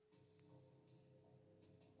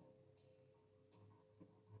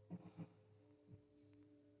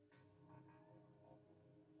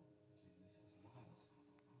 This is wild.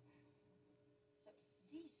 So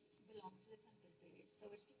these belong to the temple period.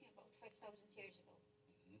 So we're speaking about 5,000 years ago.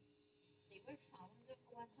 They were found 100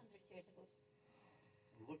 years ago.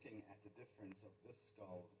 Looking at the difference of this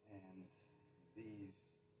skull and these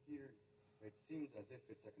here, it seems as if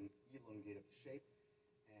it's like an elongated shape,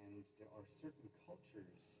 and there are certain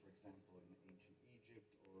cultures, for example in ancient Egypt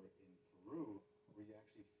or in Peru, where you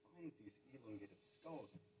actually find these elongated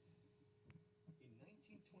skulls. In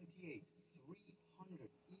 1928, 300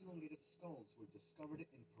 elongated skulls were discovered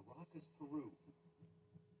in Paracas, Peru,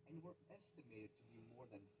 and were estimated to be more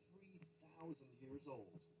than 3,000 years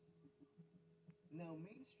old. Now,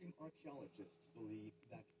 mainstream archaeologists believe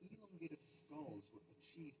that elongated skulls were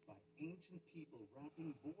achieved by ancient people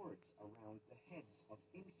wrapping boards around the heads of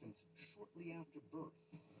infants shortly after birth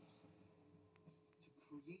to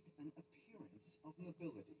create an appearance of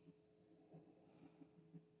nobility.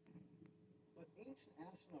 But ancient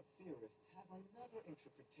astronaut theorists have another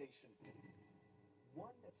interpretation,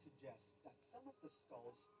 one that suggests that some of the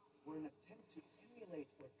skulls were an attempt to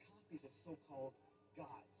emulate or copy the so-called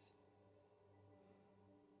gods.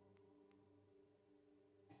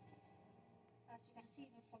 As you can see,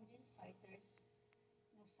 even from the inside, there's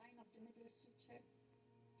no sign of the middle suture.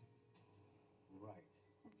 Right.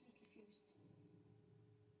 Completely fused.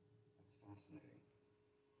 That's fascinating.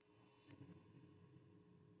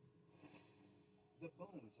 The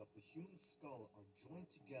bones of the human skull are joined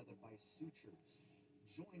together by sutures,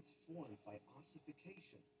 joints formed by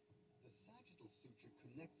ossification. The sagittal suture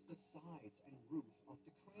connects the sides and roof of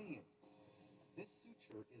the cranium. This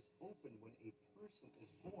suture is open when a person is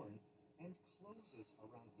born and closes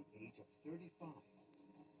around the age of 35.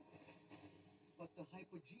 But the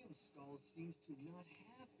Hypogeum skull seems to not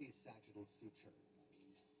have a sagittal suture.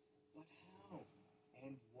 But how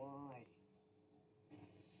and why?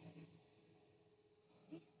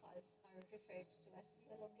 These skulls are referred to as the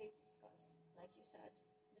elongated skulls. Like you said,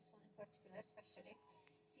 this one in particular especially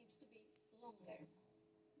seems to be longer,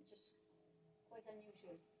 which is quite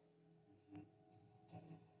unusual. I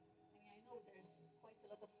mean, I know there's quite a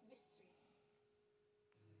lot of mystery.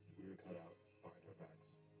 We were cut out behind our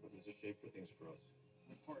backs. But there's a shape for things for us.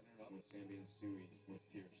 We partnered up with Sammy and Stewie, with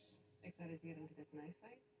Pierce. Excited to get into this knife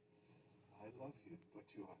fight? I love you, but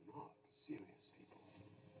you are not serious people.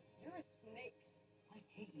 You're a snake. I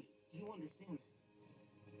hate you. Do you understand?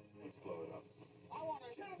 Let's blow it up. I want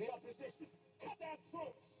to kill the opposition. Cut their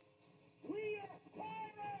throats. We are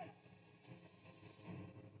pirates!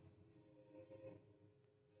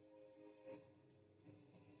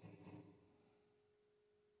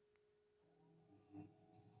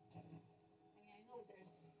 I mean, I know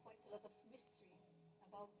there's quite a lot of mystery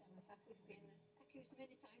about them. In fact, we've been accused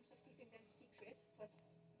many times of keeping them secret because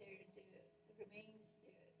they're the remains,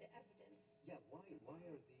 the evidence. Yeah, why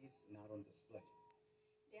are these not on display?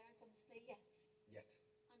 They aren't on display yet. Yet.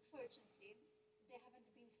 Unfortunately, they haven't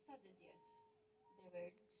been studied yet. They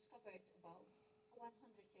were discovered about 100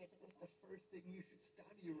 years ago. That's the first thing you should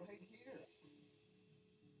study right here.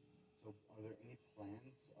 So, are there any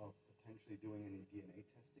plans of potentially doing any DNA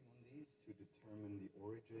testing on these to determine the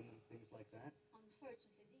origin and things like that?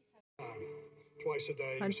 Unfortunately, these have... Twice a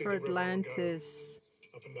day, you Hunt see for the river Atlantis.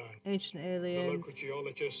 go up and down. Ancient The aliens. local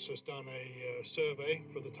geologist has done a survey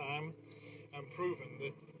for the town and proven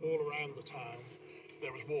that all around the town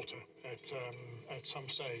there was water at some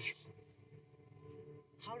stage.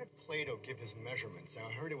 How did Plato give his measurements?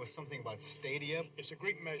 I heard it was something about stadia. It's a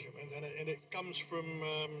Greek measurement, and it comes from,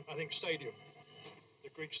 I think, stadium. The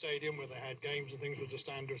Greek stadium where they had games and things was a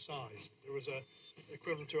standard size. There was a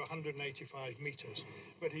equivalent to 185 meters.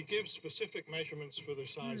 But he gives specific measurements for the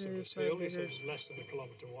size of this hill. He says it's less than 1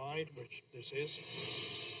 kilometer wide, which this is.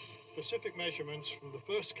 Specific measurements from the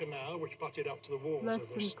first canal, which butted up to the walls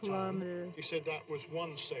of this town. He said that was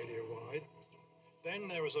 1 stadia wide. Then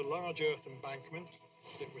there was a large earth embankment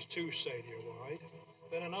that was 2 stadia wide.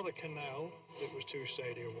 Then another canal that was 2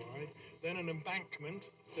 stadia wide. Then an embankment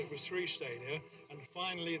that was 3 stadia. And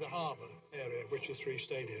finally the harbour area, which is 3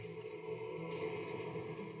 stadia.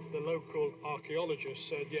 The local archaeologists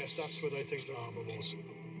said, yes, that's where they think the harbour was.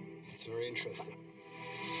 It's very interesting.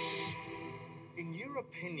 In your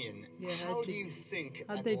opinion, how do you think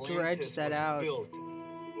Atlantis was built?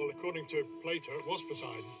 Well, according to Plato, it was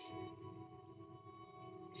Poseidon.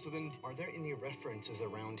 So then, are there any references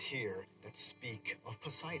around here that speak of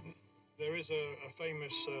Poseidon? There is a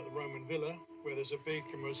famous Roman villa where there's a big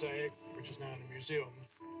mosaic, which is now in a museum,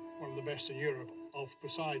 one of the best in Europe, of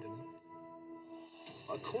Poseidon.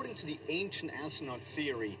 According to the ancient astronaut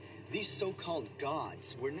theory, these so-called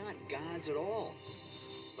gods were not gods at all,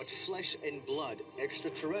 but flesh and blood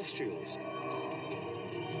extraterrestrials.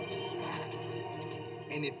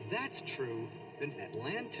 And if that's true, then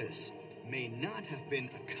Atlantis may not have been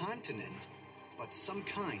a continent, but some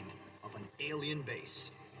kind of an alien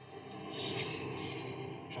base.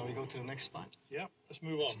 Shall we go to the next spot? Yeah, let's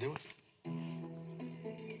move on. Let's do it.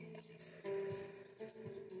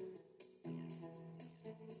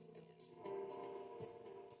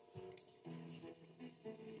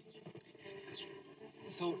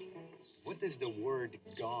 So, what does the word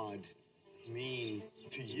God mean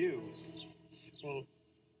to you? Well,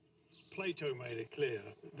 Plato made it clear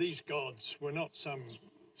that these gods were not some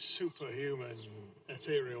superhuman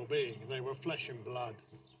ethereal being. They were flesh and blood.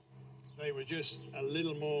 They were just a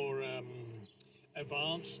little more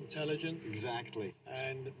advanced, intelligent. Exactly.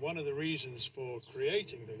 And one of the reasons for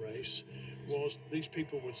creating the race was these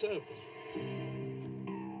people would serve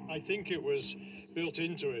them. I think it was built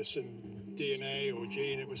into us in DNA or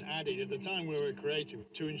gene. It was added at the time we were creating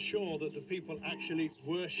to ensure that the people actually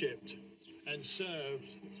worshipped and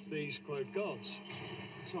served these, quote, gods.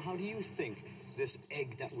 So how do you think this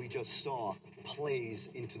egg that we just saw plays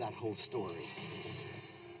into that whole story?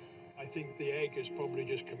 I think the egg is probably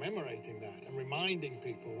just commemorating that and reminding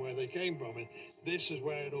people where they came from. And this is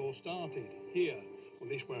where it all started, here, or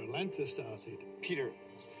at least where Atlantis started. Peter,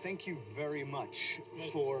 thank you very much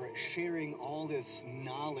for sharing all this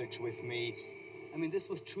knowledge with me. I mean, this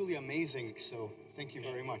was truly amazing, so thank you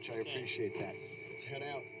very much. I appreciate that. Let's head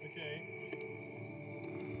out. Okay.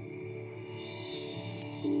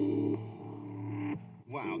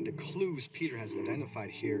 Wow, the clues Peter has identified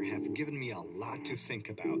here have given me a lot to think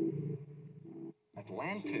about.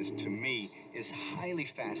 Atlantis, to me, is highly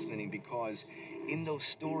fascinating because in those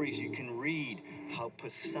stories you can read how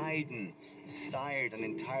Poseidon sired an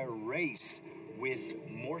entire race with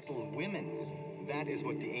mortal women. That is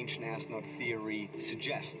what the ancient astronaut theory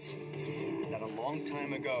suggests. That a long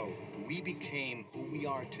time ago, we became who we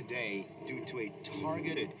are today due to a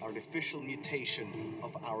targeted artificial mutation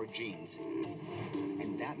of our genes.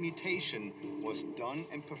 And that mutation was done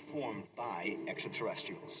and performed by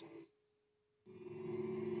extraterrestrials.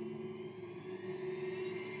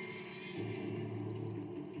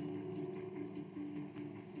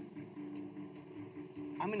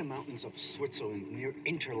 I'm in the mountains of Switzerland near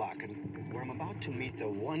Interlaken, where I'm about to meet the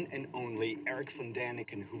one and only Erich von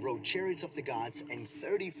Däniken, who wrote Chariots of the Gods and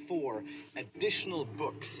 34 additional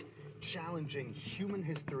books challenging human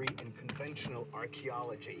history and conventional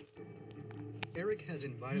archaeology. Erich has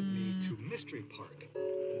invited me to Mystery Park,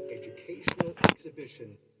 an educational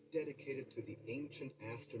exhibition dedicated to the ancient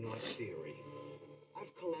astronaut theory.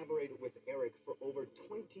 I've collaborated with Erich for over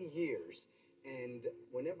 20 years, and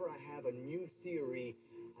whenever I have a new theory,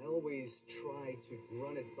 I always try to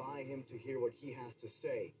run it by him to hear what he has to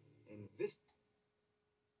say. And this...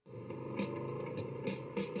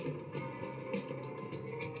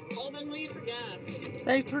 Hold and leave for gas.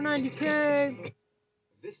 Thanks for 90K.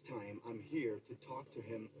 This time, I'm here to talk to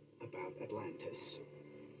him about Atlantis.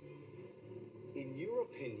 In your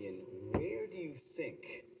opinion, where do you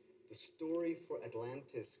think the story for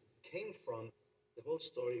Atlantis came from The whole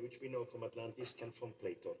story which we know from Atlantis comes from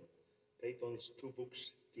Plato. Platon's two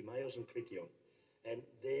books, Timaeus and Crition. And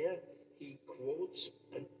there he quotes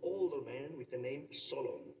an older man with the name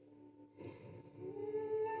Solon.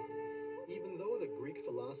 Even though the Greek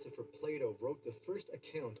philosopher Plato wrote the first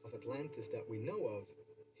account of Atlantis that we know of,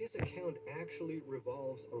 his account actually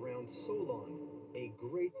revolves around Solon, a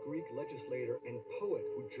great Greek legislator and poet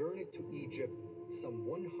who journeyed to Egypt some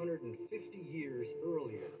 150 years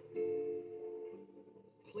earlier.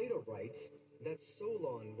 Plato writes that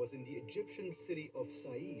Solon was in the Egyptian city of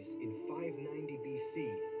Sais in 590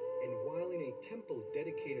 BC, and while in a temple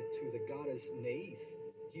dedicated to the goddess Neith,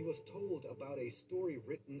 he was told about a story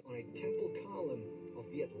written on a temple column of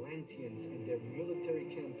the Atlanteans and their military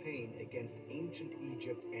campaign against ancient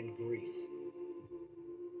Egypt and Greece.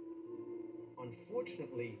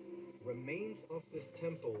 Unfortunately, remains of this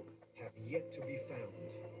temple have yet to be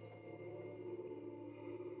found.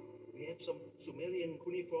 We have some Sumerian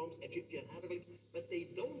cuneiforms, Egyptian hieroglyphs, but they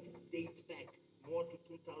don't date back more to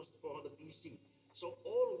 2400 BC. So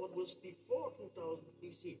all what was before 2000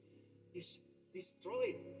 BC is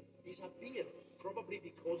destroyed, disappeared, probably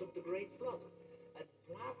because of the Great Flood. And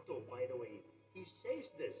Plato, by the way, he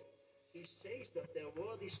says this. He says that there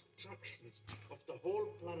were destructions of the whole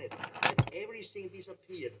planet, and everything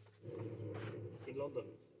disappeared. In London,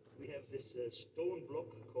 we have this stone block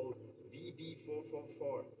called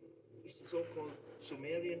VB444. It's the so-called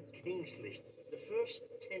Sumerian Kings list. The first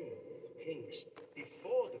 10 kings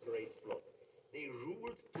before the Great Flood, they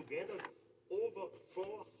ruled together over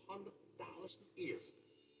 400,000 years.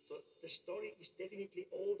 So the story is definitely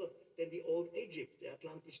older than the old Egypt, the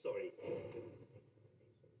Atlantis story.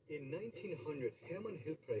 In 1900, Hermann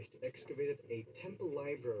Hilprecht excavated a temple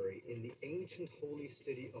library in the ancient holy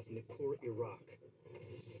city of Nippur, Iraq.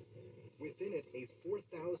 Within it, a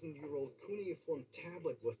 4,000-year-old cuneiform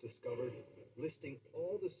tablet was discovered, listing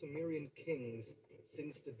all the Sumerian kings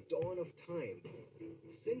since the dawn of time.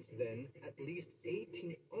 Since then, at least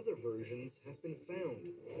 18 other versions have been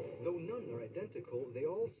found. Though none are identical, they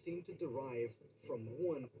all seem to derive from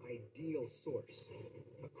one ideal source.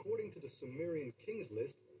 According to the Sumerian kings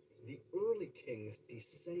list, the early kings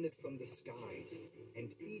descended from the skies,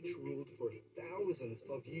 and each ruled for thousands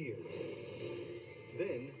of years.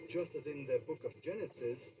 Then, just as in the book of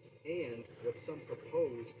Genesis, and what some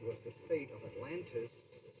proposed was the fate of Atlantis,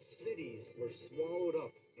 cities were swallowed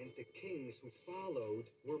up, and the kings who followed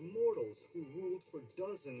were mortals who ruled for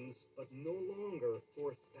dozens, but no longer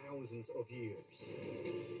for thousands of years.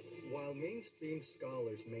 While mainstream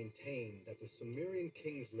scholars maintain that the Sumerian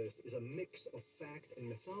kings list is a mix of fact and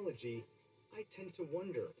mythology, I tend to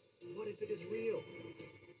wonder, what if it is real?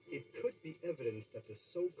 It could be evidence that the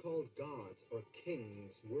so-called gods or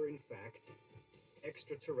kings were in fact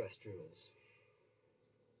extraterrestrials.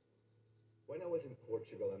 When I was in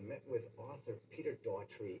Portugal, I met with author Peter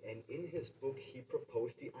Daughtry, and in his book he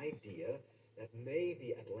proposed the idea that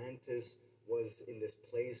maybe Atlantis was in this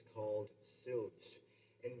place called Silves.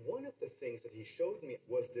 And one of the things that he showed me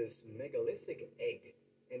was this megalithic egg,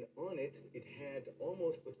 and on it, it had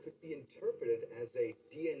almost what could be interpreted as a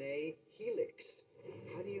DNA helix.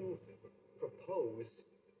 How do you propose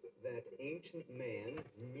that ancient man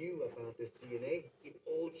knew about this DNA? In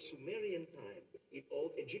old Sumerian time, in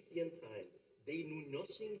old Egyptian time, they knew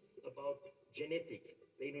nothing about genetic.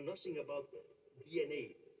 They knew nothing about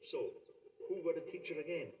DNA. So, who were the teacher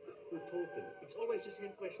again? Who taught them? It's always the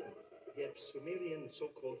same question. You have Sumerian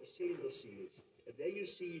so-called silver seals. And there you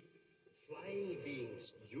see flying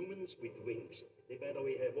beings, humans with wings. They, by the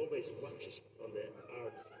way, have always watches on their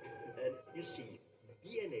arms. And you see,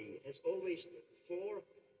 DNA has always 4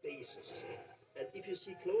 bases. And if you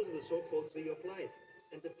see closer, the so-called tree of life,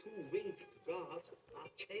 and the 2 winged gods are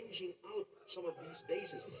changing out some of these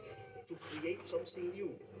bases to create something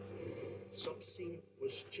new. Something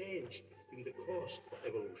was changed in the course of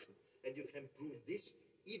evolution. And you can prove this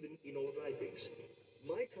even in old writings.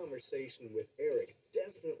 My conversation with Eric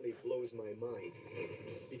definitely blows my mind,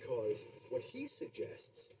 because what he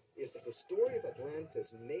suggests is that the story of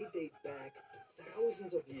Atlantis may date back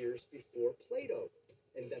thousands of years before Plato,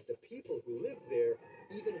 and that the people who lived there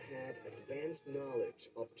even had advanced knowledge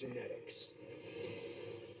of genetics.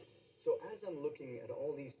 So as I'm looking at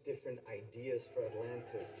all these different ideas for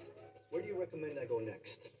Atlantis, where do you recommend I go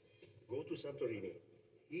next? Go to Santorini.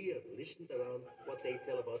 Here, listen around what they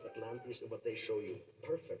tell about Atlantis and what they show you.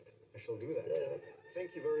 Perfect. I shall do that.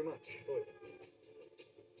 Thank you very much. Good.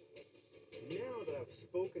 Now that I've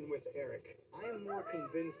spoken with Eric, I am more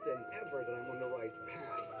convinced than ever that I'm on the right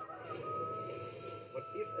path. But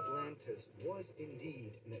if Atlantis Atlantis was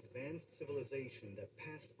indeed an advanced civilization that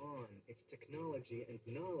passed on its technology and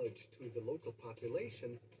knowledge to the local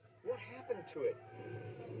population, what happened to it?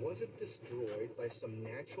 Was it destroyed by some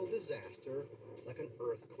natural disaster, like an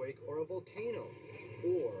earthquake or a volcano?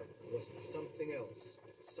 Or was it something else?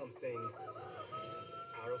 Something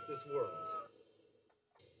out of this world?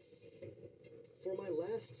 For my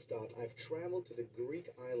last stop, I've traveled to the Greek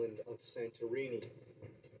island of Santorini,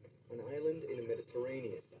 an island in the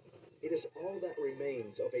Mediterranean. It is all that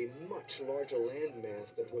remains of a much larger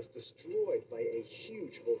landmass that was destroyed by a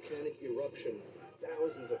huge volcanic eruption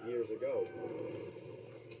thousands of years ago.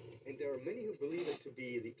 And there are many who believe it to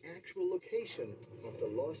be the actual location of the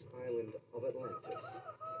lost island of Atlantis.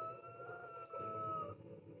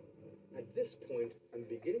 At this point, I'm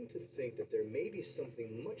beginning to think that there may be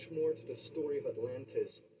something much more to the story of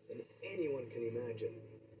Atlantis than anyone can imagine.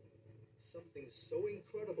 Something so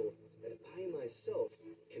incredible that I myself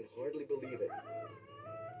can hardly believe it.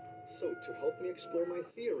 So, to help me explore my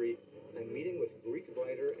theory, I'm meeting with Greek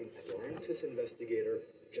writer and Atlantis investigator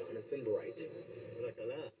Jonathan Bright.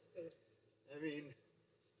 Voila. I mean,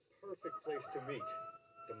 perfect place to meet.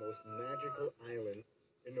 The most magical island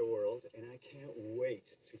in the world, and I can't wait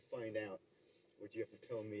to find out what you have to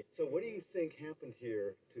tell me. So what do you think happened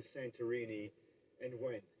here to Santorini, and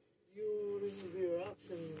when? During the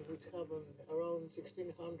eruption, which happened around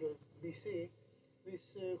 1600 BC,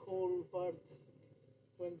 this whole part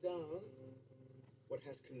went down. What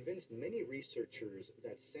has convinced many researchers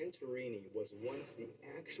that Santorini was once the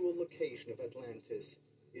actual location of Atlantis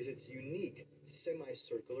is its unique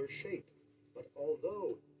semicircular shape. But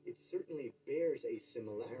although it certainly bears a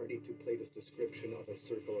similarity to Plato's description of a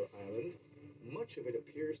circular island, much of it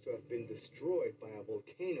appears to have been destroyed by a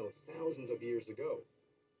volcano thousands of years ago.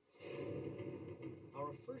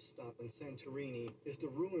 Our first stop in Santorini is the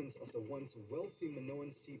ruins of the once wealthy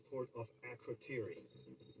Minoan seaport of Akrotiri.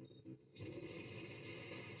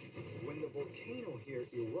 When the volcano here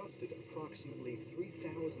erupted approximately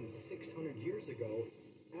 3,600 years ago,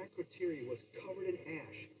 Akrotiri was covered in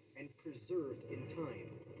ash and preserved in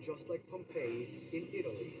time, just like Pompeii in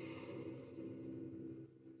Italy.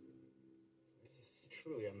 This is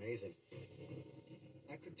truly amazing.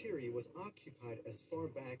 Akrotiri was occupied as far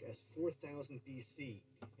back as 4000 BC,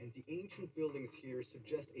 and the ancient buildings here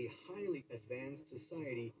suggest a highly advanced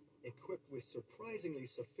society equipped with surprisingly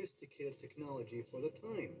sophisticated technology for the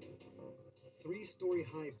time. 3-story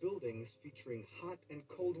high buildings featuring hot and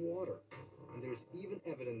cold water, and there's even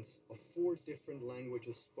evidence of 4 different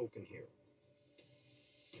languages spoken here.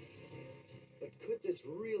 But could this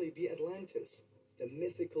really be Atlantis, the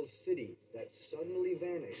mythical city that suddenly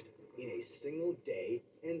vanished in a single day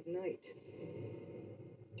and night?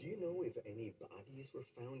 Do you know if any bodies were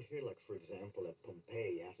found here? Like, for example, at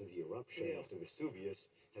Pompeii after the eruption of the Vesuvius,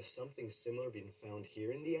 has something similar been found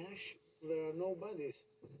here in the ash? There are no bodies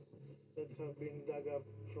that have been dug up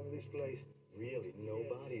from this place. Really? No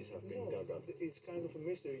bodies have been dug up? It's kind of a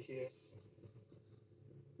mystery here.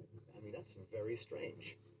 I mean, that's very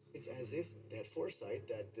strange. It's as if they had foresight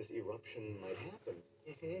that this eruption might happen.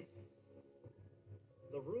 Mm-hmm.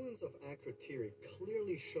 The ruins of Akrotiri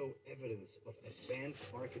clearly show evidence of advanced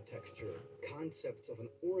architecture, concepts of an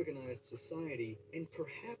organized society, and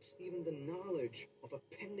perhaps even the knowledge of a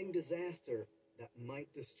pending disaster that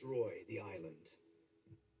might destroy the island.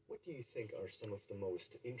 What do you think are some of the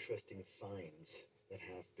most interesting finds that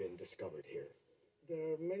have been discovered here?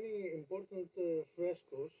 There are many important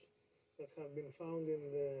frescoes that have been found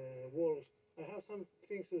in the walls. I have some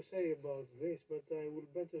things to say about this, but I will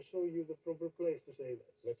better show you the proper place to say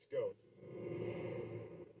that. Let's go.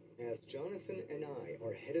 As Jonathan and I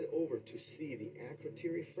are headed over to see the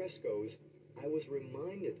Akrotiri frescoes, I was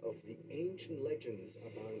reminded of the ancient legends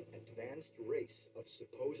about an advanced race of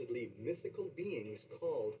supposedly mythical beings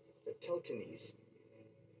called the Telchines.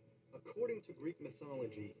 According to Greek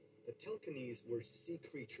mythology, the Telchines were sea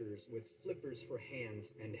creatures with flippers for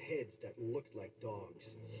hands and heads that looked like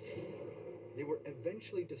dogs. They were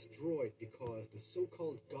eventually destroyed because the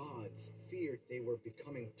so-called gods feared they were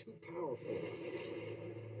becoming too powerful.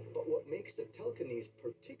 But what makes the Telchines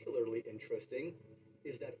particularly interesting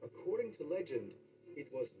is that, according to legend,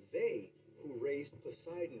 it was they who raised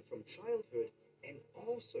Poseidon from childhood and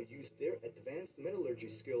also used their advanced metallurgy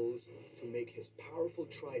skills to make his powerful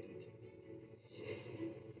trident.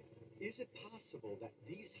 Is it possible that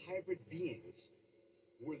these hybrid beings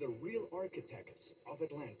were the real architects of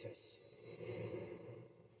Atlantis?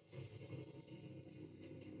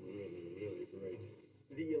 Really great.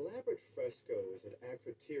 The elaborate frescoes at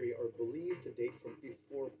Akrotiri are believed to date from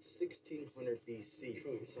before 1600 BC.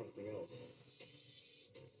 Truly something else.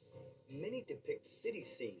 Many depict city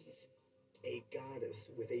scenes, a goddess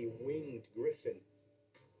with a winged griffin,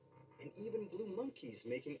 and even blue monkeys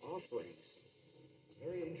making offerings.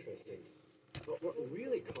 Very interesting. But what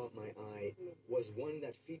really caught my eye was one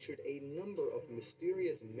that featured a number of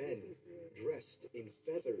mysterious men dressed in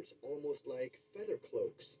feathers, almost like feather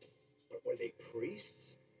cloaks. But were they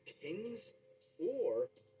priests, kings, or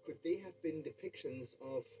could they have been depictions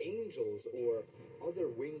of angels or other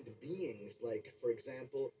winged beings, like, for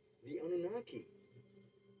example, the Anunnaki?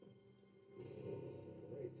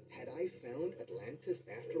 Had I found Atlantis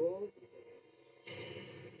after all?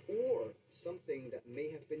 Or something that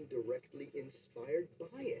may have been directly inspired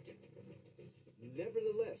by it?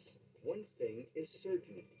 Nevertheless, one thing is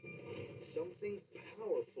certain. Something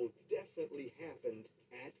powerful definitely happened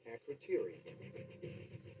at Akrotiri.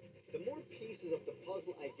 The more pieces of the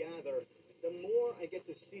puzzle I gather, the more I get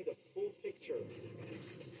to see the full picture.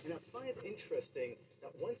 And I find it interesting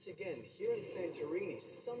that once again, here in Santorini,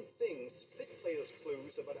 some things fit Plato's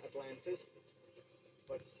clues about Atlantis,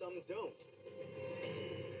 but some don't.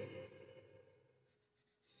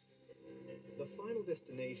 The final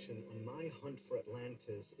destination on my hunt for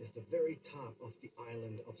Atlantis is the very top of the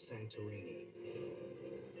island of Santorini.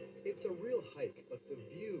 It's a real hike, but the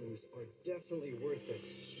views are definitely worth it.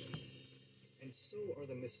 And so are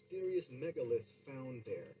the mysterious megaliths found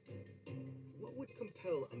there. What would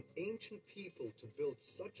compel an ancient people to build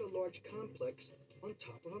such a large complex on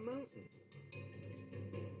top of a mountain?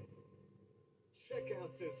 Check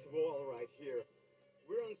out this wall right here.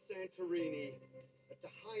 We're on Santorini at the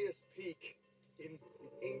highest peak in an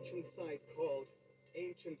ancient site called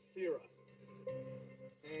Ancient Thera.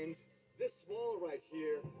 And this wall right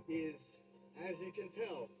here is, as you can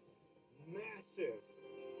tell, massive.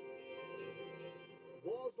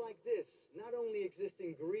 Walls like this not only exist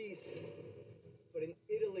in Greece, but in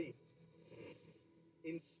Italy,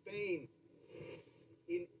 in Spain,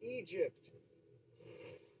 in Egypt,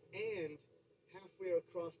 and halfway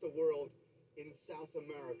across the world in South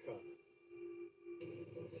America.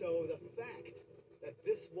 So the fact that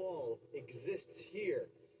this wall exists here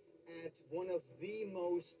at one of the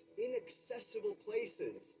most inaccessible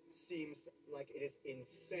places seems like it is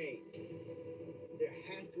insane. There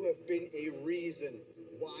had to have been a reason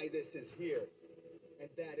why this is here. And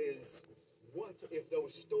that is, what if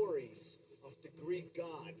those stories of the Greek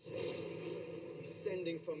gods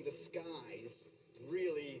descending from the skies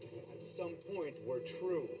really, at some point, were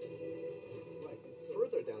true? Right.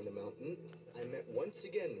 Further down the mountain, I met once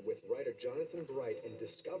again with writer Jonathan Bright and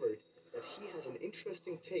discovered that he has an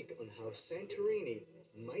interesting take on how Santorini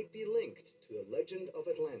might be linked to the legend of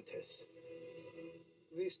Atlantis.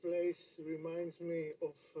 This place reminds me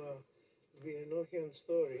of the Enochian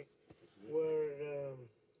story, where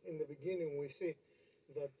in the beginning we see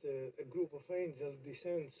that a group of angels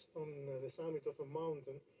descends on the summit of a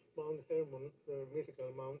mountain, Mount Hermon, the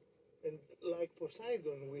mythical mount, and like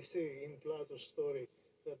Poseidon we see in Plato's story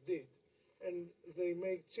that did, and they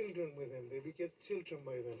make children with them, they beget children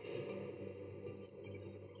by them.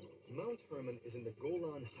 Mount Hermon is in the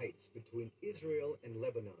Golan Heights between Israel and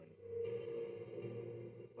Lebanon.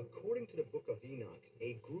 According to the Book of Enoch,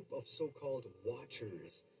 a group of so-called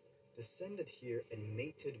Watchers descended here and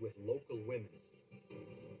mated with local women.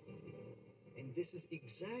 And this is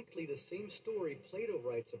exactly the same story Plato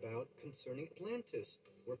writes about concerning Atlantis,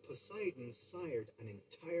 where Poseidon sired an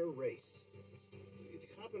entire race. It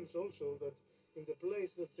happens also that in the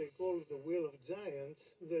place that they call the Wheel of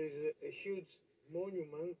Giants, there is a huge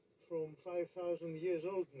monument from 5,000 years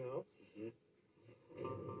old now,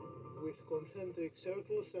 with concentric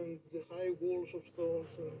circles and the high walls of stones,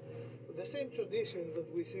 and the same tradition that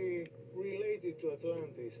we see related to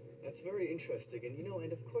Atlantis. That's very interesting, and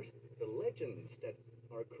and of course, the legends that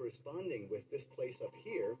are corresponding with this place up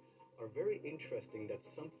here are very interesting, that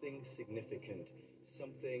something significant,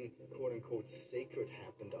 something quote-unquote sacred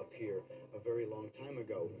happened up here a very long time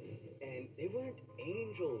ago. And they weren't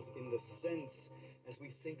angels in the sense as we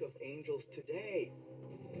think of angels today.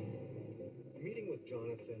 Meeting with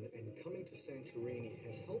Jonathan and coming to Santorini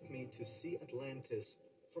has helped me to see Atlantis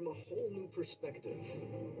from a whole new perspective.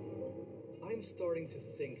 I'm starting to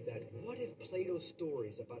think that what if Plato's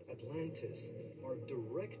stories about Atlantis are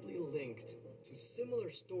directly linked to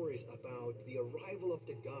similar stories about the arrival of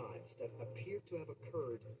the gods that appear to have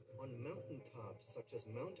occurred on mountaintops such as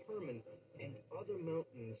Mount Hermon and other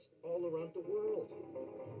mountains all around the world?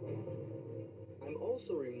 I'm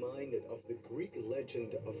also reminded of the Greek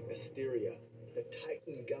legend of Asteria, the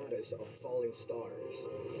Titan goddess of falling stars.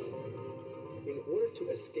 In order to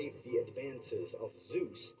escape the advances of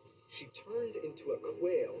Zeus, she turned into a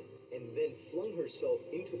quail and then flung herself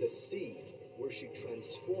into the sea, where she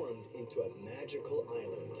transformed into a magical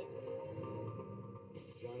island.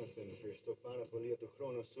 Jonathan, förstå bara på lite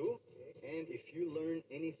chronosu. And if you learn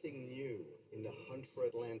anything new in the hunt for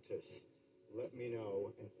Atlantis, let me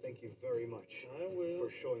know, and thank you very much for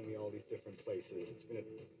showing me all these different places. It's been a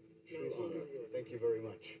true honor. Thank you very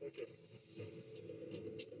much.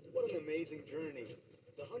 What an amazing journey.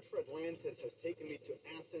 The hunt for Atlantis has taken me to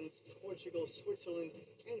Athens, Portugal, Switzerland,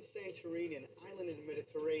 and Santorini, an island in the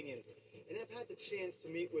Mediterranean. And I've had the chance to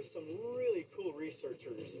meet with some really cool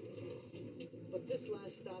researchers. But this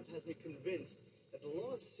last stop has me convinced that the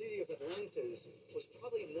lost city of Atlantis was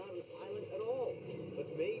probably not an island at all,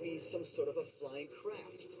 but maybe some sort of a flying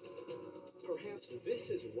craft. Perhaps this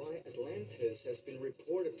is why Atlantis has been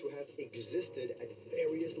reported to have existed at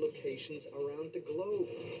various locations around the globe.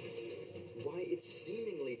 Why it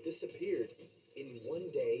seemingly disappeared in one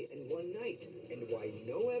day and one night, and why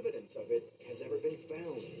no evidence of it has ever been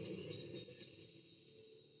found.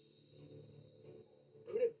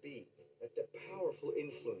 Could it be that the powerful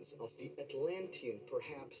influence of the Atlantean,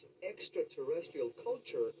 perhaps extraterrestrial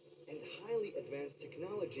culture and highly advanced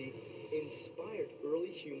technology inspired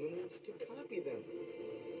early humans to copy them?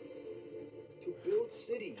 To build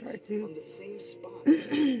cities on the same spots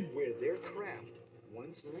where their craft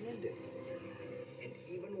once landed, and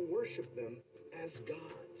even worship them as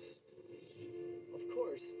gods. Of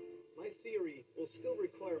course, my theory will still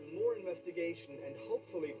require more investigation and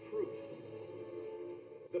hopefully proof.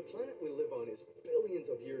 The planet we live on is billions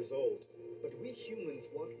of years old, but we humans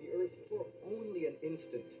walk the Earth for only an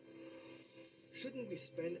instant. Shouldn't we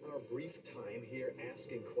spend our brief time here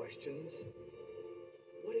asking questions?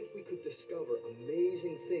 What if we could discover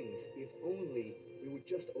amazing things if only we would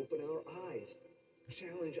just open our eyes,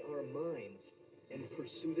 challenge our minds, and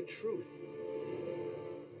pursue the truth?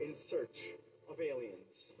 In search of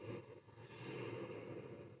aliens.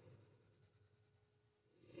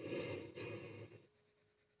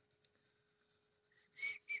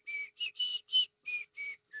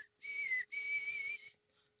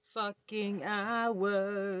 Fucking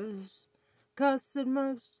hours, cause it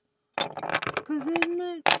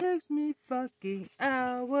takes me fucking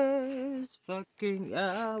hours,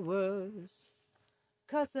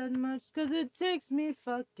 cause it takes me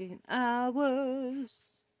fucking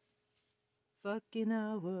hours.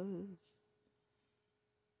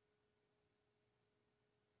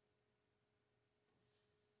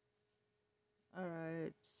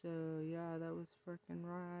 Alright, so yeah, that was freaking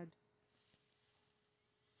rad.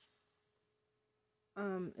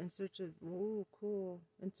 In search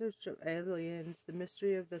of aliens, the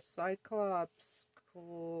mystery of the Cyclops,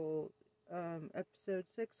 called episode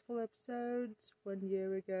 6, full episodes, 1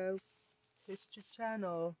 year ago. History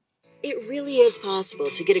Channel. It really is possible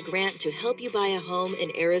to get a grant to help you buy a home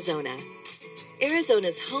in Arizona.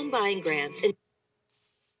 Arizona's home buying grants and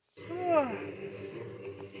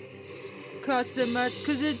cost so much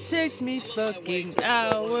because it takes me fucking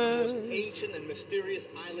hours. One of the most ancient and mysterious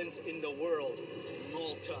islands in the world,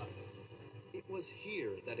 Malta. It was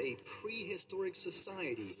here that a prehistoric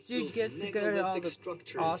society built megalithic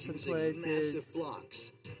structures using massive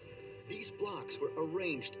blocks. These blocks were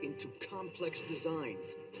arranged into complex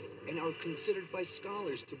designs and are considered by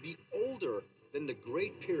scholars to be older than the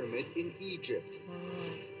Great Pyramid in Egypt.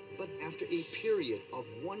 But after a period of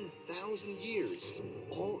 1,000 years,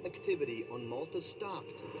 all activity on Malta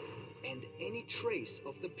stopped, and any trace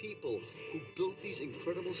of the people who built these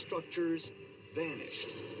incredible structures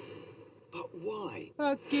vanished. But why?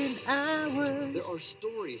 Fucking hours. There are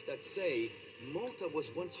stories that say Malta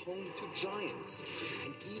was once home to giants,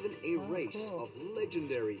 and even a race of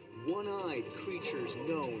legendary, one-eyed creatures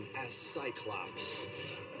known as Cyclops.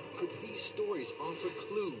 Could these stories offer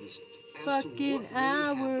clues as to what really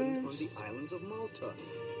happened on the islands of Malta?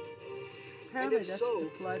 Apparently and if that's so, what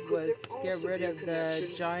the flood could was, there to get also rid be a of the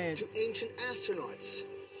connection giants. to ancient astronauts?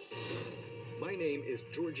 My name is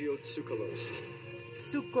Giorgio Tsoukalos.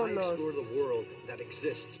 I explore the world that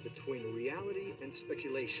exists between reality and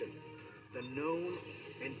speculation, the known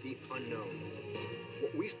and the unknown.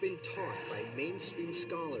 What we've been taught by mainstream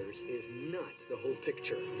scholars is not the whole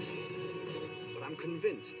picture. But I'm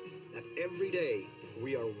convinced that every day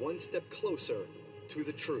we are one step closer to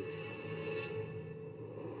the truth.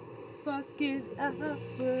 Fucking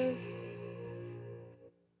hours.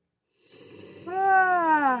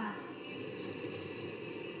 Ah!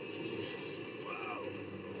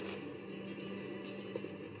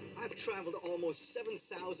 I've traveled almost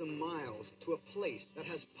 7,000 miles to a place that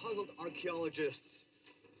has puzzled archaeologists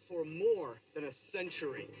for more than a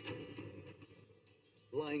century.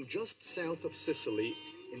 Lying just south of Sicily,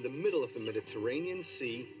 in the middle of the Mediterranean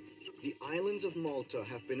Sea, The islands of Malta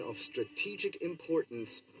have been of strategic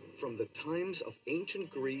importance from the times of ancient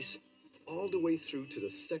Greece all the way through to the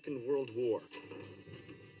Second World War.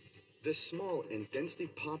 This small and densely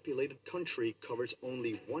populated country covers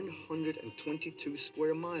only 122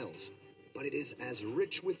 square miles, but it is as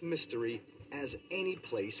rich with mystery as any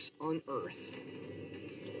place on Earth.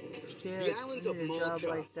 The islands of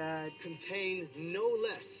Malta contain no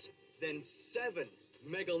less than 7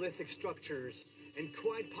 megalithic structures, and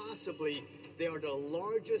quite possibly they are the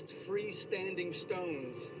largest freestanding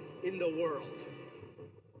stones in the world.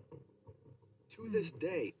 To this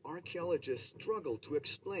day, archaeologists struggle to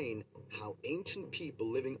explain how ancient people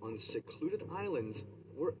living on secluded islands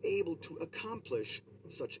were able to accomplish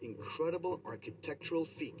such incredible architectural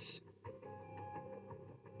feats.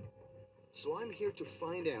 So I'm here to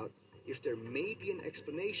find out if there may be an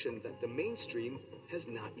explanation that the mainstream has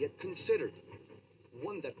not yet considered.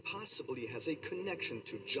 One that possibly has a connection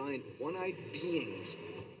to giant one-eyed beings,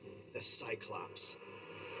 the Cyclops.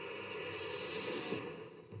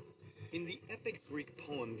 In the epic Greek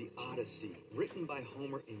poem, the Odyssey, written by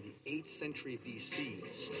Homer in the 8th century BC,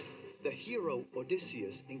 the hero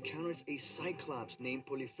Odysseus encounters a Cyclops named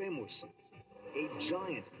Polyphemus, a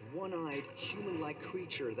giant, one-eyed, human-like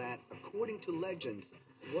creature that, according to legend,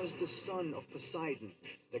 was the son of Poseidon,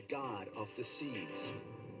 the god of the seas.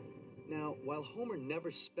 Now, while Homer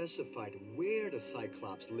never specified where the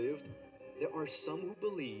Cyclops lived, there are some who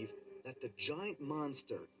believe that the giant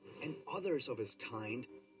monster and others of his kind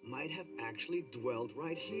might have actually dwelled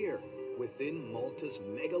right here, within Malta's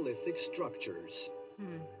megalithic structures.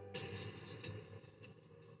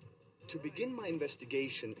 To begin my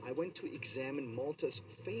investigation, I went to examine Malta's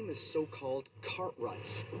famous so-called cart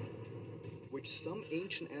ruts, which some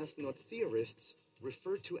ancient astronaut theorists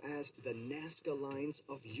refer to as the Nazca lines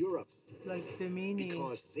of Europe, like Bimini,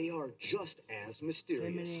 because they are just as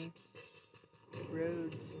mysterious.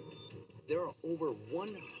 Roads. There are over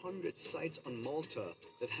 100 sites on Malta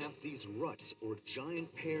that have these ruts or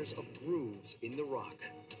giant pairs of grooves in the rock,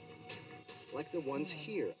 like the ones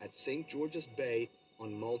here at St. George's Bay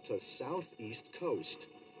on Malta's southeast coast.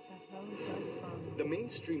 The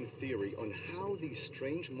mainstream theory on how these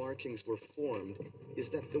strange markings were formed is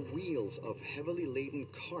that the wheels of heavily laden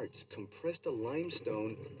carts compressed the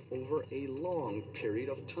limestone over a long period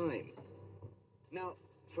of time. Now,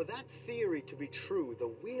 for that theory to be true, the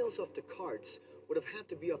wheels of the carts would have had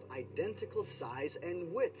to be of identical size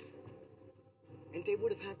and width. And they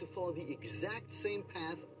would have had to follow the exact same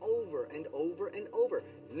path over and over and over,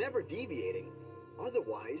 never deviating.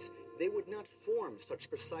 Otherwise, they would not form such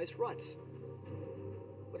precise ruts.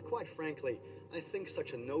 But quite frankly, I think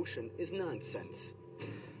such a notion is nonsense.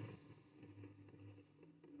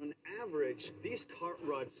 On average, these cart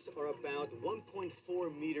ruts are about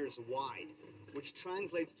 1.4 meters wide, which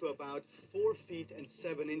translates to about 4 feet and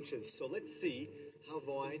 7 inches. So let's see how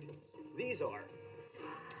wide these are.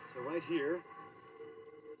 So right here,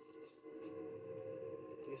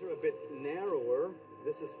 these are a bit narrower.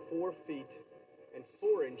 This is 4 feet and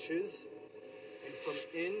 4 inches. And from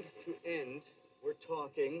end to end, we're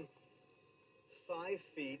talking 5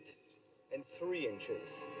 feet and 3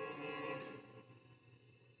 inches.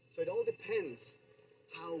 So it all depends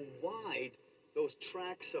how wide those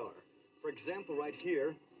tracks are. For example, right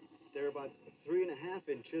here, they're about 3.5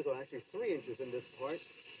 inches, or actually 3 inches in this part.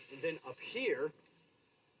 And then up here,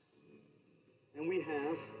 and we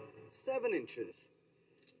have 7 inches.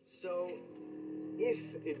 So if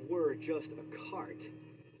it were just a cart,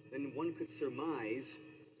 then one could surmise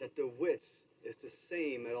that the width is the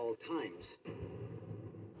same at all times.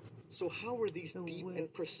 So how were these deep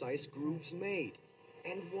and precise grooves made?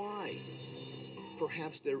 And why?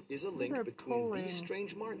 Perhaps there is a link between these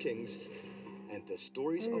strange markings and the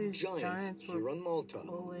stories of giants here on Malta.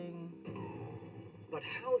 But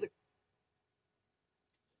how the...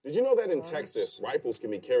 Did you know that in Texas, rifles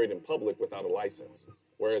can be carried in public without a license?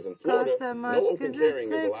 Whereas in Florida, no open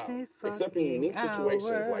carrying is allowed, except in unique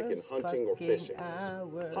situations like in hunting or fishing.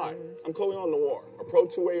 Hi, I'm Chloe on Noir, a pro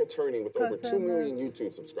 2A attorney with over 2 million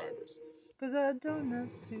YouTube subscribers.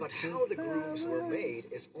 But how the grooves were made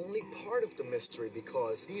is only part of the mystery,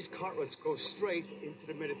 because these cart ruts go straight into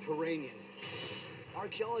the Mediterranean.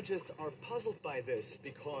 Archaeologists are puzzled by this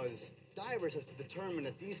because divers have determined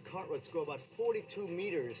that these cart ruts go about 42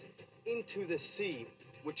 meters into the sea,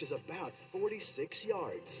 which is about 46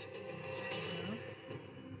 yards.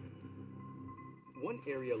 One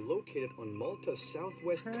area located on Malta's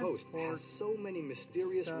southwest coast has so many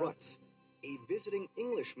mysterious ruts. A visiting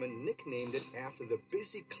Englishman nicknamed it after the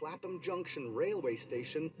busy Clapham Junction railway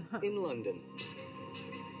station in London.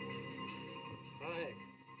 Hi.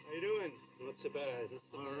 How you doing? not so bad.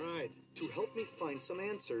 All right. To help me find some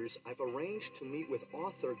answers, I've arranged to meet with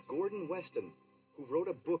author Gordon Weston, who wrote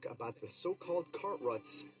a book about the so-called cart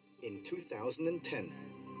ruts in 2010.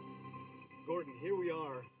 Gordon, here we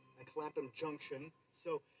are at Clapham Junction.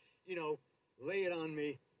 So, lay it on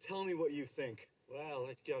me. Tell me what you think. Well,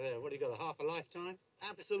 it's got what do you got, half a lifetime?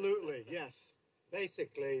 Absolutely, yes.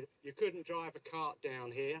 Basically, you couldn't drive a cart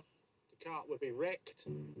down here. The cart would be wrecked.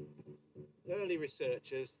 Early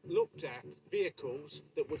researchers looked at vehicles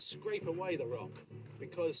that would scrape away the rock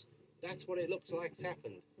because that's what it looks like's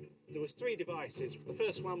happened. There was 3 devices. The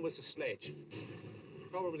first one was a sledge,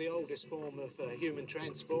 probably the oldest form of human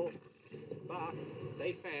transport, but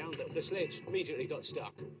they found that the sledge immediately got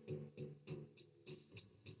stuck.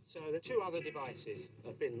 So the 2 other devices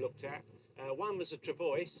have been looked at. One was a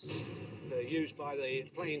travois, used by the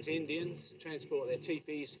Plains Indians to transport their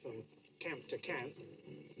teepees from camp to camp.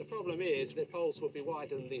 The problem is the poles will be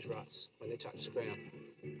wider than these ruts when they touch the ground.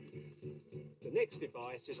 The next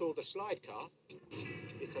device is called a slide car.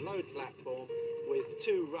 It's a load platform with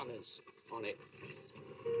 2 runners on it.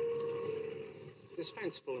 This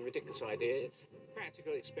fanciful and ridiculous idea,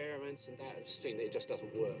 practical experiments and that have seen that it just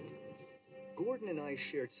doesn't work. Gordon and I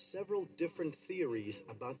shared several different theories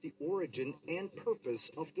about the origin and purpose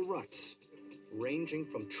of the ruts, ranging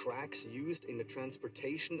from tracks used in the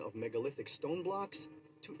transportation of megalithic stone blocks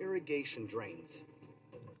to irrigation drains.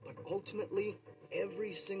 But ultimately,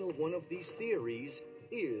 every single one of these theories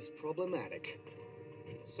is problematic.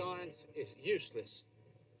 Science is useless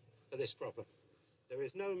for this problem. There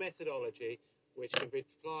is no methodology which can be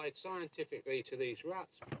applied scientifically to these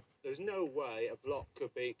ruts. There's no way a block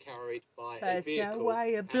could be carried by a vehicle. There's no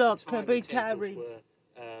way a block could be carried. Were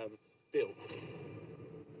built.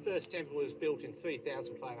 The first temple was built in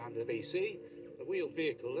 3,500 BC. The wheeled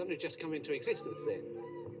vehicle only just come into existence then.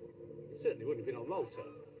 It certainly wouldn't have been on Malta.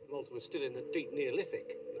 Malta was still in the deep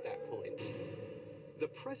Neolithic at that point. The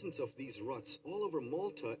presence of these ruts all over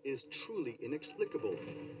Malta is truly inexplicable.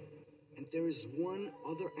 And there is one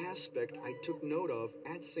other aspect I took note of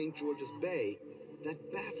at St. George's Bay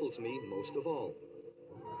that baffles me most of all.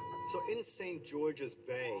 So in St. George's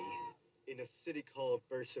Bay, in a city called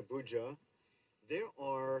Bursabuja, there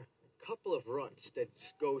are a couple of ruts that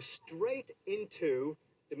go straight into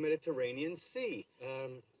the Mediterranean Sea.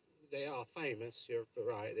 They are famous, you're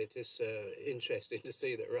right. It is interesting to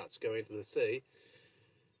see that ruts go into the sea.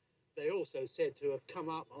 They also said to have come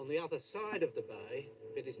up on the other side of the bay,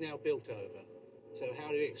 but is now built over. So how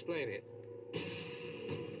do you explain it?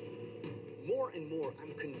 More and more,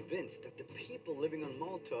 I'm convinced that the people living on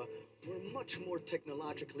Malta were much more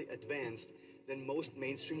technologically advanced than most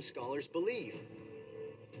mainstream scholars believe.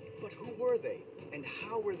 But who were they, and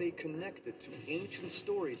how were they connected to ancient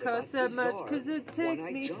stories about bizarre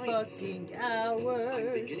one-eyed giants?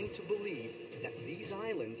 I'm beginning to believe that these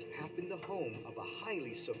islands have been the home of a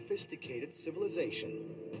highly sophisticated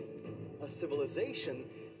civilization. A civilization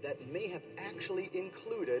that may have actually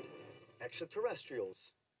included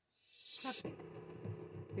extraterrestrials.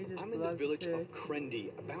 I'm in the village of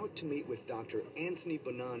Crendy, about to meet with Dr. Anthony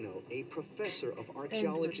Bonanno, a professor of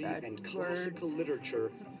archaeology and classical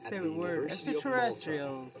literature at the University of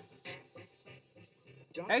Malta.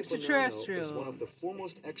 Dr. Bonanno is one of the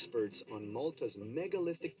foremost experts on Malta's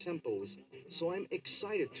megalithic temples, so I'm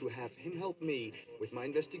excited to have him help me with my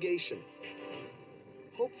investigation.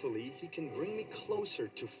 Hopefully, he can bring me closer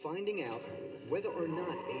to finding out whether or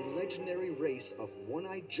not a legendary race of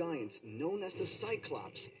one-eyed giants known as the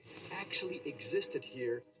Cyclops actually existed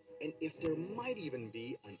here, and if there might even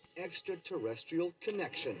be an extraterrestrial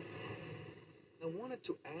connection. I wanted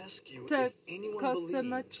to ask you if anyone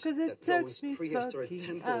believes that those prehistoric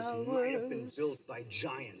temples might have been built by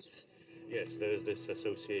giants. Yes, there is this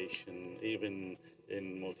association, even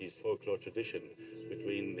in Maltese folklore tradition,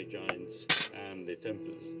 between the giants and the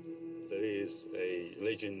temples. There is a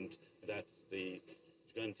legend that the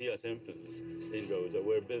Gigantia temples in Goza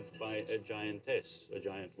were built by a giantess, a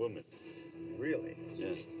giant woman. Really?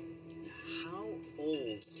 Yes. How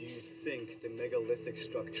old do you think the megalithic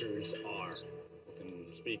structures are? I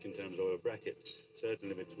can speak in terms of a bracket,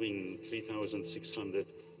 certainly between 3,600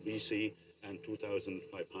 BC and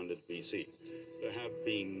 2,500 BC. There have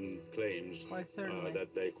been claims that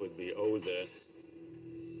they could be older.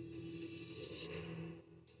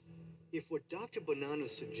 If what Dr. Bonanno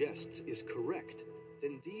suggests is correct,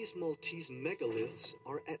 then these Maltese megaliths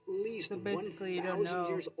are at least 1,000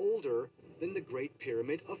 years older than the Great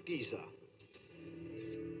Pyramid of Giza.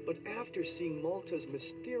 But after seeing Malta's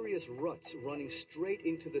mysterious ruts running straight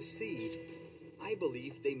into the sea, I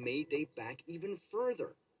believe they may date back even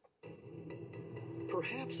further.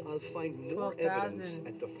 Perhaps I'll find more evidence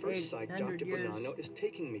at the first site Dr. Bonanno is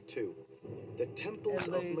taking me to. The Temples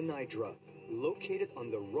of Menidra, located on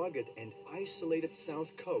the rugged and isolated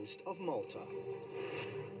south coast of Malta.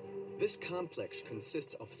 This complex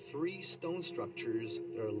consists of 3 stone structures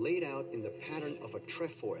that are laid out in the pattern of a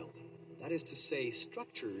trefoil. That is to say,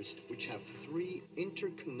 structures which have 3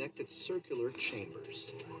 interconnected circular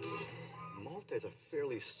chambers. Malta is a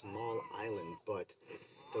fairly small island, but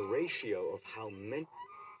the ratio of how many...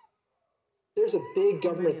 There's a big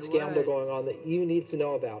government scandal going on that you need to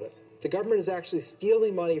know about it. The government is actually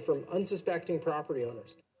stealing money from unsuspecting property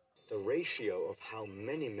owners. The ratio of how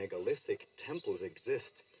many megalithic temples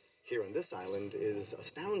exist here on this island is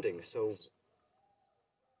astounding, so...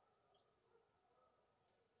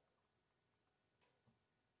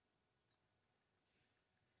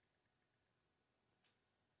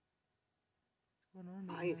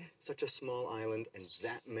 Why such a small island and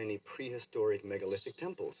that many prehistoric megalithic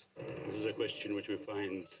temples? This is a question which we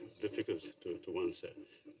find difficult to answer.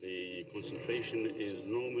 The concentration is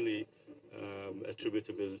normally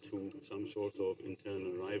attributable to some sort of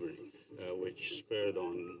internal rivalry, which spurred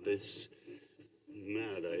on this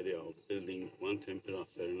mad idea of building one temple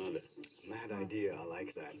after another. Mad idea, I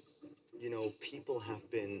like that. You know, people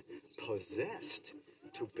have been possessed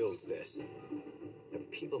to build this. And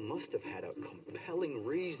people must have had a compelling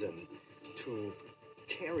reason to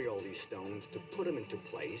carry all these stones, to put them into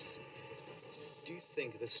place. Do you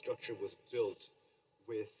think this structure was built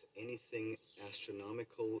with anything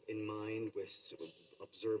astronomical in mind, with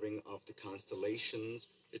observing of the constellations?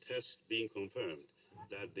 It has been confirmed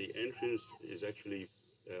that the entrance is actually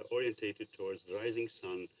orientated towards the rising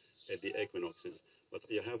sun at the equinoxes. But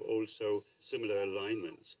you have also similar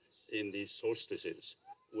alignments in these solstices,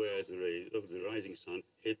 where the rays of the rising sun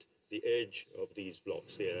hit the edge of these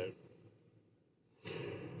blocks here.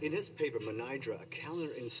 In his paper, Menidra, a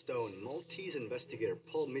calendar in stone, Maltese investigator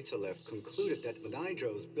Paul Mitsalev concluded that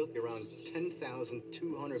Menidra was built around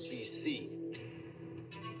 10,200 BC.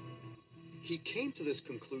 He came to this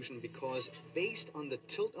conclusion because, based on the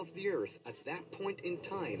tilt of the Earth at that point in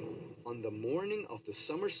time, on the morning of the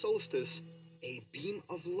summer solstice, a beam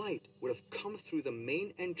of light would have come through the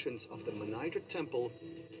main entrance of the Menidra temple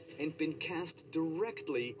and been cast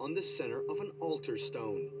directly on the center of an altar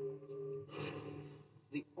stone.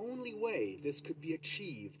 The only way this could be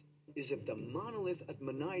achieved is if the monolith at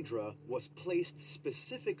Menidra was placed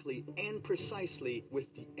specifically and precisely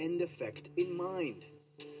with the end effect in mind.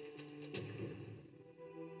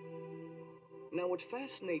 Now, what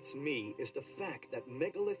fascinates me is the fact that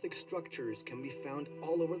megalithic structures can be found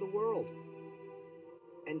all over the world.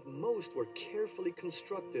 And most were carefully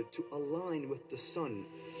constructed to align with the sun.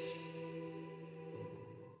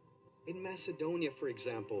 In Macedonia, for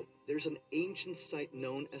example, there's an ancient site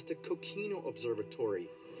known as the Kokino Observatory,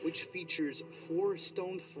 which features 4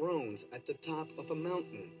 stone thrones at the top of a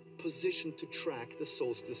mountain, positioned to track the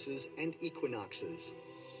solstices and equinoxes.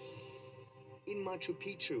 In Machu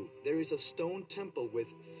Picchu, there is a stone temple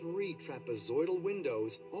with 3 trapezoidal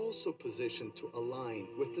windows, also positioned to align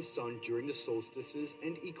with the sun during the solstices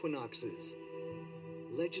and equinoxes.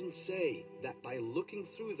 Legends say that by looking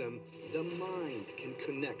through them, the mind can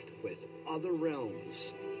connect with other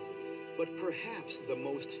realms. But perhaps the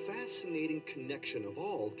most fascinating connection of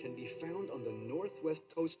all can be found on the northwest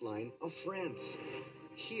coastline of France.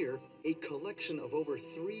 Here, a collection of over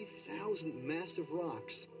 3,000 massive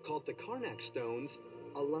rocks, called the Karnak stones,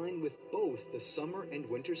 align with both the summer and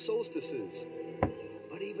winter solstices.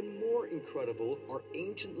 But even more incredible are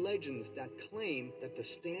ancient legends that claim that the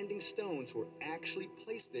standing stones were actually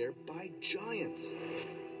placed there by giants,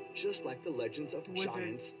 just like the legends of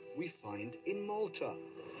giants we find in Malta.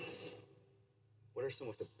 What are some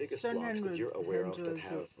of the biggest blocks that you're aware of that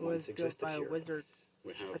have once existed here?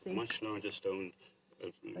 We have a much larger stone.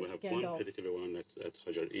 We have one particular one at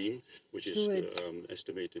Hajar-Im, which is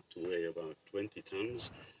estimated to weigh about 20 tons,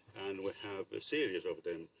 and we have a series of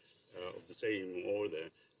them of the same order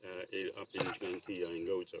up in Gigantia in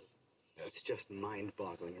Gozo. It's just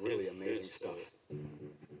mind-boggling, really amazing stuff.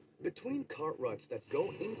 Between cart ruts that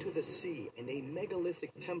go into the sea and a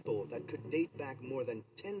megalithic temple that could date back more than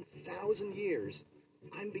 10,000 years,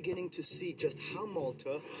 I'm beginning to see just how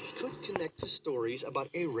Malta could connect to stories about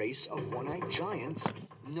a race of one-eyed giants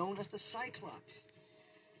known as the Cyclops.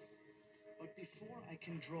 But before I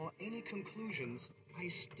can draw any conclusions, I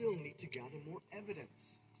still need to gather more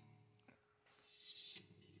evidence.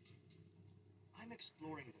 I'm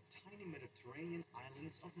exploring the tiny Mediterranean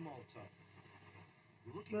islands of Malta,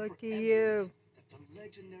 looking for evidence that the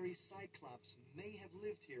legendary Cyclops may have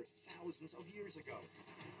lived here thousands of years ago.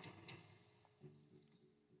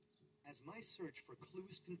 As my search for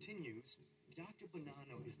clues continues, Dr.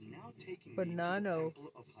 Bonanno is now taking me to the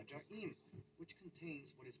Temple of Hajar-Im, which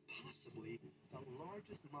contains what is possibly the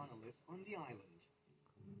largest monolith on the island.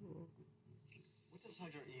 What does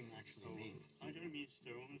Hajar-Im actually mean? Hajar means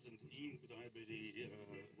stones, and Im could either be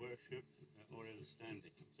worship or else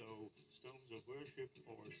standing. So stones of worship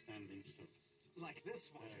or standing stones. Like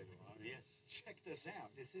this one? There you are, yes. Check this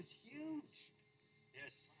out. This is huge.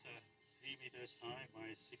 Yes, 3 meters high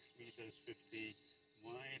by 6 meters 50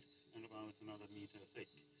 wide and about another meter thick.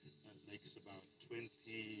 That makes about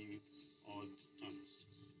 20 odd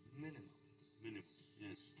tons. Minimum. Minimum,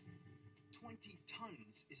 yes. 20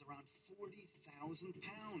 tons is around 40,000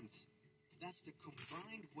 pounds. That's the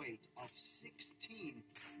combined weight of 16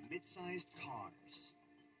 mid-sized cars.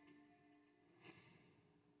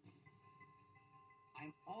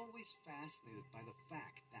 I'm always fascinated by the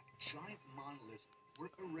fact that giant monoliths were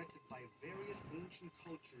erected by various ancient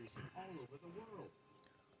cultures all over the world.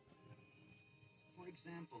 For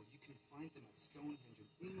example, you can find them at Stonehenge in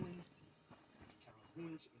England,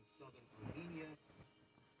 Karahunj in southern Armenia,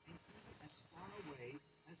 and even as far away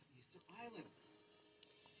as Easter Island.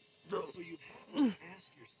 So you have to ask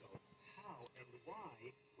yourself how and why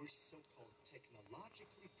were so-called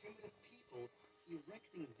technologically primitive people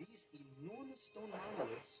erecting these enormous stone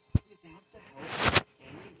monoliths without the help of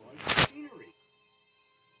any large machinery.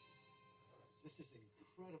 This is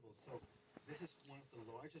incredible. So this is one of the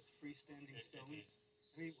largest freestanding stones.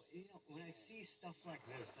 I mean, you know, when I see stuff like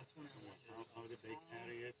this, that's when I wonder how did they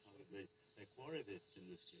carry it? How did they quarried it in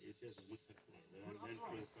this case? Yes, they must have quarried it. And then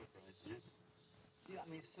put it upright, yes. Yeah, I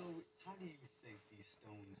mean, so how do you think these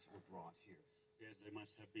stones were brought here? Yes, they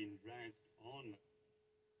must have been dragged on.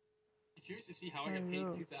 Curious to see how I got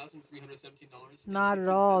paid $2,317. Not at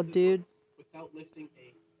all, dude. Without lifting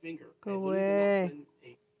a finger. Go away.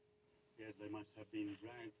 Yes, they must have been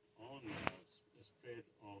dragged on a spread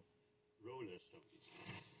of roller stones.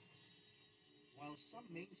 While some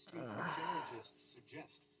mainstream archaeologists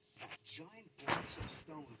suggest that giant blocks of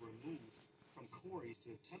stone were moved from quarries to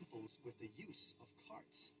the temples with the use of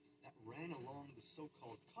carts that ran along the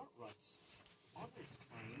so-called cart ruts, others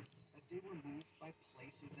claim that they were moved by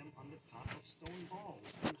placing them on the top of stone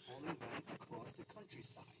balls and hauling them across the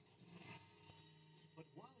countryside. But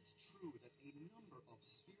while it's true that a number of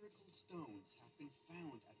spherical stones have been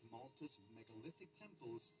found at Malta's megalithic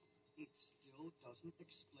temples, it still doesn't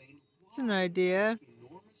explain why It's an idea. such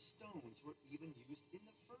enormous stones were even used in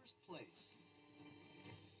the first place.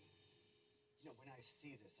 You know, when I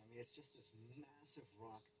see this, I mean, it's just this massive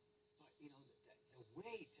rock, but, you know, the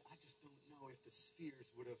weight, I just don't know if the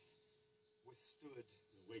spheres would have withstood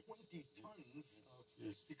 20 tons of,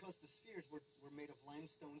 because the spheres were made of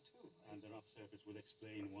limestone too. Right? And the rough surface would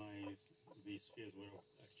explain why these spheres were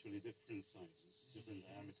actually different sizes, different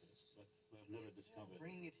diameters, but we have never discovered.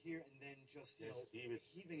 Bringing it here and then just, you know,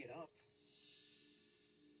 heaving it up.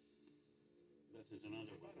 That is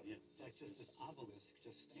another one, yeah. It's like just this obelisk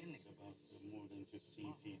just standing. It's about more than 15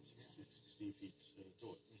 feet, 16 feet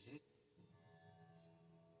tall. Mm-hmm.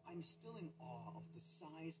 I'm still in awe of the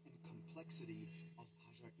size and complexity of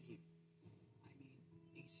Hajar-Im. I mean,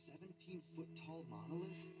 a 17-foot tall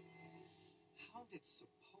monolith? How did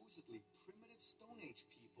supposedly primitive Stone Age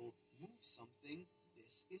people move something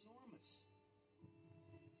this enormous?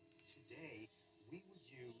 Today, we would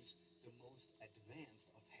use the most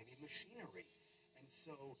advanced of heavy machinery. And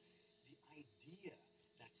so, the idea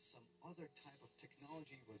that some other type of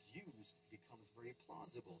technology was used becomes very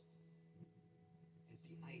plausible.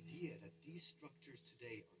 The idea that these structures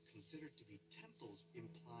today are considered to be temples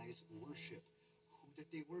implies worship. Who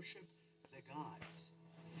did they worship? The gods.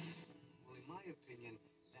 Well, in my opinion,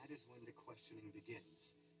 that is when the questioning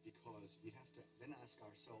begins, because we have to then ask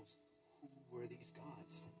ourselves, who were these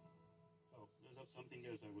gods? So, there's something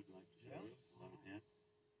else I would like to show you. Yeah.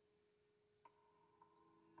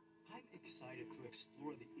 I'm excited to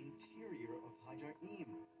explore the interior of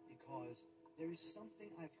Hajar-Im, because there is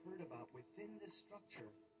something I've heard about within this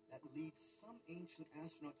structure that leads some ancient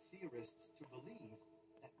astronaut theorists to believe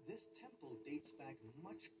that this temple dates back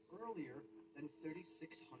much earlier than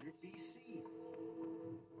 3600 BC.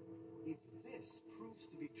 If this proves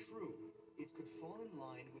to be true, it could fall in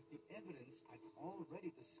line with the evidence I've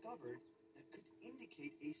already discovered that could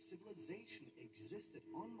indicate a civilization existed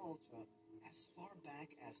on Malta as far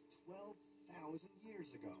back as 12,000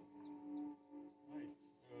 years ago. Right.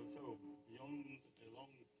 So beyond a long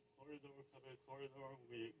corridor, covered corridor,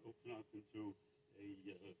 we open up into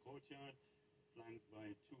a courtyard flanked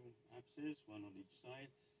by two apses, one on each side,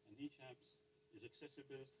 and each apse is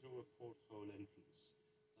accessible through a porthole entrance.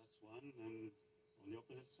 That's one, and on the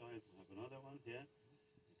opposite side we have another one here.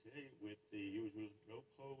 okay, with the usual rope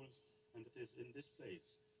holes, and it is in this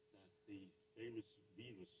place that the famous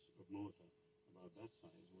Venus of Malta, about that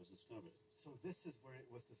size, was discovered. So this is where it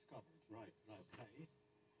was discovered? Right. Okay.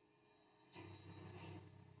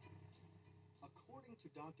 According to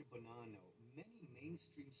Dr. Bonanno, many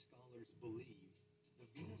mainstream scholars believe the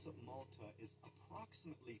Venus of Malta is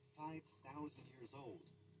approximately 5,000 years old.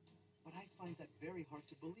 But I find that very hard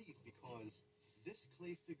to believe because this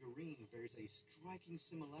clay figurine bears a striking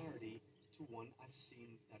similarity to one I've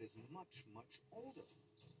seen that is much, much older.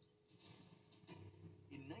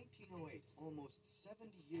 In 1908, almost 70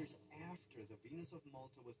 years after the Venus of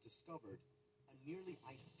Malta was discovered, a nearly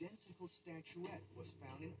identical statuette was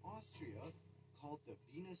found in Austria called the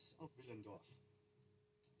Venus of Willendorf.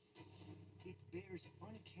 It bears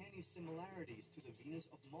uncanny similarities to the Venus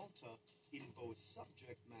of Malta in both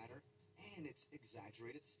subject matter and its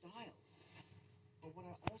exaggerated style. But what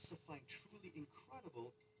I also find truly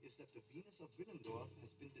incredible is that the Venus of Willendorf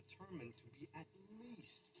has been determined to be at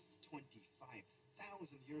least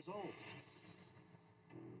 25,000 years old.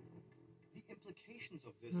 The implications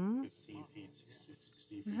of this... 15 feet, 16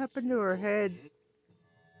 feet. What happened to her head?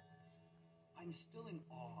 I'm still in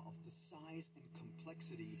awe of the size and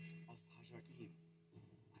complexity of Hajar-im.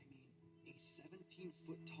 I mean, a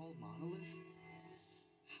 17-foot tall monolith?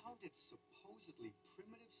 How did supposedly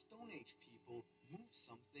primitive Stone Age people move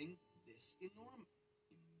something this enormous?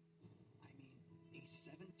 I mean, a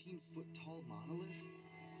 17-foot tall monolith?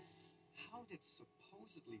 How did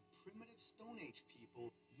supposedly primitive Stone Age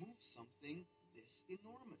people move something this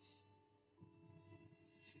enormous?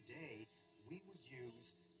 Today, we would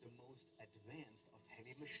use the most advanced of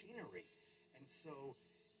heavy machinery. And so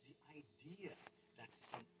the idea that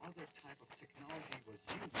some other type of technology was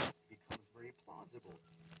used becomes very plausible.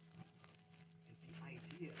 And the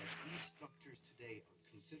idea that these structures today are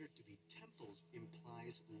considered to be temples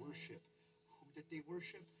implies worship. Who did they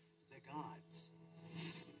worship? The gods.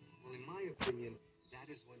 Well, in my opinion, that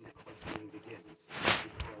is when the questioning begins.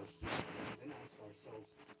 Because we then ask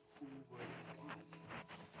ourselves, who were these gods?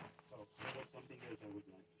 So, there was something else I would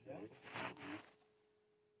like to show you.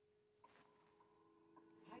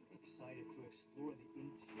 I'm excited to explore the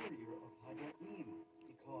interior of Hajar-im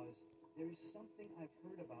because there is something I've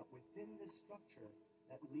heard about within this structure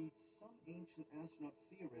that leads some ancient astronaut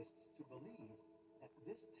theorists to believe that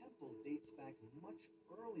this temple dates back much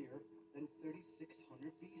earlier than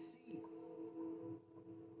 3600 BC.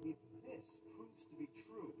 If this proves to be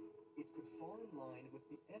true, it could fall in line with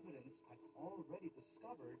the evidence I've already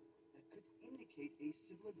discovered that could indicate a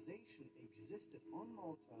civilization existed on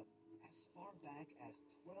Malta as far back as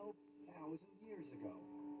 12,000 years ago.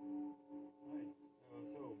 Right.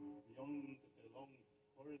 So beyond a long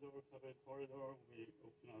corridor, covered corridor, we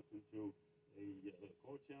open out into a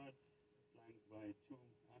courtyard flanked by two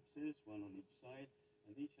apses, one on each side,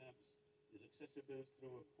 and each apse is accessible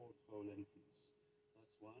through a porthole entrance.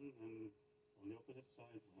 That's one, and on the opposite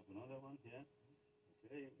side we have another one here,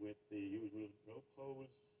 okay, with the usual rope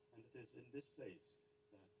holes, and it is in this place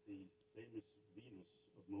that the famous Venus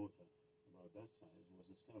of Malta, about that size, was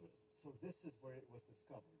discovered. So this is where it was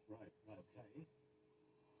discovered? Right. Okay.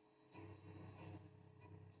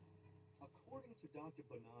 According to Dr.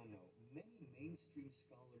 Bonanno, many mainstream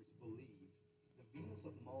scholars believe the Venus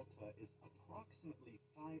of Malta is approximately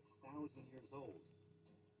 5,000 years old.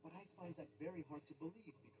 But I find that very hard to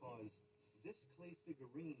believe because this clay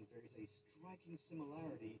figurine bears a striking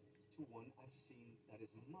similarity to one I've seen that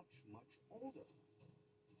is much, much older.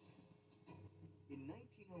 In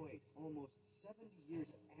 1908, almost 70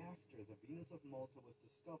 years after the Venus of Malta was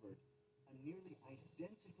discovered, a nearly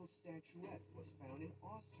identical statuette was found in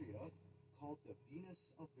Austria called the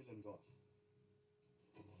Venus of Willendorf.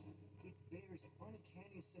 It bears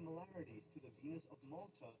uncanny similarities to the Venus of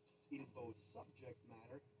Malta in both subject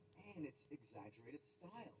matter and its exaggerated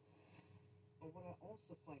style. But what I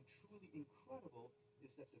also find truly incredible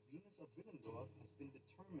is that the Venus of Willendorf has been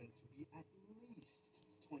determined to be at least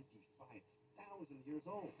 25,000 years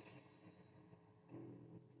old.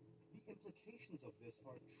 The implications of this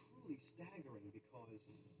are truly staggering because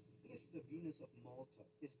if the Venus of Malta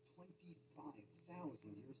is 25,000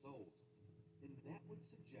 years old, then that would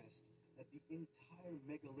suggest that the entire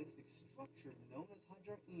megalithic structure known as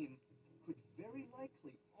Hajar-im could very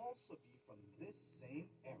likely also be from this same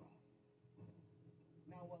era.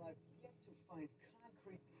 Now, while I've yet to find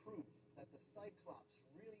concrete proof that the Cyclops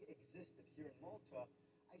really existed here in Malta,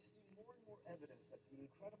 I see more and more evidence that the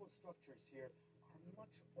incredible structures here are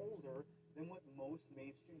much older than what most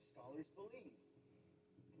mainstream scholars believe.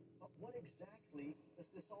 But what exactly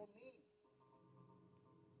does this all mean?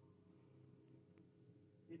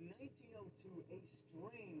 In 1902, a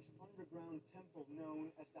strange underground temple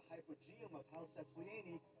known as the Hypogeum of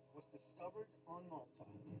Halseflieni was discovered on Malta.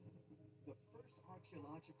 The first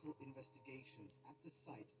archaeological investigations at the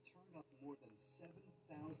site turned up more than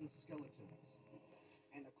 7,000 skeletons.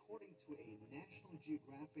 And according to a National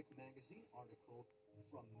Geographic magazine article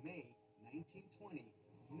from May 1920,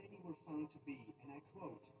 many were found to be, and I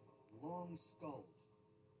quote, long-skulled.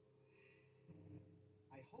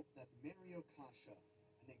 I hope that Mario Kasha,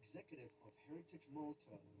 an executive of Heritage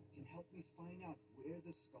Malta, can help me find out where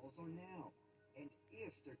the skulls are now, and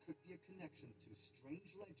if there could be a connection to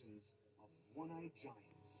strange legends of one-eyed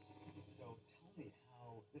giants. So tell me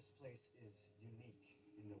how this place is unique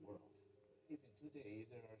in the world. Even today,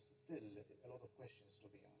 there are still a lot of questions to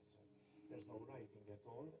be answered. There's no writing at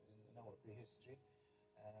all in our prehistory,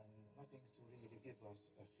 and nothing to really give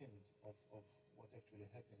us a hint of what actually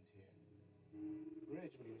happened here.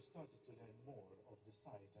 Gradually, we started to learn more of the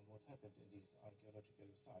site and what happened in these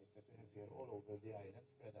archaeological sites that we have here all over the island,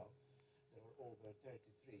 spread out. There are over 33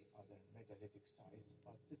 other megalithic sites,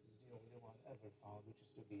 but this is the only one ever found which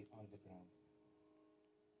is to be underground.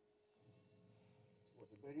 It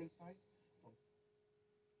was a burial site from...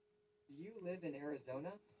 Do you live in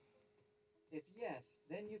Arizona? If yes,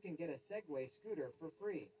 then you can get a Segway scooter for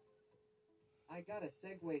free. I got a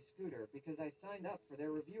Segway scooter because I signed up for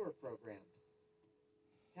their reviewer program.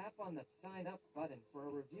 Tap on the sign up button for a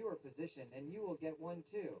reviewer position and you will get one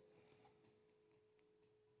too.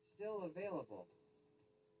 Still available.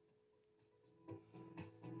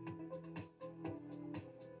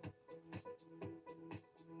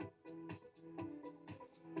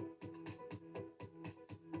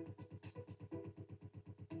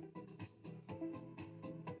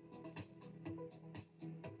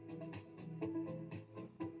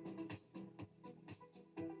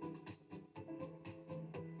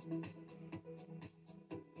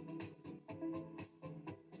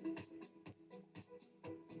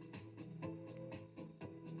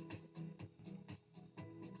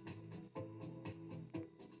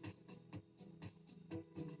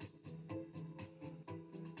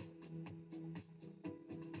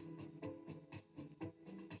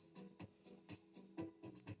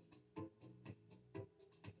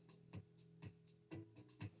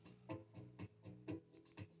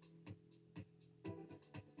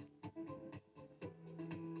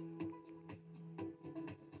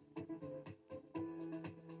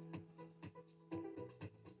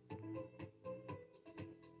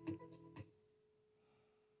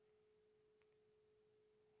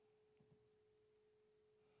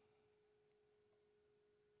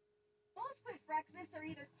 Most quick breakfasts are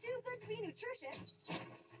either too good to be nutritious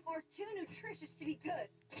or too nutritious to be good.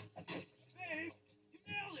 Babe, you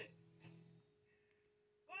nailed it!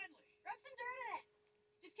 Finally! Rub some dirt in it.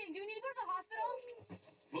 Just kidding, do we need to go to the hospital?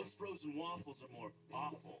 Most frozen waffles are more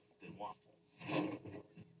awful than waffles.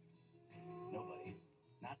 Nobody.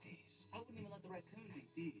 Not these. I wouldn't even let the raccoons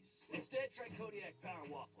eat these. Instead, try Kodiak Power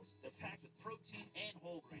Waffles. They're packed with protein and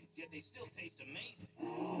whole grains, yet they still taste amazing.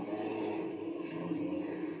 From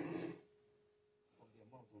the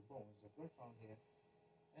amount of bones that were found here,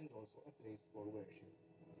 and also a place for worship.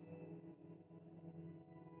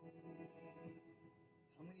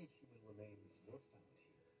 How many human remains were found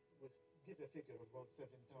here? We give a figure of about 7,000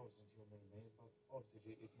 human remains, but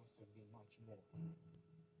obviously it must have been much more.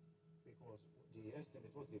 Because the estimate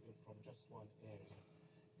was given from just one area.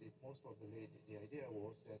 Most probably the idea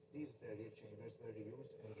was that these burial chambers were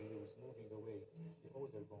reused and reused, moving away the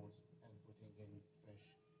older bones and putting in fresh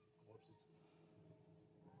corpses.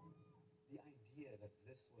 The idea that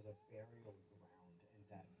this was a burial ground and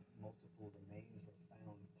that multiple remains were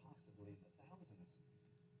found possibly in the thousands,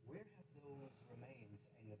 where have those remains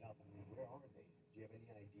ended up? I mean, where are they? Do you have any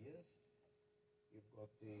ideas? You've got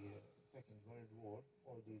the Second World War,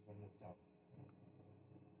 all these were moved out.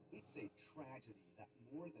 It's a tragedy that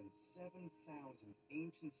more than 7,000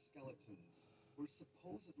 ancient skeletons were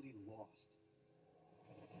supposedly lost.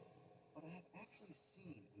 But I have actually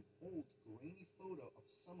seen an old grainy photo of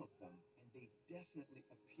some of them, and they definitely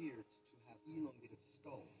appeared to have elongated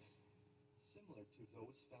skulls, similar to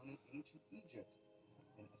those found in ancient Egypt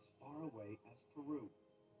and as far away as Peru.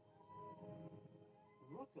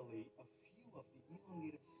 Luckily, a few of the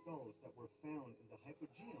elongated skulls that were found in the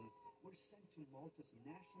Hypogeum were sent to Malta's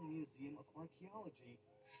National Museum of Archaeology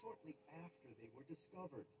shortly after they were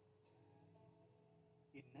discovered.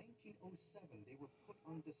 In 1907, they were put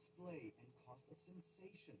on display and caused a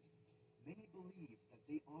sensation. Many believed that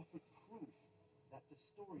they offered proof that the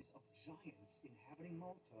stories of giants inhabiting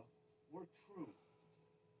Malta were true.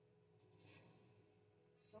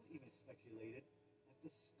 Some even speculated that the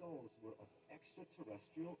skulls were of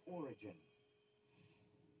extraterrestrial origin.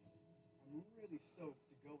 I'm really stoked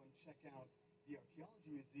to go and check out the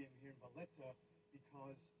Archaeology Museum here in Valletta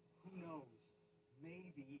because, who knows,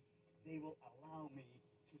 maybe they will allow me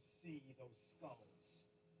to see those skulls.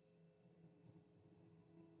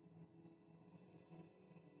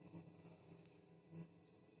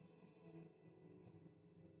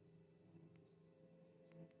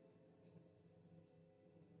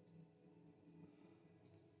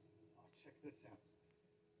 Oh, check this out.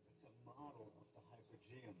 It's a model of the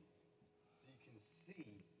Hypogeum. So you can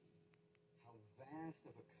see how vast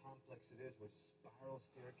of a complex it is with spiral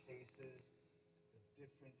staircases, the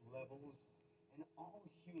different levels, and all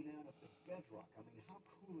hewn out of the bedrock. I mean, how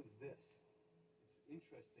cool is this? It's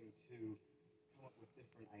interesting to come up with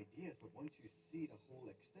different ideas, but once you see the whole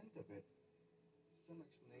extent of it, some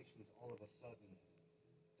explanations all of a sudden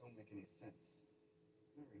don't make any sense.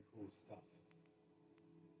 Very cool stuff.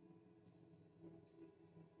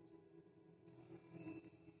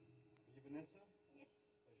 Are you Vanessa? Yes.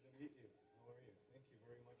 Pleasure to meet you. How are you? Thank you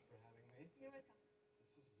very much for having me. You're welcome.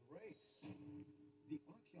 This is great. The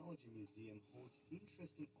Archaeology Museum holds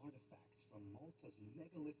interesting artifacts from Malta's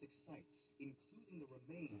megalithic sites, including the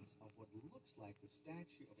remains of what looks like the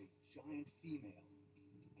statue of a giant female,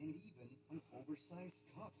 and even an oversized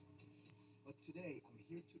cup. But today, I'm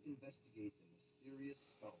here to investigate the mysterious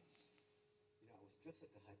skulls. You know, I was just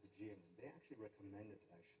at the Hypogeum, and they actually recommended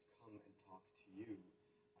that I should come and talk to you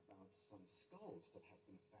about some skulls that have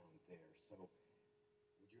been found there. So,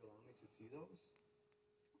 would you allow me to see those?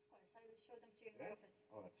 Of course, I will show them to you in my office.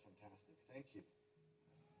 Oh, that's fantastic. Thank you.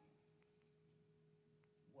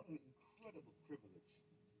 What an incredible privilege.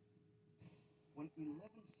 When 11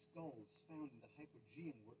 skulls found in the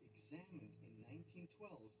Hypogeum were examined in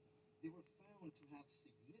 1912, they were found to have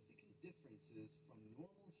significant differences from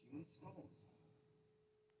normal human skulls.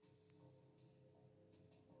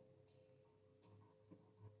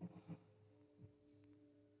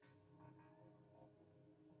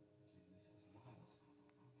 This is wild.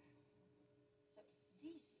 So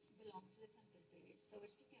these belong to the temple period. So we're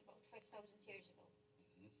speaking about 5,000 years ago.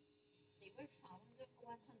 They were found 100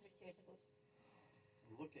 years ago.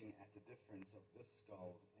 Looking at the difference of this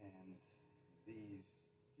skull and these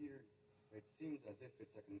here, it seems as if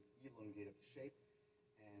it's like an elongated shape,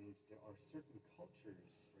 and there are certain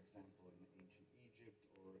cultures, for example in ancient Egypt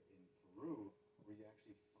or in Peru, where you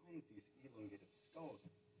actually find these elongated skulls.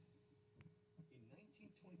 In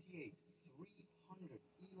 1928, 300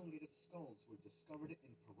 elongated skulls were discovered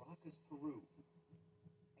in Paracas, Peru,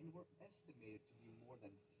 and were estimated to be more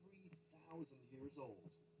than 3,000 years old.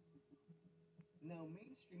 Now,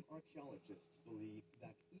 mainstream archaeologists believe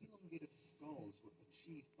that elongated skulls were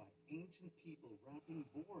achieved by ancient people wrapping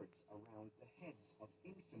boards around the heads of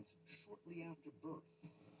infants shortly after birth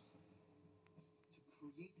to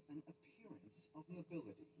create an appearance of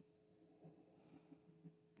nobility.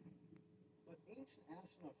 But ancient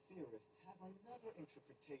astronaut theorists have another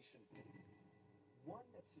interpretation, one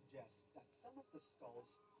that suggests that some of the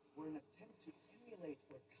skulls were an attempt to emulate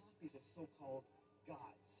or copy the so-called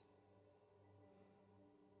gods.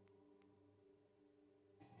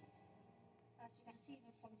 As you can see,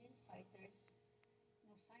 even from the inside, there's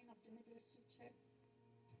no sign of the middle suture.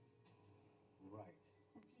 Right.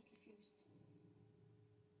 Completely fused.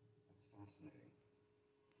 That's fascinating.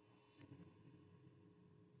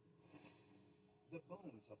 The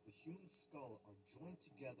bones of the human skull are joined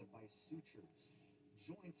together by sutures,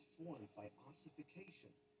 joints formed by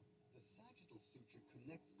ossification. The sagittal suture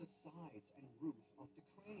connects the sides and roof of the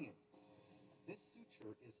cranium. This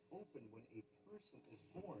suture is open when a person is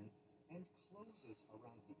born and closes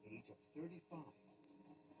around the age of 35.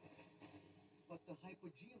 But the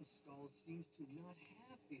Hypogeum skull seems to not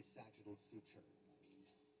have a sagittal suture.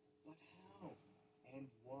 But how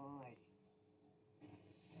and why?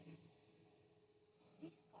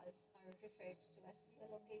 These skulls are referred to as the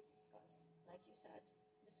elongated skulls. Like you said,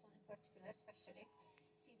 this one in particular especially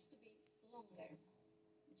seems to be longer,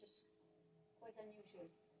 which is quite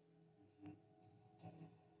unusual. I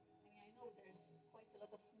mean, I know there's quite a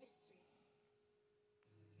lot of mystery.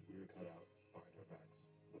 We were cut out behind our backs,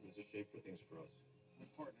 but there's a shape for things for us. We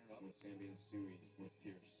partnered up with Sammy and Stewie with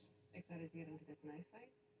Pierce. Excited to get into this knife fight?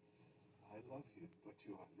 I love you, but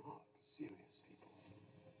you are not serious people.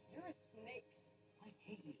 You're a snake. I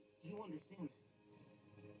hate you. Do you understand?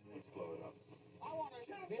 Let's blow it up. I want to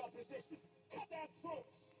kill the opposition. Cut their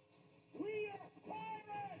throats. We are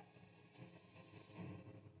pirates!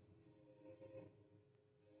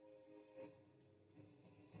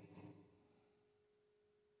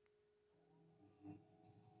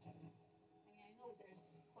 I mean, I know there's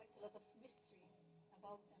quite a lot of mystery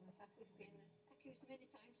fact, we've been accused many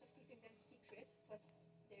times of keeping them secret because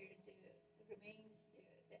they're the remains,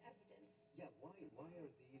 the evidence. Yeah, why are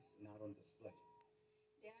these not on display?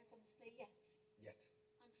 They aren't on display yet. Yet.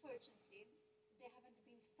 Unfortunately, they haven't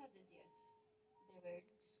been studied yet. They were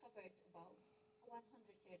discovered about 100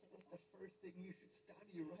 years ago. That's the first thing you should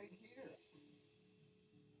study right here.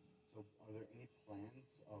 So are there any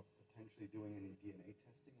plans of potentially doing any DNA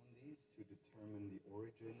testing on these to determine the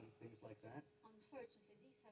origin and things like that? Unfortunately,